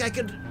 Oh. I think I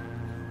could.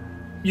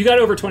 You got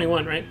over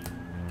 21, right?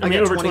 I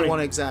got over 21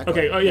 exactly.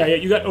 Okay, oh yeah,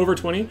 you got over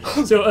 20.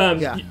 So,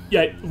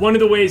 yeah, one of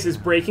the ways is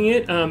breaking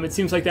it. It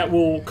seems like that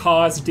will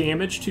cause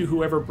damage to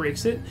whoever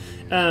breaks it.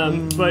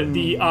 But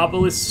the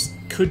obelisk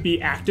could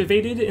be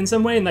activated in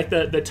some way, and like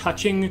the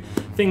touching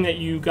thing that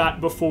you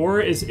got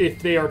before is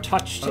if they are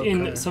touched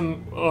in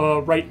some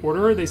right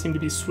order, they seem to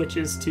be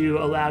switches to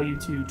allow you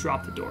to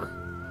drop the door.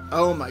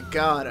 Oh my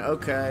god,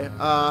 okay.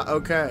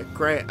 Okay,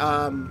 great.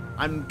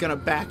 I'm gonna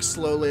back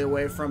slowly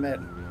away from it,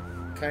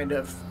 kind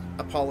of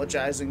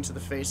apologizing to the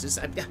faces.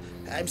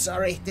 I'm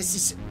sorry, this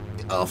is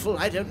awful,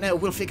 I don't know,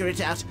 we'll figure it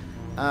out.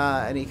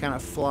 And he kind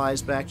of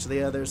flies back to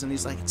the others, and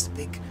he's like,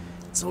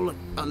 it's all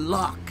a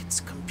lock, it's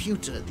a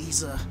computer,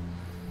 these are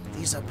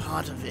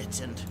part of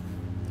it, and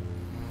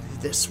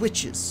they're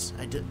switches.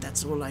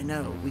 That's all I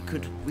know. We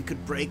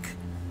could break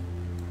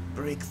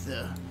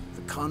the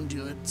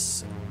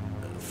conduits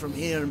from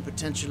here and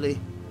potentially,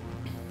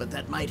 but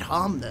that might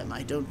harm them.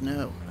 I don't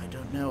know.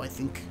 I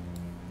think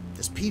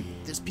there's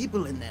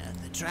people in there.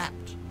 They're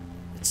trapped.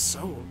 It's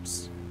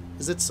souls.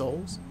 Is it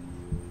souls?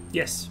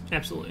 Yes,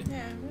 absolutely.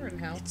 Yeah, we're in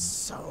hell. It's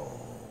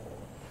soul.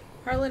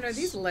 Harlan, are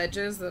these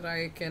ledges that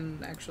I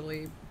can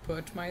actually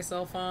put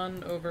myself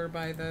on over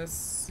by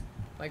this,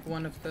 like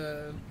one of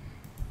the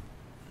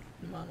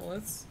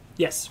monoliths?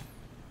 Yes.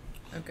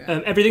 Okay.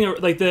 Everything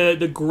like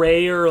the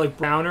gray or like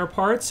browner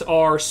parts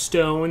are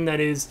stone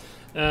that is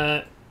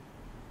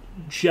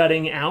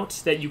jutting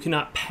out that you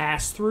cannot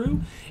pass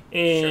through,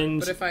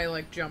 and sure. But if I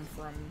like jump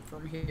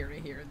from here to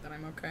here, then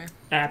I'm okay.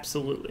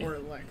 Absolutely. Or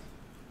like,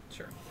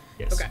 sure.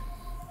 Yes. Okay.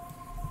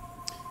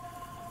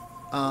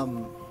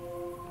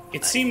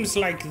 It seems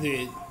like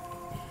the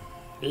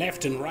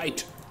left and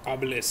right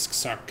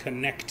obelisks are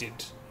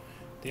connected.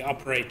 They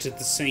operate at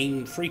the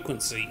same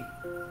frequency.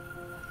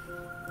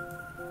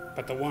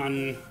 But the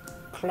one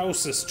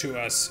closest to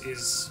us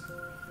is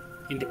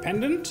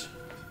independent?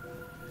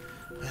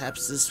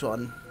 Perhaps this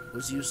one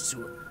was used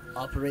to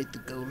operate the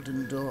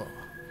golden door.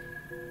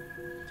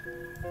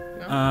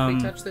 Well, if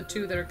we touch the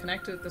two that are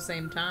connected at the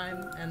same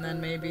time, and then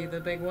maybe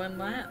the big one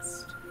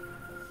last.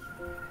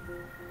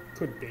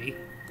 Could be.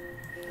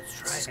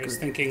 That's right. I was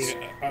thinking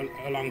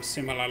along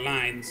similar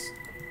lines.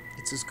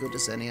 It's as good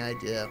as any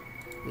idea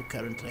we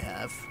currently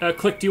have.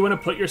 Click, do you want to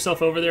put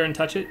yourself over there and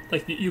touch it?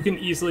 Like, you can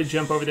easily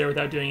jump over there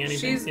without doing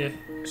anything.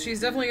 She's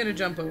definitely going to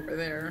jump over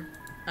there.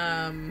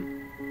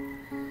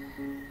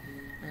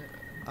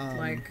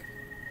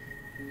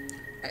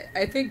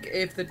 I think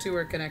if the two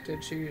are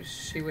connected,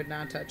 she would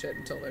not touch it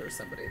until there was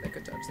somebody that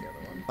could touch the other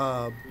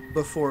one.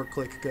 Before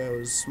Click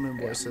goes,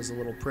 Moonboy says a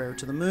little prayer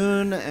to the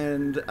moon,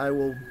 and I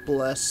will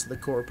bless the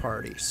core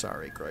party.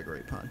 Sorry,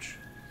 Gregory Punch.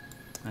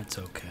 That's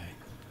okay.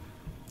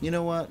 You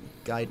know what?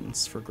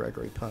 Guidance for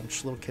Gregory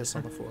Punch. Little kiss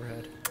on the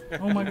forehead.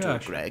 Oh my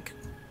gosh. Greg.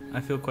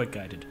 I feel quite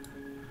guided.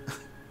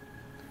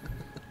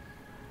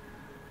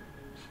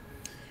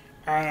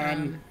 Are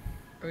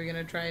we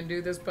gonna try and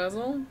do this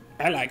puzzle?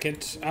 I like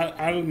it.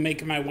 I'll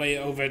make my way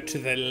over to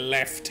the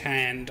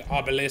left-hand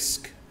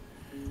obelisk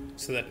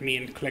so that me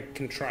and Click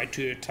can try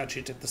to touch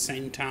it at the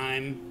same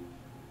time.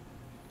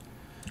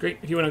 Great.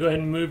 If you want to go ahead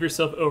and move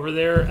yourself over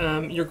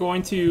there, you're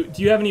going to.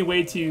 Do you have any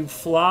way to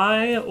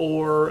fly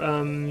or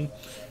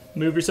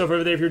move yourself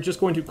over there? If you're just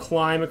going to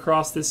climb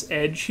across this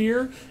edge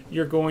here,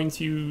 you're going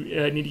to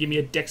need to give me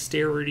a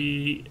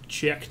dexterity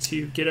check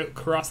to get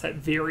across that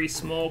very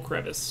small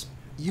crevice.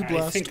 You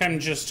blessed. I think I'm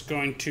just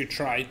going to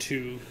try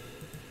to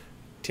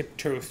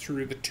tiptoe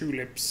through the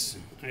tulips.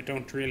 I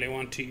don't really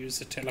want to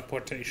use a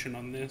teleportation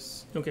on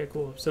this. Okay,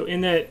 cool. So in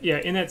that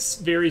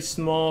very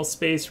small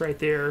space right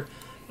there,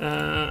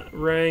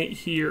 right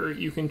here,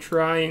 you can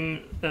try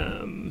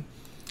and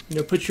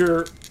put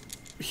your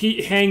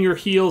hang your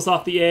heels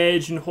off the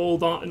edge and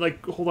hold on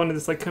to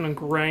this like kind of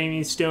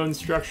grimy stone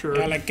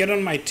structure. I get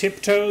on my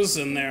tiptoes,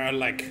 and there are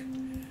like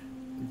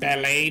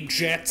ballet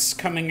jets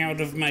coming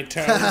out of my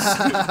toes.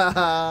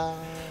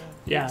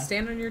 Yeah.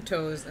 Stand on your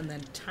toes, and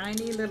then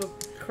tiny little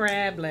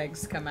crab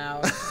legs come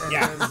out. And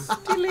Yeah.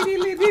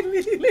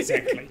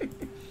 Exactly.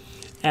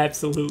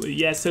 Absolutely.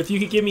 Yes. So if you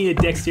could give me a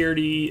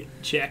dexterity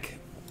check,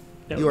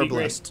 that You would are be great.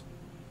 blessed.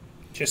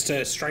 Just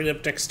a straight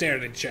up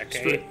dexterity check,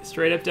 eh?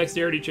 Straight up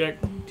dexterity check.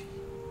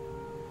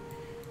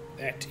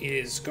 That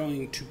is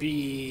going to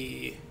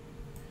be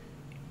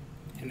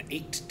an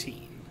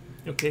 18.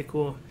 Okay,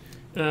 cool.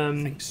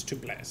 Thanks to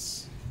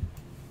bless.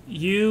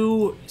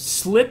 You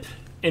slip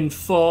and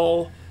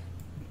fall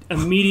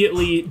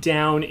immediately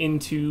down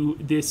into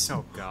this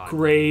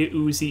gray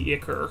oozy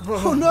ichor.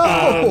 Oh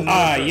no!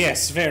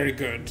 Yes, very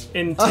good.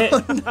 And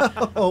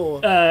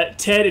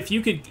Ted, if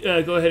you could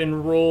go ahead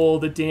and roll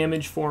the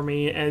damage for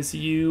me as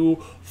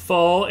you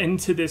fall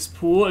into this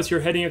pool as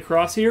you're heading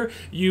across here.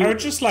 I would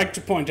just like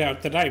to point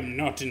out that I'm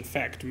not, in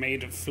fact,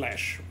 made of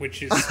flesh,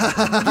 which is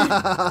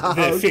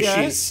the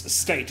fish's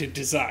stated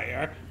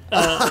desire.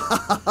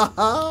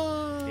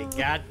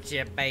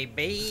 Gotcha,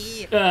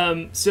 baby.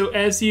 So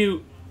as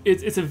you...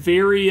 It's a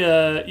very,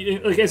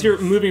 as you're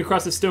moving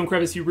across the stone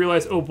crevice, you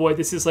realize, oh boy,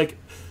 this is like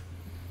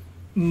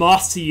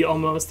mossy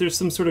almost. There's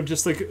some sort of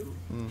just like,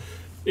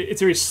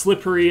 it's very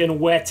slippery and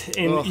wet.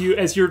 And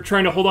as you're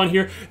trying to hold on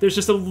here, there's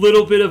just a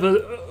little bit of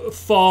a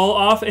fall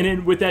off. And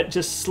then with that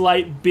just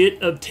slight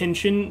bit of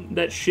tension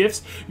that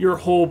shifts, your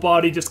whole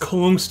body just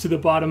clunks to the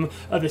bottom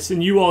of this.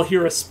 And you all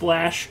hear a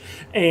splash.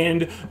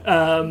 And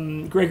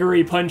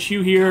Gregory Punch,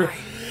 you hear...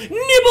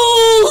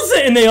 Nibbles!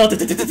 And they all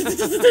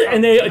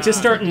just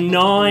start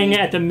gnawing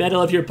at the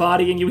metal of your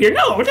body, and you hear,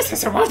 no, this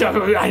is now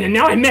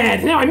I'm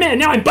mad, now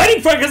I'm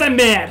biting for it because I'm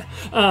mad.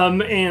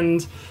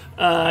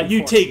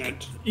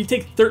 You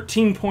take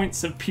 13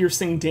 points of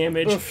piercing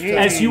damage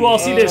as you all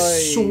see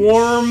this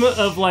swarm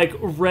of like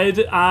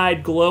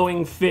red-eyed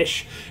glowing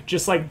fish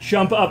just like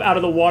jump up out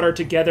of the water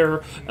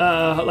together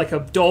like a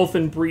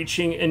dolphin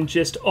breaching and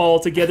just all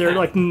together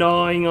like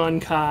gnawing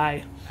on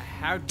Kai.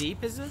 How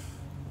deep is it?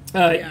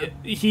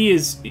 He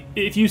is.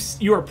 If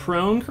you are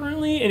prone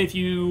currently, and if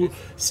you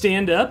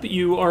stand up,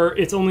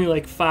 it's only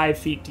like 5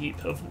 feet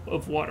deep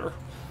of water.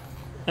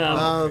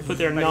 But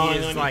they're But gnawing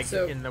he on is you.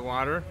 like in the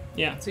water.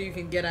 Yeah. So you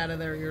can get out of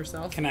there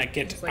yourself. Can I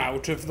get It's like-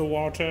 out of the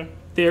water?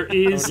 There I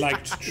is. would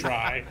like to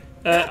try.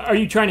 Are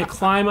you trying to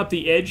climb up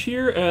the edge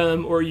here,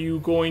 or are you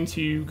going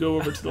to go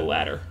over to the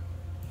ladder?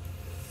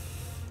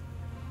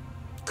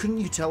 Couldn't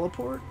you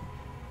teleport?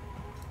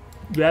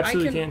 You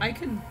absolutely can. I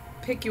can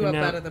pick you You're up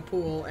now- out of the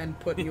pool and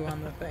put you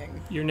on the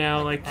thing. You're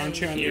now like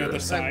Aren't you on the here. other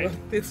side?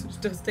 This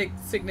does take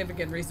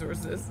significant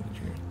resources.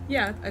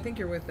 Yeah, I think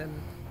you're within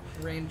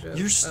range of.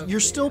 You're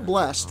still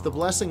blessed. The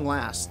blessing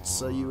lasts,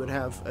 so you would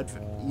have,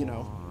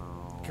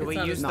 Can we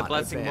not- use the not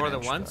blessing more than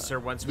advantage, once, but- or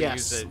once we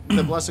use Yes, it?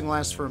 the blessing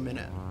lasts for a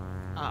minute.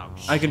 Oh,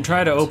 I can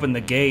try to open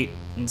the gate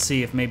and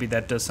see if maybe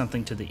that does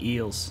something to the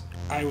eels.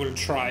 I will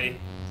try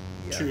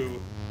to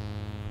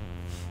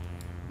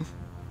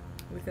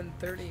within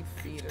 30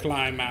 feet.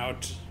 climb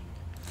out.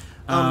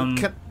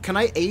 Can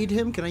I aid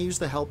him? Can I use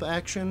the help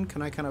action?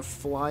 Can I kind of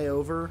fly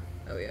over?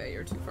 Oh yeah,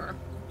 you're too far.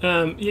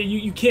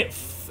 You can't.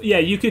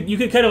 You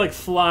could kind of like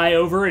fly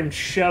over and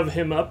shove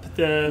him up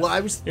the. Well, I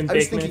was embankment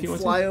if thinking you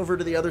want to. fly over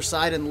to the other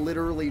side and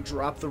literally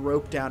drop the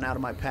rope down out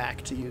of my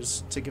pack to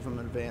give him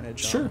an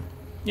advantage. Sure.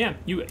 Yeah,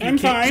 I'm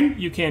fine.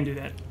 You can do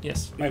that.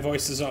 Yes. My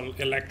voice is all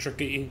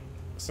electric-y,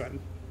 so I'm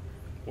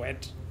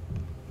wet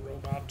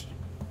robot.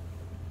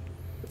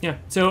 Yeah.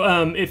 So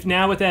if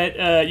now with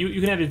that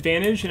you can have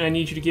advantage, and I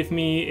need you to give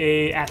me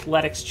a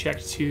athletics check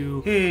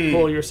to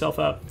pull yourself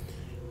up.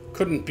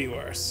 Couldn't be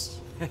worse.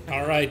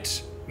 All right,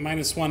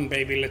 -1,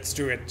 baby. Let's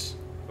do it.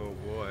 oh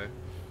boy.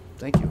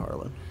 Thank you,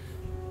 Harlan.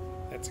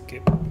 That's a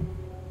kid.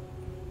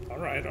 All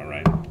right.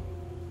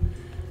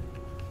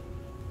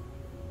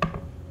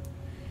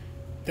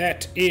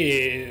 That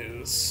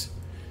is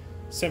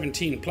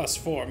 17 plus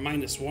 4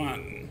 minus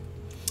 1.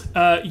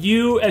 As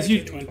you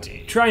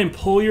 20. try and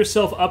pull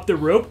yourself up the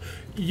rope,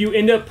 you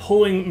end up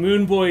pulling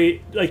Moonboy,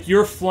 like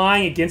you're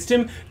flying against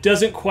him,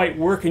 doesn't quite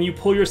work, and you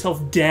pull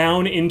yourself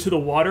down into the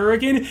water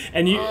again,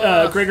 and you,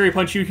 Gregory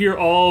Punch, you hear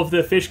all of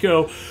the fish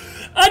go,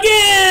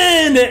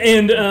 again!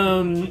 And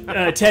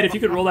Ted, if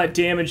you could roll that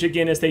damage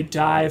again as they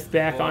dive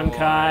back on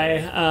Kai.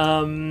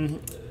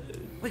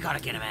 We gotta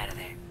get him out of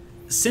there.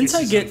 Since This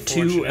I is get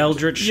 2 unfortunate.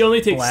 Eldritch You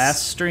only take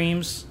Blast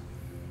streams,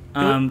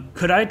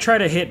 could I try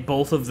to hit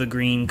both of the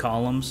green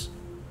columns?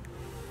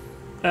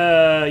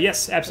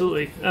 Yes,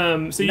 absolutely.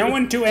 So No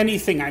one do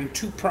anything. I'm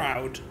too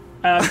proud.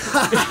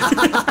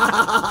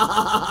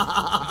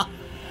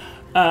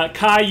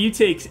 Kai, you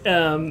take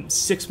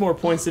 6 more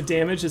points of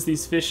damage as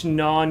these fish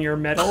gnaw on your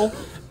metal.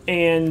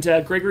 And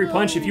Gregory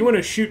Punch, if you want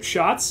to shoot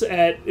shots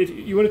at, if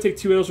you want to take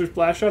 2 Eldritch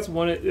Blast shots,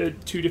 one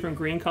at 2 different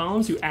green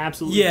columns, you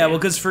absolutely Yeah, can. well,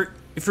 because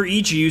for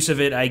each use of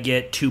it, I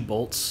get 2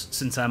 bolts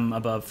since I'm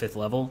above 5th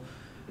level.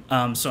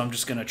 So I'm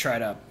just gonna try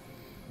to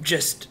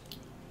just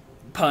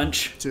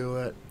punch. Do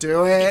it.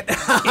 Do it.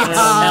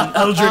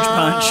 Eldritch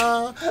Punch.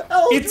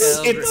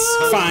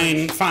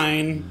 It's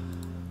fine.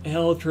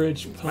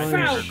 Eldritch My Punch.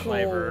 favorite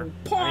flavor.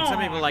 I mean, some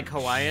people like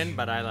Hawaiian,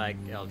 but I like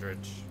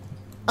Eldritch.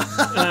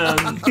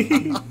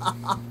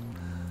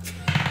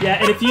 Yeah,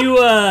 and if you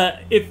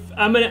if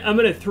I'm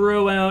gonna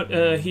throw out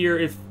here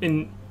if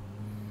in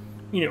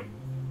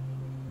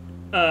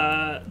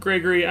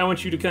Gregory, I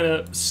want you to kind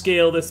of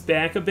scale this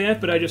back a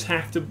bit, but I just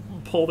have to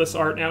pull this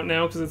art out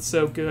now because it's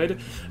so good.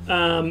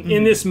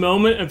 In this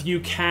moment of you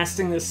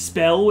casting this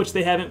spell, which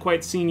they haven't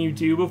quite seen you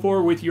do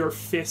before, with your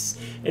fists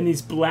and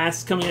these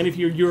blasts coming out of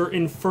your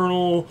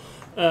infernal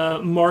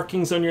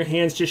markings on your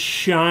hands just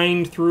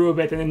shine through a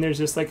bit, and then there's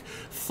this like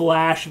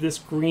flash of this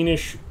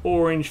greenish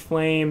orange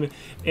flame.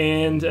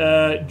 And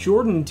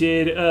Jordan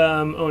did.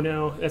 Oh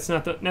no, that's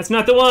not the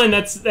one.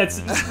 That's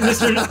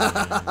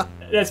Mr.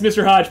 That's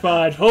Mr.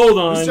 Hodgepodge. Hold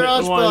on, Mr.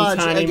 Hodgepodge one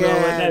tiny again.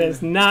 moment. That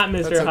is not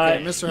Mr. That's okay.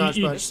 Hodgepodge. Mr.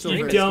 Hodgepodge still you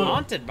very don't.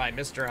 Haunted by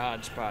Mr.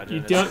 Hodgepodge. You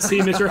don't see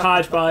Mr.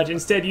 Hodgepodge.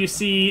 Instead, you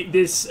see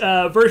this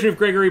version of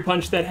Gregory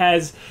Punch that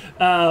has,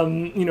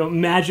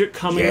 magic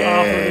coming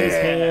off of his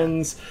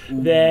hands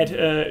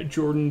that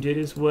Jordan did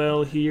as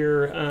well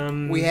here.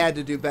 We had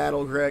to do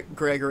Battle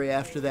Gregory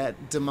after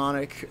that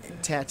demonic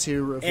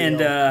tattoo reveal.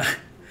 And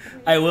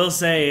I will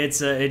say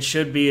it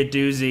should be a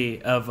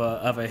doozy of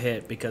a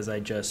hit because I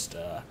just.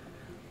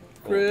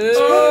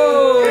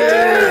 Oh,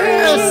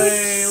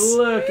 yes!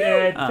 Look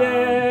at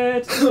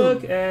that!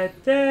 Look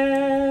at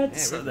that! Man,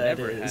 So we've that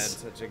never had is-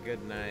 such a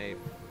good night.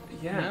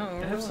 Yeah, No,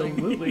 really.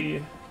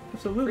 absolutely.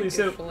 Absolutely.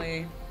 So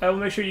Freakishly. I will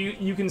make sure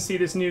you can see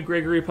this new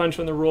Gregory Punch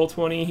on the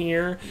Roll20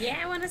 here. Yeah,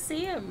 I want to see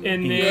him.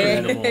 And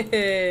then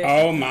Incredible.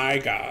 Oh my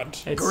god.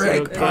 it's Greg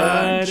so good.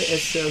 Punch.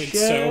 It's so good. It's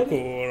so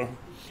cool.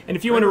 And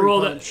if you want to Gregory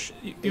roll Punch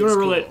that, you want to is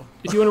roll cool. that.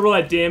 If you want to roll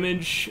that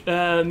damage,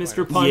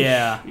 Mr. Punch,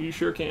 Yeah. you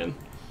sure can.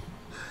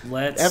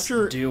 Let's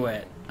After- do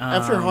it.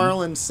 After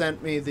Harlan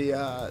sent me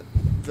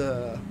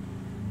the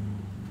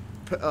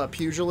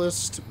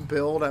pugilist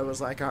build, I was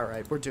like, all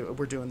right, we're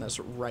doing this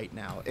right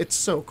now. It's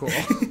so cool.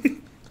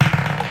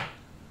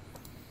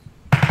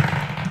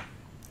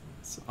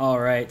 All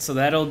right, so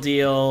that'll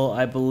deal,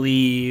 I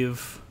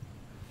believe,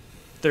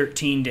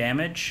 13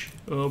 damage.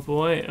 Oh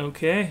boy.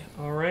 Okay.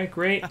 All right.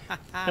 Great.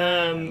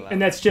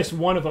 And that's just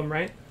one of them,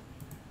 right?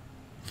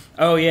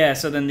 Oh yeah,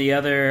 so then the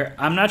other,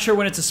 I'm not sure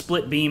when it's a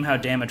split beam how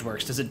damage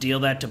works. Does it deal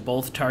that to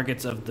both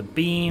targets of the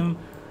beam?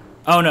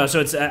 Oh no, so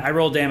it's I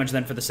roll damage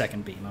then for the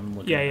second beam. I'm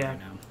looking at it right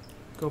now.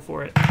 Go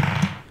for it.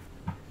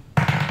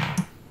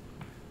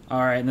 All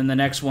right, and then the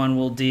next one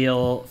will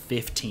deal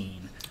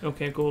 15.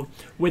 Okay, cool.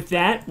 With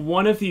that,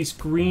 one of these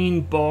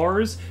green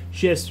bars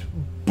just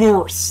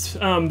bursts.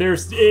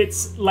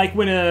 It's like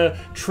when a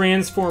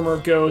transformer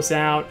goes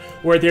out,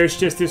 where there's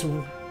just this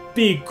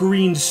big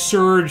green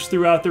surge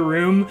throughout the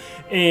room,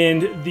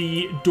 and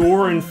the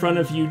door in front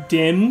of you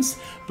dims.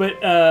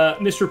 But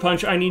Mr.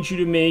 Punch, I need you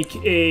to make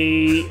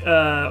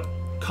a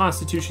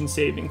Constitution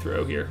saving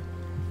throw here.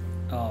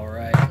 All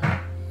right.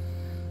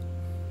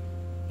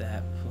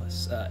 That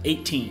plus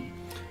 18.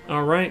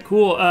 All right,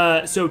 cool.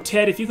 So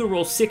Ted, if you could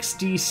roll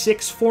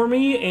 6d6 for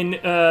me, and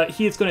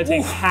he is going to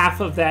take half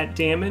of that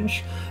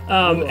damage.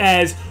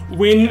 As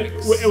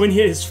when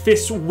his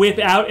fists whip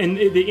out and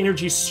the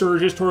energy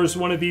surges towards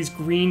one of these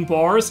green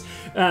bars,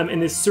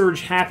 and this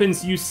surge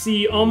happens, you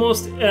see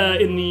almost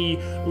in the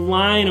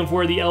line of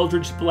where the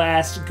Eldritch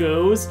Blast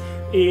goes,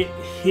 it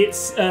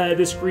hits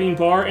this green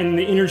bar, and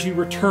the energy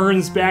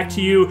returns back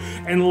to you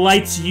and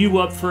lights you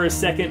up for a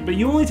second. But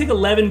you only take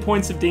 11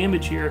 points of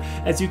damage here,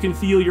 as you can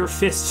feel your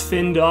fists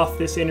fend off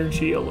this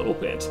energy a little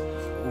bit.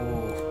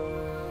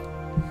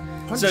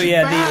 So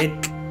yeah,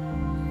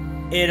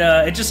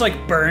 it just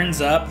like burns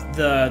up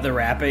the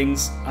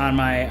wrappings on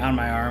my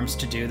arms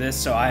to do this,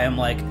 so I am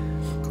like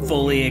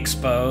fully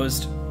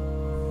exposed.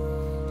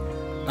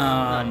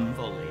 Not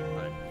fully,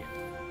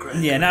 but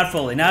Yeah, not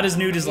fully, not as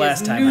nude as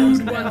last time. I was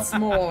Nude in hell. once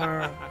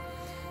more.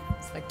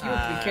 It's like you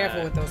have to be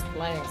careful with those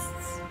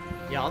blasts.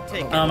 yeah, I'll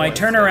take it. I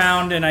turn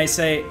around and I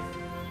say,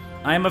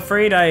 I'm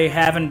afraid I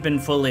haven't been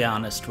fully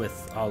honest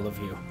with all of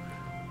you.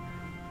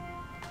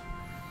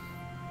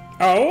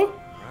 Oh?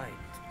 Right.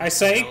 I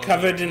say,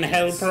 covered in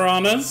hell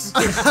piranhas.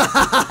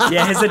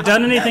 Yeah, has it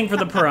done anything for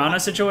the piranha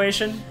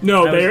situation?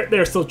 No,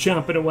 they're still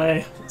chomping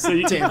away. So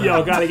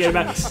y'all gotta get it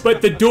back.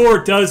 But the door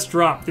does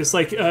drop. This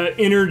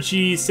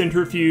energy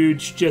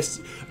centrifuge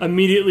just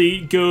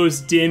immediately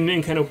goes dim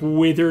and kind of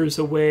withers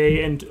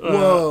away, and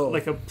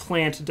like a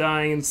plant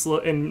dying in slow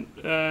and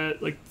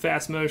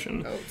fast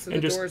motion. Oh, so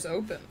and the door's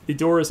open. The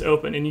door is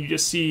open, and you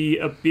just see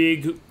a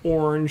big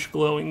orange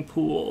glowing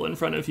pool in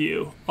front of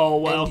you.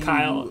 All while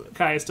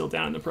Kai is still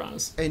down in the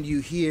piranhas. And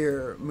you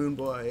hear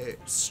Moonboy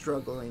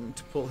struggling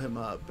to pull him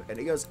up, and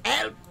he goes,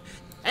 "Help!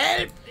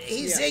 Help!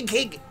 He's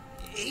sinking!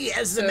 He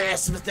has the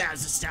mass of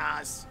 1,000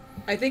 stars.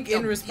 I think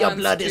in response Your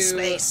blood is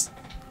space."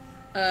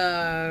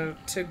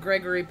 To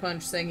Gregory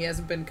Punch saying he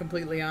hasn't been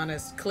completely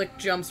honest, Click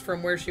jumps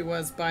from where she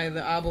was by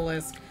the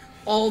obelisk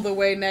all the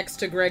way next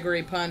to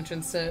Gregory Punch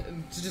and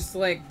just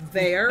like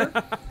there.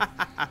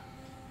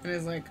 And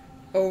he's like,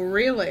 "Oh,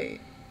 really?"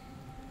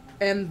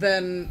 And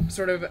then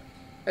sort of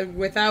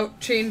without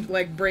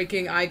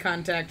breaking eye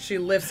contact, she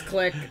lifts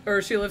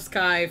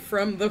Kai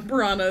from the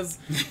piranhas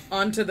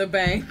onto the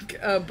bank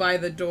by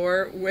the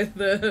door with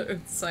the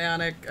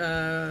psionic.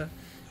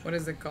 What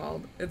is it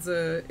called?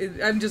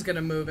 I'm just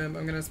gonna move him.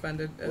 I'm gonna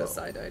spend a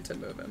side eye to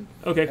move him.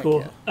 Okay,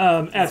 cool.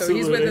 Absolutely. So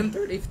he's within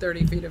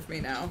 30 feet of me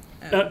now.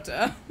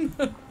 And,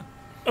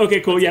 okay,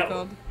 cool.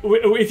 Yeah.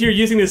 If you're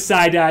using the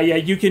side eye,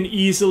 you can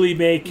easily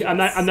make.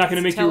 Yes, I'm not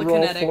gonna make you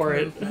roll for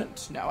it.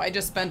 No, I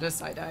just spend a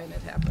side eye and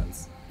it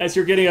happens. As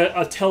you're getting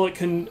a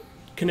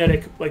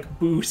telekinetic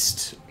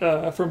boost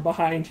from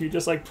behind you,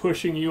 just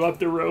pushing you up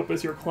the rope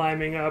as you're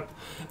climbing up,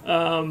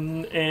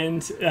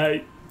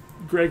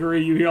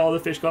 Gregory, you hear all the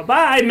fish go,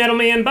 "Bye, Metal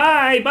Man,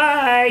 bye,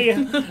 bye."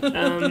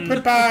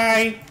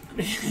 Goodbye.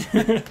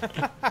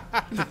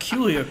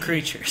 Peculiar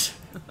creatures.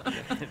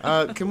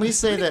 Can we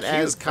say that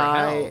as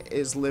Kai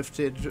is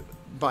lifted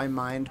by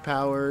mind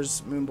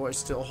powers, Moonboy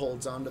still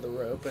holds onto the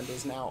rope and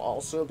is now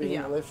also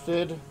being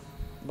lifted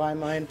by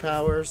mind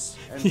powers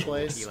and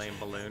placed? Helium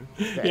balloon.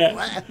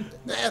 Yeah.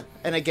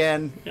 And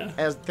again,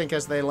 as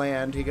they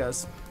land, he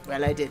goes,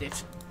 "Well, I did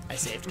it. I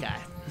saved Kai."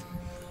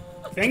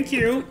 Thank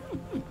you.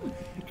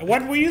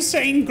 What were you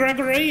saying,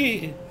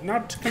 Gregory?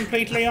 Not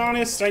completely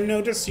honest. I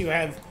notice you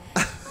have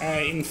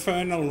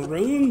infernal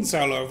runes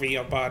all over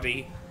your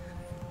body.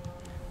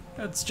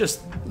 That's just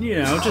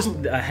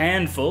a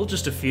handful,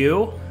 just a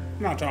few.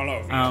 Not all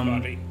over your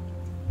body.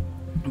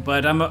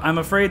 But I'm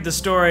afraid the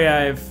story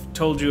I've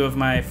told you of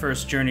my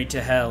first journey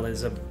to hell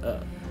is a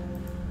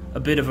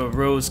bit of a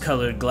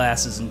rose-colored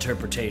glasses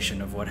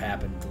interpretation of what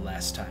happened the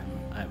last time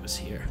I was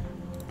here.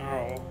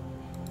 Oh.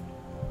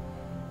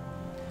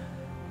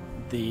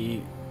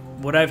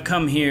 What I've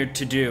come here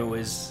to do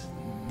is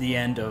the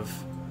end of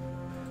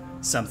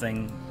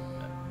something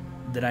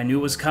that I knew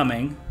was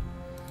coming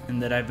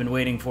and that I've been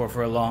waiting for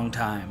a long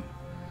time.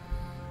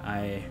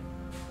 I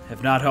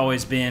have not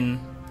always been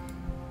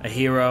a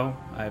hero.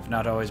 I've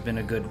not always been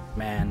a good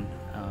man,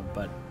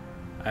 but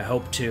I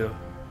hope to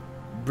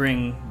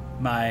bring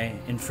my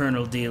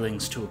infernal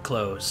dealings to a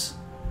close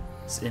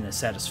in a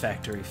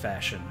satisfactory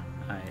fashion.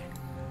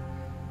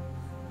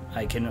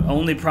 I can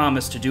only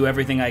promise to do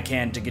everything I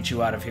can to get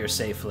you out of here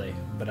safely,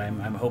 but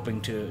I'm hoping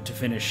to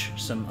finish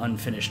some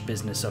unfinished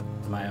business of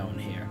my own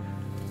here,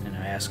 and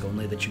I ask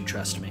only that you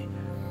trust me.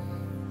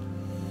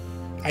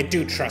 I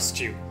do trust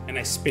you, and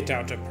I spit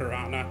out a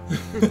piranha.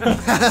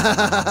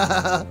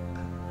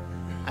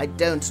 I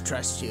don't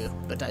trust you,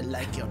 but I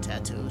like your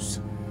tattoos.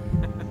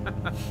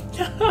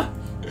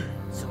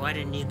 So why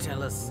didn't you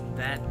tell us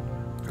that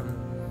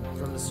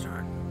from the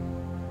start?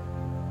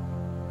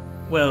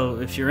 Well,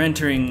 if you're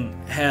entering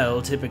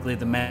hell, typically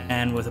the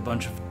man with a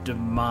bunch of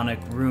demonic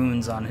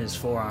runes on his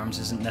forearms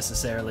isn't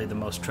necessarily the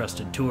most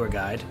trusted tour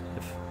guide,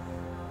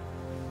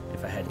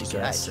 if I had to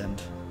guess,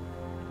 and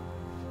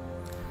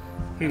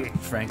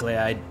frankly,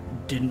 I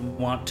didn't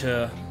want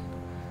to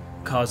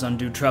cause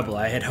undue trouble.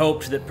 I had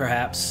hoped that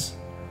perhaps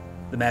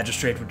the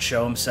magistrate would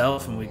show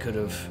himself and we could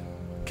have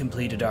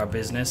completed our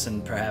business,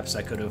 and perhaps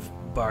I could have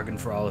bargained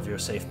for all of your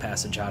safe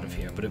passage out of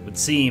here, but it would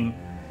seem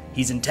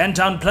he's intent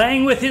on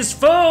playing with his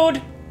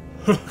food!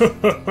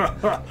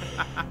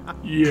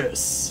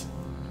 Yes.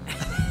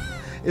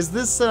 Is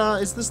this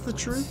the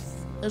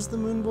truth? As the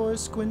Moonboy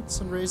squints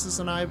and raises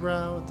an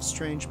eyebrow at the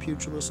strange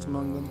pugilist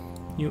among them.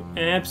 You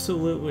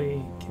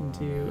absolutely can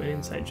do an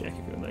insight check if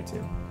you would like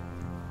to.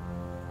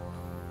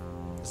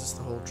 Is this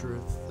the whole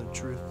truth? The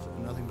truth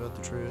and nothing but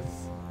the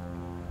truth?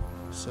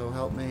 So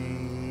help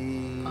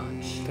me...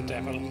 Punch. The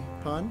devil.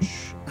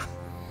 Punch.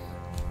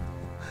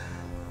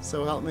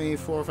 So help me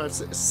 4, 5,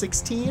 6,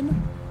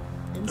 16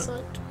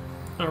 insight.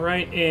 All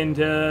right, and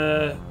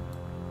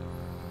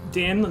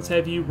Dan, let's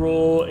have you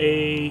roll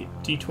a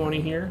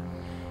d20 here,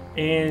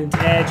 and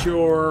add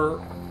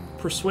your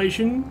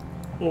persuasion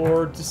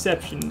or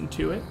deception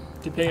to it,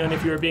 depending on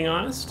if you are being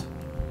honest.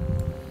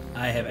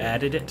 I have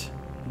added it.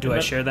 Do I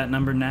share that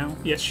number now?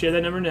 Yes, share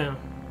that number now.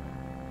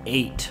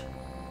 8.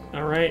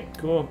 All right,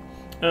 cool.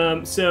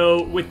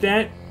 So with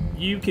that,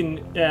 you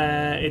can.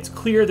 It's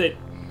clear that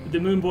the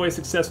Moon Boy is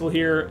successful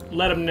here,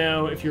 let him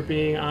know if you're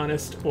being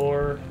honest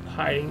or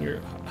hiding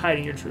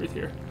your truth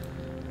here.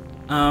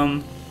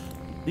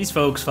 These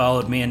folks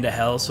followed me into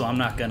hell, so I'm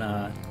not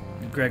gonna...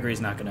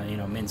 Gregory's not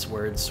gonna, mince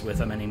words with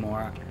them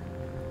anymore.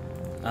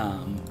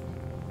 I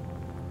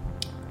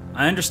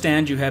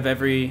understand you have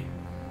every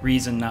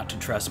reason not to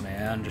trust me.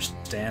 I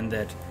understand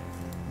that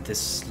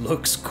this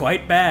looks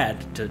quite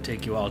bad to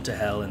take you all to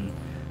hell and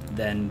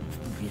then,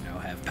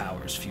 have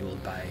powers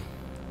fueled by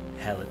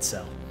hell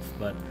itself.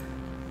 But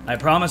I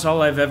promise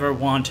all I've ever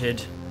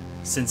wanted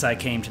since I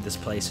came to this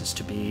place is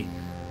to be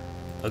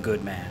a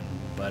good man.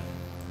 But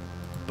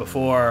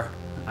before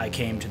I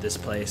came to this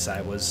place,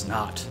 I was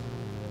not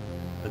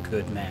a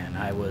good man.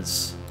 I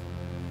was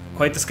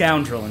quite the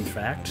scoundrel, in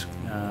fact.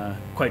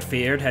 Quite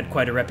feared, had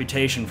quite a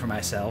reputation for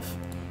myself.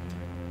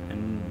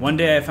 And one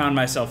day I found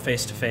myself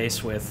face to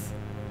face with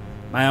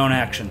my own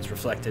actions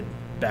reflected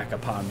back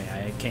upon me.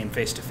 I came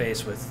face to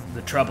face with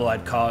the trouble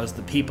I'd caused,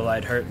 the people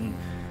I'd hurt, and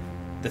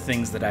the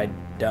things that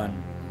I'd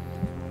done.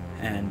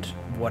 And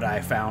what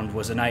I found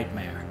was a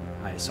nightmare.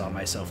 I saw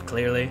myself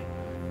clearly,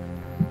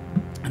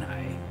 and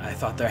I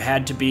thought there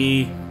had to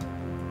be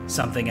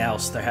something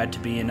else. There had to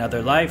be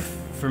another life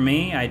for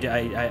me. I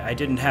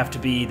didn't have to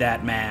be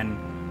that man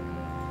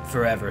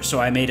forever. So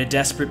I made a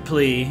desperate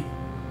plea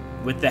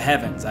with the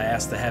heavens. I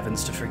asked the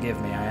heavens to forgive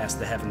me. I asked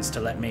the heavens to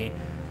let me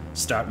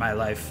start my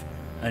life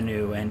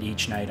anew, and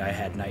each night I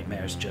had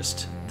nightmares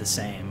just the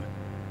same.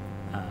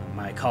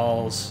 My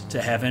calls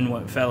to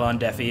heaven fell on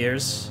deaf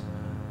ears,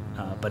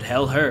 but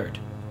hell heard.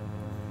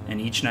 And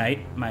each night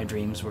my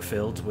dreams were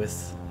filled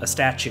with a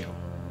statue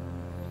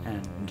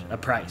and a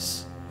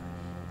price.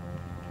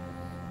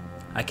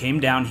 I came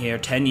down here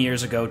 10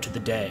 years ago to the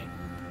day,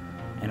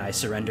 and I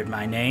surrendered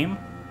my name,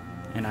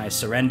 and I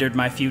surrendered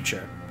my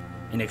future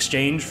in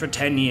exchange for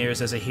 10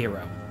 years as a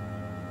hero.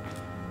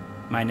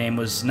 My name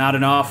was not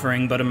an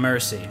offering, but a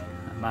mercy.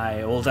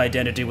 My old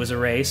identity was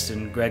erased,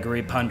 and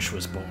Gregory Punch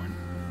was born.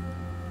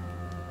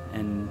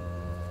 And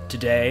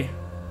today,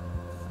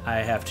 I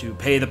have to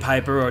pay the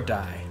piper or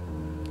die.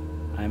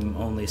 I'm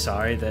only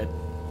sorry that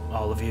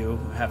all of you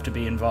have to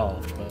be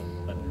involved, but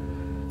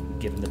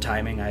given the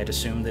timing, I had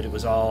assumed that it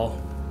was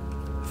all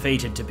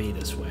fated to be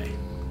this way.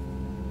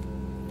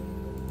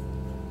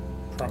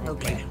 Probably.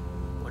 Okay.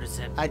 What does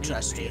that mean? I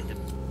trust you.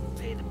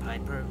 Pay the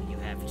piper. You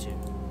have to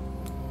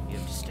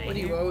stay What do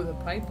you here. owe the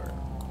piper?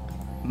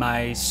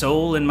 My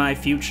soul and my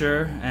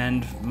future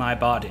and my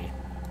body.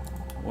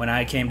 When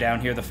I came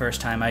down here the first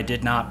time, I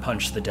did not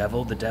punch the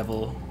devil. The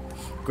devil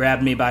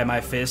grabbed me by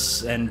my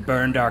fists and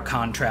burned our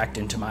contract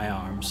into my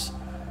arms,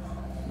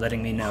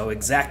 letting me know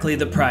exactly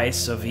the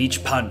price of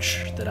each punch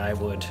that I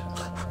would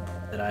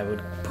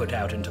put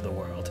out into the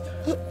world.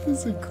 This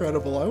is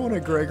incredible. I want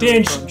a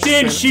Gregory Punch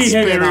Dan Sheehan,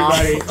 spin-off.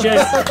 everybody.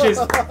 Just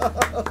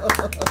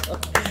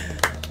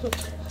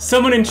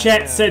someone in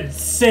chat said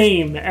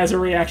 "same" as a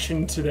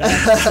reaction to that.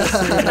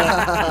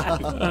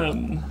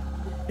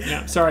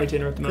 No, sorry to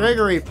interrupt the moment.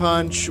 Gregory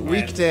Punch,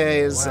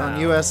 weekdays on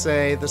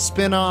USA, the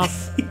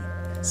spin-off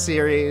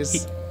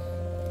series.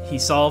 He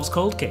solves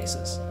cold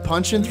cases.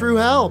 Punching through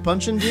hell,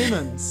 punching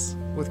demons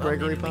with Well,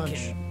 Gregory maybe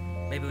Punch.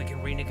 Maybe we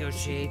can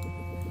renegotiate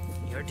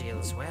your deal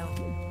as well.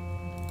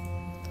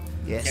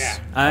 Yes. Yeah.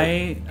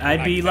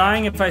 I'd be that.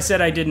 lying if I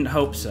said I didn't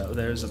hope so.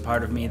 There's a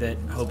part of me that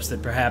hopes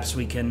that perhaps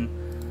we can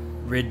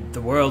rid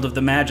the world of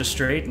the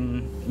magistrate,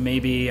 and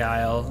maybe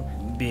I'll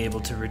be able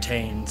to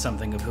retain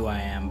something of who I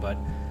am, but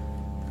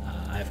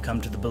I've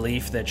come to the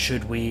belief that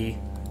should we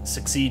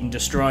succeed in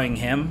destroying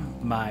him,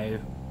 my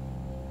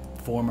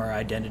former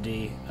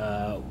identity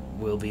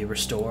will be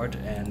restored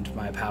and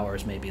my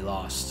powers may be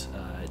lost.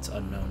 It's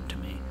unknown to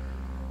me.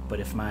 But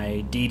if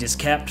my deed is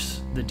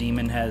kept, the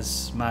demon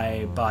has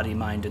my body,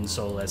 mind, and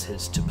soul as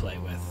his to play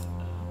with.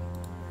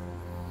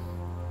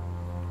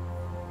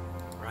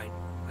 Right.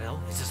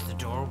 Well, is this the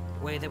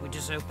doorway that we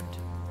just opened?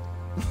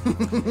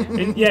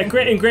 And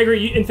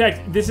Gregory, in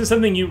fact, this is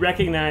something you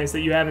recognize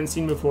that you haven't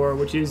seen before,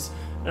 which is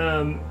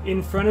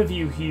in front of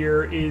you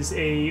here is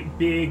a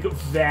big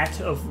vat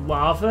of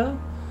lava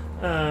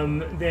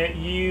that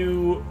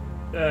you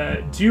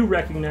do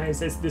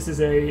recognize as this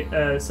is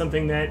a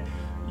something that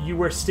you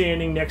were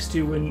standing next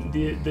to when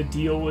the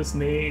deal was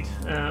made.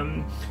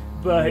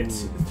 But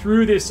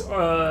through this,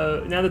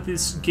 now that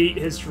this gate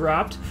has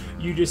dropped,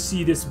 you just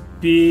see this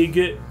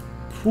big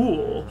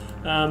pool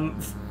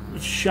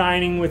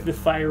shining with the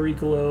fiery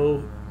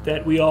glow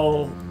that we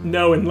all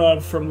know and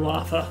love from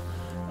lava.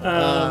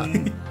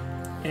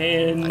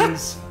 And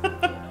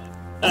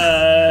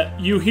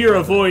you hear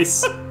a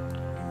voice.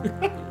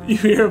 You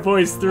hear a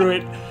voice through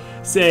it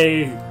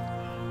say,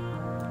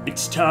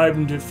 "It's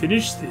time to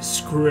finish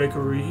this,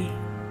 Gregory.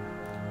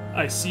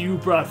 I see you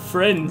brought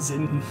friends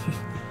and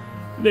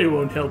they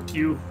won't help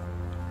you.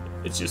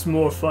 It's just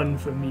more fun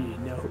for me.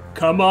 Now,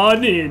 come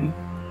on in."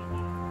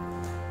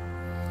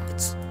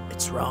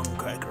 It's wrong,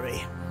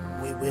 Gregory.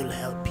 We will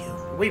help you.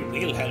 We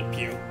will help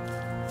you.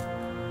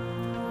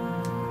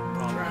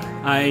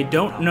 I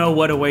don't know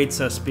what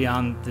awaits us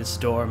beyond this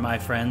door, my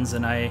friends,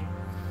 and I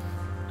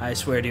I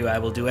swear to you, I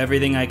will do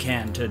everything I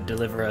can to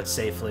deliver us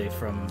safely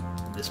from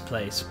this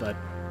place, but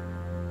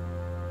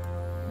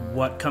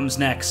what comes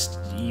next,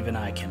 even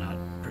I cannot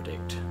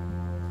predict.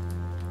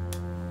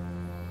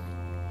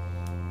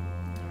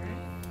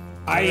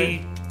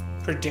 I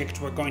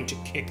predict we're going to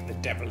kick the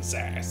devil's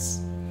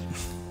ass.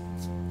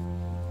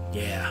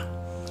 Yeah.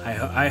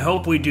 I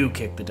hope we do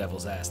kick the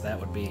devil's ass. That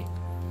would be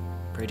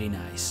pretty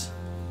nice.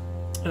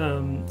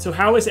 So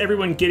how is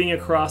everyone getting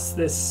across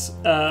this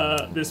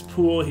this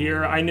pool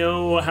here? I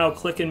know how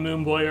Click and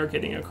Moonboy are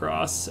getting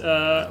across.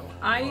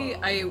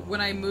 I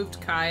when I moved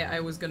Kai, I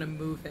was gonna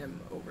move him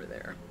over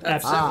there.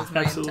 That was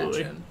my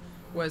intention.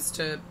 Was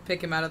to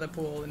pick him out of the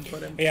pool and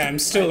put him. Yeah, I'm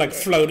still like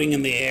floating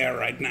in the air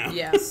right now.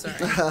 Yeah, sorry.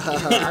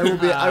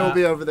 I will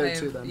be over there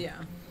too then. Yeah.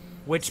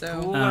 Which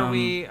pool are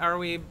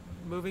we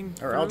moving?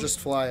 Or I'll just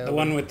fly over. The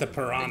one with the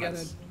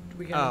piranhas.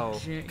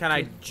 Can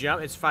I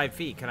jump? It's 5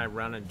 feet. Can I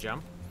run and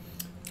jump?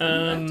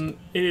 It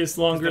is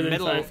longer than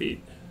 5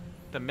 feet.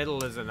 The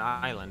middle is an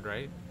island,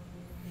 right?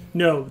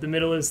 No, the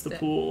middle is the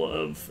pool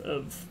of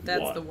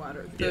That's water. the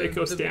water. Yeah, it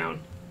goes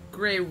down.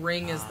 Gray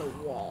ring is the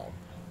wall.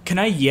 Can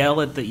I yell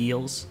at the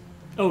eels?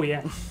 Oh,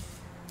 yeah.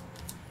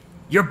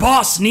 Your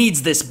boss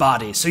needs this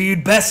body, so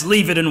you'd best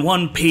leave it in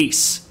one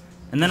piece.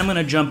 And then I'm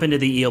gonna jump into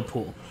the eel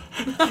pool.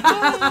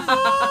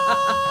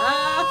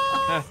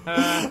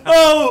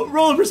 Oh,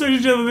 roll a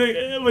persuasion check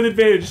with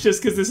advantage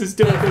just because this is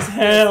dope as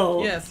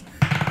hell. Yes.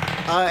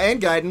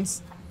 And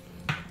guidance.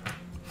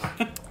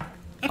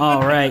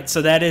 All right,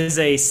 so that is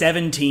a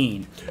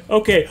 17.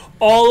 Okay,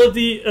 all of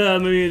the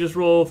maybe just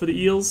roll for the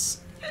eels.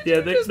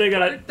 Yeah, they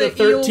got a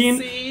 13.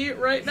 See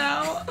right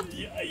now.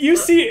 You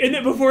see, and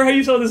then before how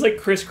you saw this like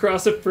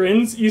crisscross of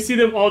friends, you see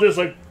them all just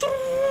like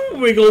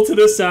wiggle to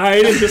the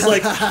side and just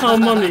like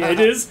hum on the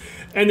edges,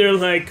 and they're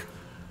like,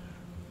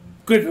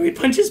 Gregory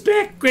punches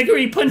back,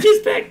 Gregory punches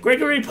back,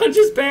 Gregory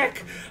punches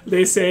back.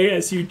 They say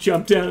as you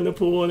jump down in the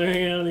pool and they're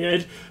hanging out on the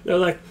edge. They're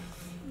like,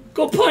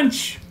 go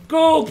punch,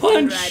 go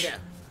punch.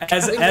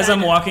 As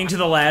I'm walking to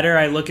the ladder,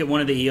 I look at one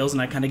of the eels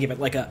and I kind of give it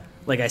like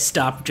I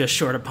stop just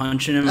short of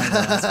punching him. And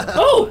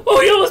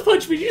oh, you almost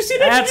punched me. Did you see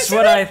that? That's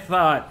what I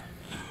thought.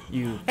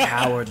 You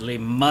cowardly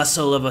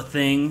muscle of a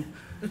thing.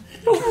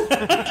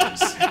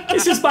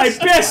 This is my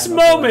best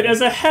moment as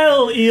a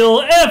hell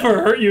eel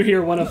ever, you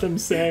hear one of them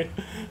say.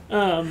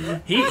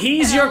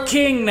 He's your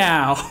king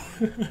now.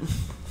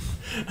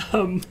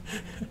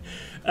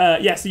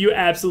 Yeah, so you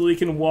absolutely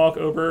can walk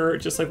over,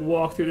 just like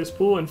walk through this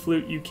pool, and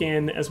Flute, you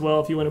can as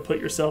well if you want to put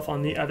yourself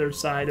on the other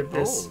side of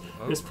this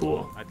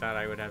pool. I thought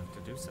I would have to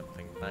do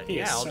something, but He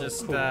is I'll so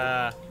just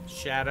cool.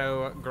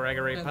 shadow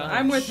Gregory Punch.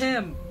 I'm with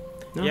him.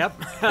 No?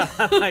 Yep.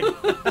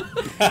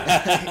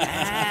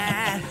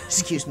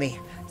 Excuse me.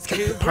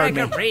 Two Pardon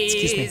me.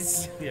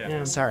 Gregories.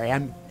 Yeah. Sorry,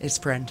 I'm his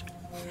friend.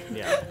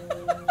 Yeah.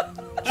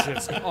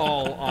 Just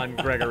all on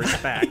Gregory's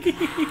back.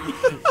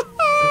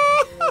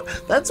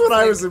 That's what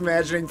I was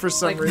imagining for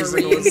some Like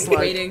reason. Marine Was like,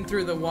 wading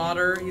through the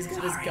water. He's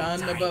got his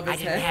gun above his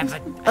head. I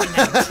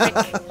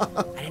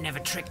didn't have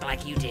a trick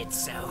like you did,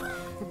 so.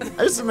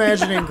 I was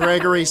imagining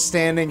Gregory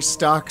standing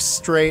stock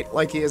straight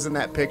like he is in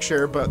that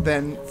picture, but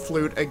then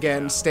Flute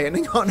again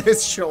standing on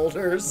his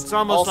shoulders. It's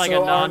almost like a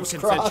also arms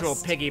non-consensual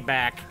crossed.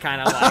 piggyback,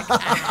 kind of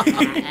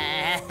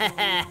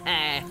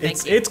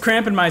like. It's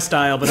cramping my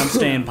style, but I'm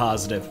staying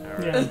positive.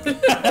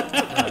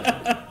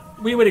 Yeah.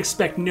 We would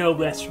expect no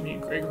less from you,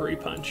 Gregory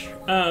Punch.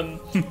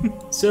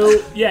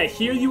 So, yeah,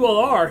 here you all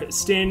are,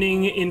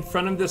 standing in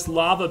front of this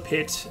lava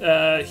pit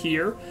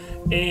here,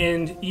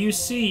 and you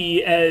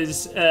see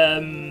as,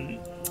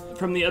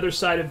 from the other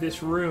side of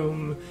this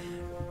room,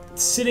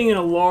 sitting in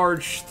a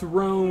large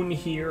throne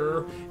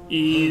here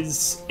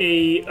is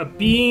a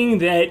being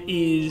that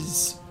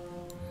is,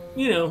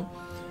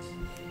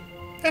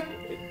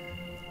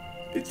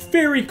 it's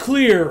very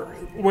clear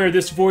where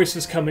this voice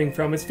is coming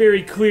from. It's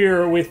very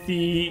clear with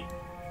the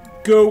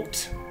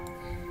goat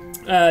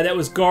that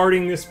was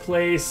guarding this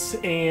place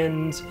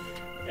and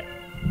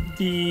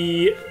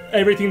the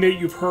everything that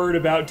you've heard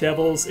about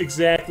devils,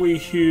 exactly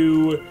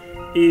who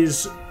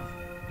is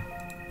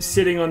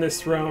sitting on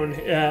this throne.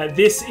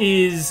 This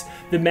is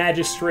the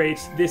magistrate.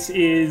 This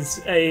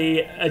is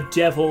a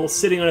devil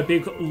sitting on a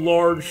big,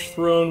 large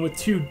throne with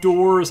two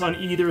doors on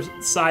either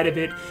side of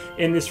it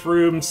in this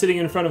room, sitting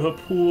in front of a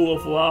pool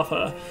of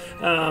lava.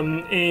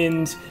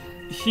 And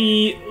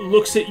he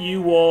looks at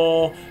you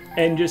all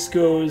and just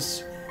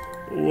goes,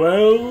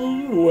 well.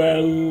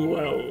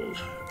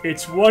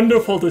 It's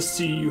wonderful to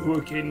see you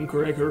again,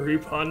 Gregory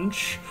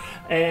Punch.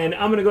 And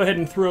I'm going to go ahead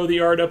and throw the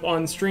art up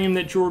on stream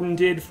that Jordan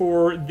did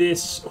for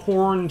this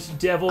horned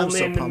devil I'm so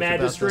named the pumped about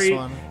this Magistrate.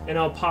 one. And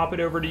I'll pop it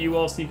over to you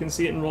all so you can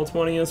see it in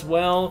Roll20 as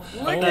well.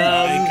 Oh my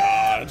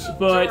god. god.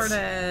 But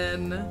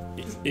Jordan.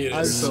 It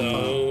I'm is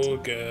so so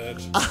good.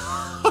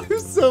 I'm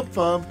so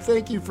pumped.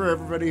 Thank you for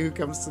everybody who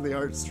comes to the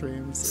art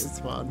streams. It's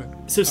fun.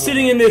 so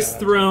sitting in this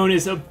throne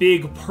is a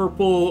big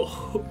purple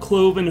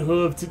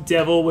cloven-hooved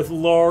devil with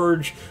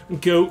large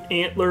goat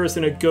antlers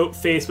and a goat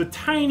face with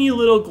tiny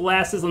little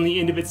glasses on the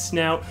end of its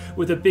snout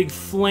with a big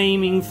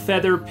flaming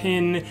feather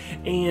pin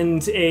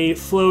and a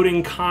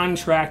floating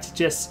contract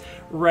just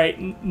right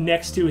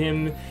next to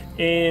him.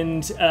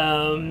 And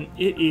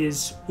it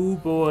is, oh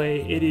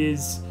boy, it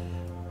is I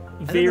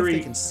don't know if very... they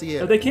can see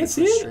it. Oh, they can't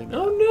see it? Stream.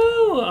 Oh,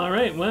 no. All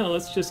right, well,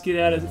 let's just get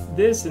out of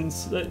this and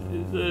let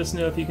us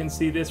know if you can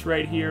see this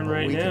right here and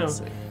right We can now.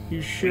 see.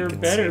 You sure can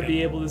better see it.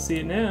 be able to see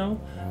it now.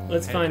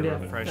 Let's I had find to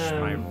out. refresh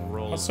my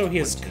roll. Also, he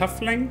has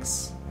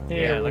cufflinks.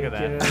 There Yeah, look we at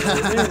that. go.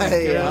 There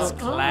we go. Yes.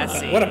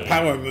 Classy. What a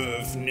power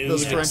move. Nude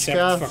Those French except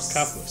cuffs. for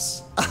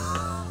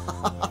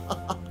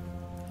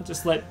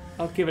cuffs.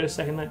 I'll give it a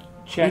second. Let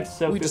chat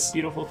soak we this just-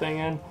 beautiful thing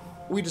in.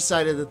 We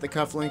decided that the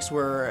cufflinks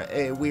were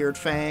a weird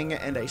fang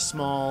and a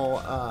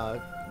small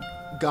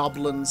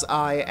goblin's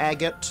eye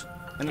agate.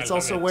 And it's love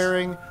also it.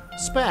 wearing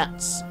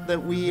spats that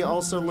we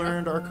also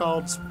learned are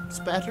called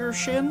spatter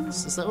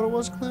shins. Is that what it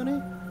was,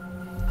 Clooney?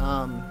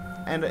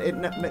 And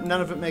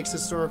none of it makes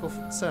historical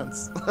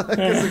sense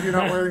because if you're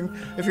not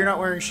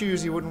wearing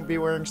shoes, you wouldn't be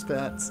wearing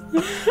spats,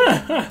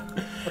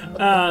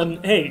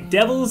 Hey,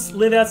 devils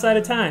live outside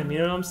of time. You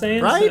know what I'm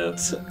saying? right?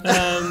 So,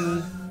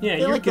 yeah,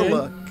 They you're like the good.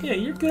 look. Yeah,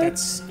 you're good.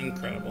 That's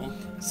incredible.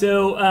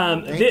 So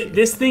you.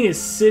 this thing is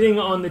sitting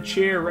on the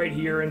chair right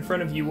here in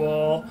front of you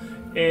all,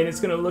 and it's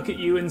gonna look at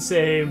you and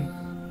say,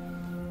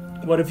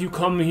 "What have you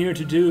come here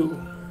to do,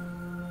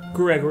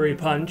 Gregory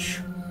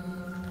Punch?"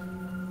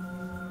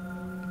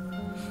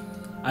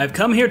 I've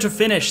come here to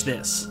finish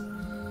this.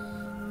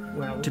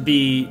 Well, To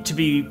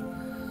be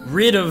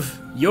rid of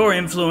your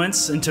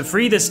influence and to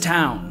free this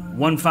town.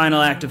 One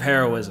final act of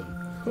heroism.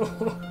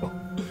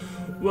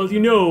 well,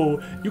 you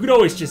could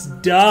always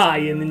just die,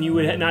 and then you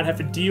would not have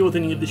to deal with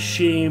any of the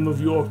shame of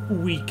your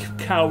weak,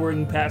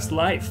 cowering past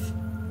life.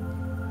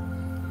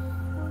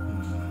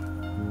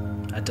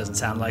 That doesn't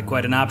sound like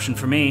quite an option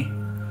for me.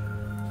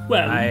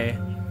 Well,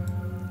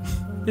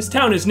 this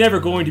town is never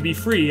going to be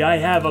free. I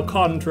have a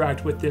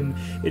contract with them.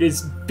 It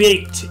is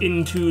baked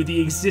into the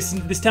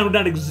existence. This town would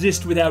not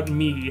exist without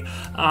me.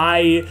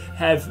 I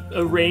have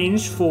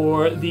arranged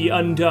for the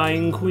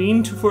Undying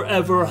Queen to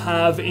forever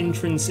have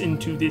entrance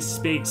into this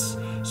space.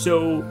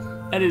 So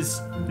that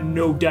is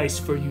no dice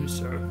for you,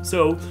 sir.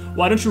 So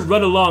why don't you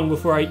run along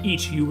before I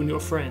eat you and your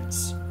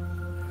friends?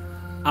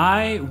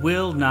 I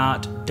will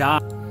not die.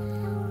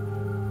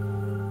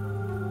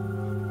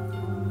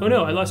 Oh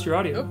no, I lost your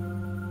audio.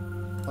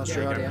 Lost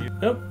your audio.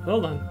 Oh,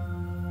 hold on.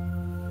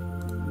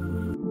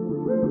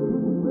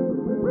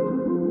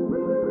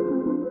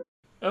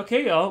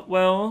 Okay, y'all.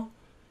 Well,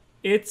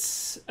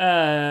 it's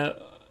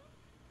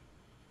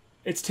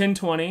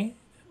 10:20.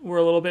 We're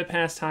a little bit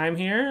past time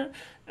here.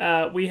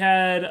 We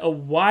had a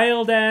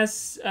wild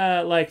ass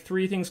like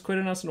 3 things quit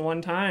on us in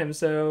one time.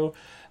 So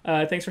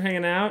thanks for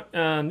hanging out.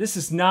 This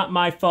is not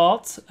my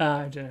fault.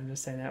 I'm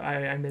just saying that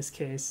I missed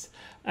Case.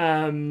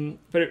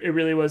 But it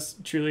really was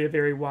truly a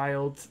very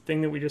wild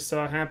thing that we just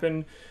saw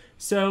happen.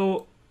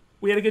 So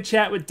we had a good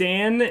chat with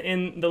Dan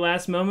in the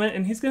last moment,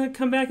 and he's gonna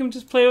come back and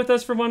just play with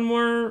us for one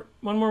more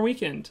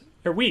weekend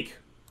or week,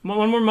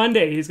 one more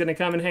Monday. He's gonna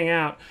come and hang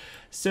out.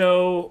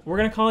 So we're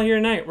gonna call it here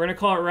tonight. We're gonna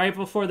call it right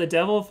before the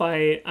devil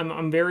fight.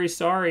 I'm very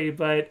sorry,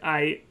 but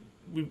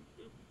we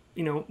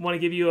want to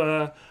give you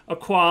a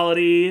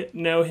quality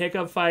no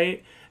hiccup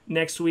fight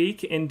next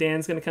week, and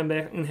Dan's going to come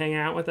back and hang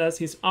out with us.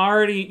 He's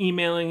already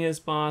emailing his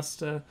boss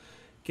to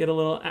get a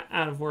little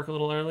out of work a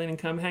little early and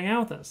come hang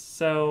out with us.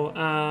 So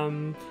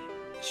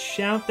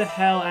shout the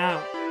hell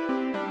out.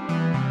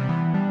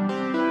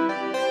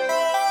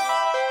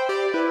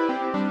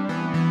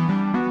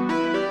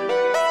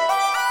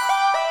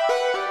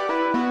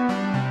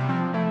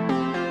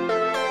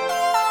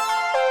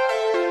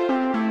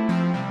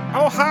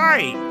 Oh,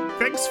 hi!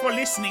 Thanks for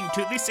listening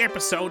to this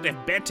episode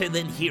of Better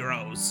Than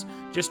Heroes.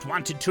 Just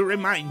wanted to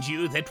remind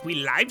you that we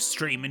live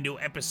stream a new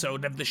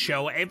episode of the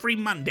show every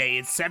Monday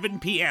at 7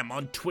 p.m.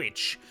 on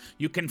Twitch.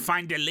 You can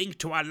find a link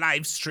to our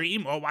live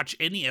stream or watch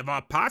any of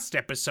our past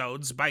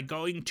episodes by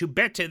going to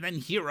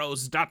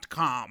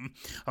betterthanheroes.com.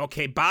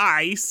 Okay,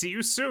 bye. See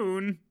you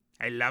soon.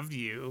 I love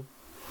you.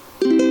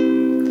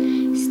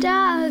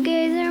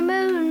 Stargazer,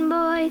 moon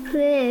boy,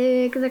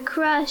 click the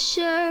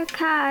crusher,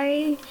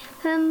 Kai,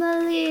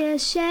 Humblia,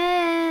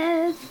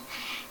 chef,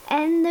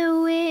 and the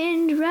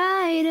wind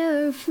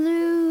rider,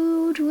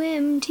 flute,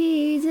 whim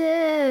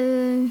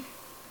teaser.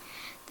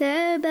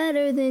 They're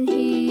better than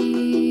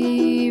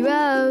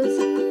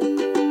heroes.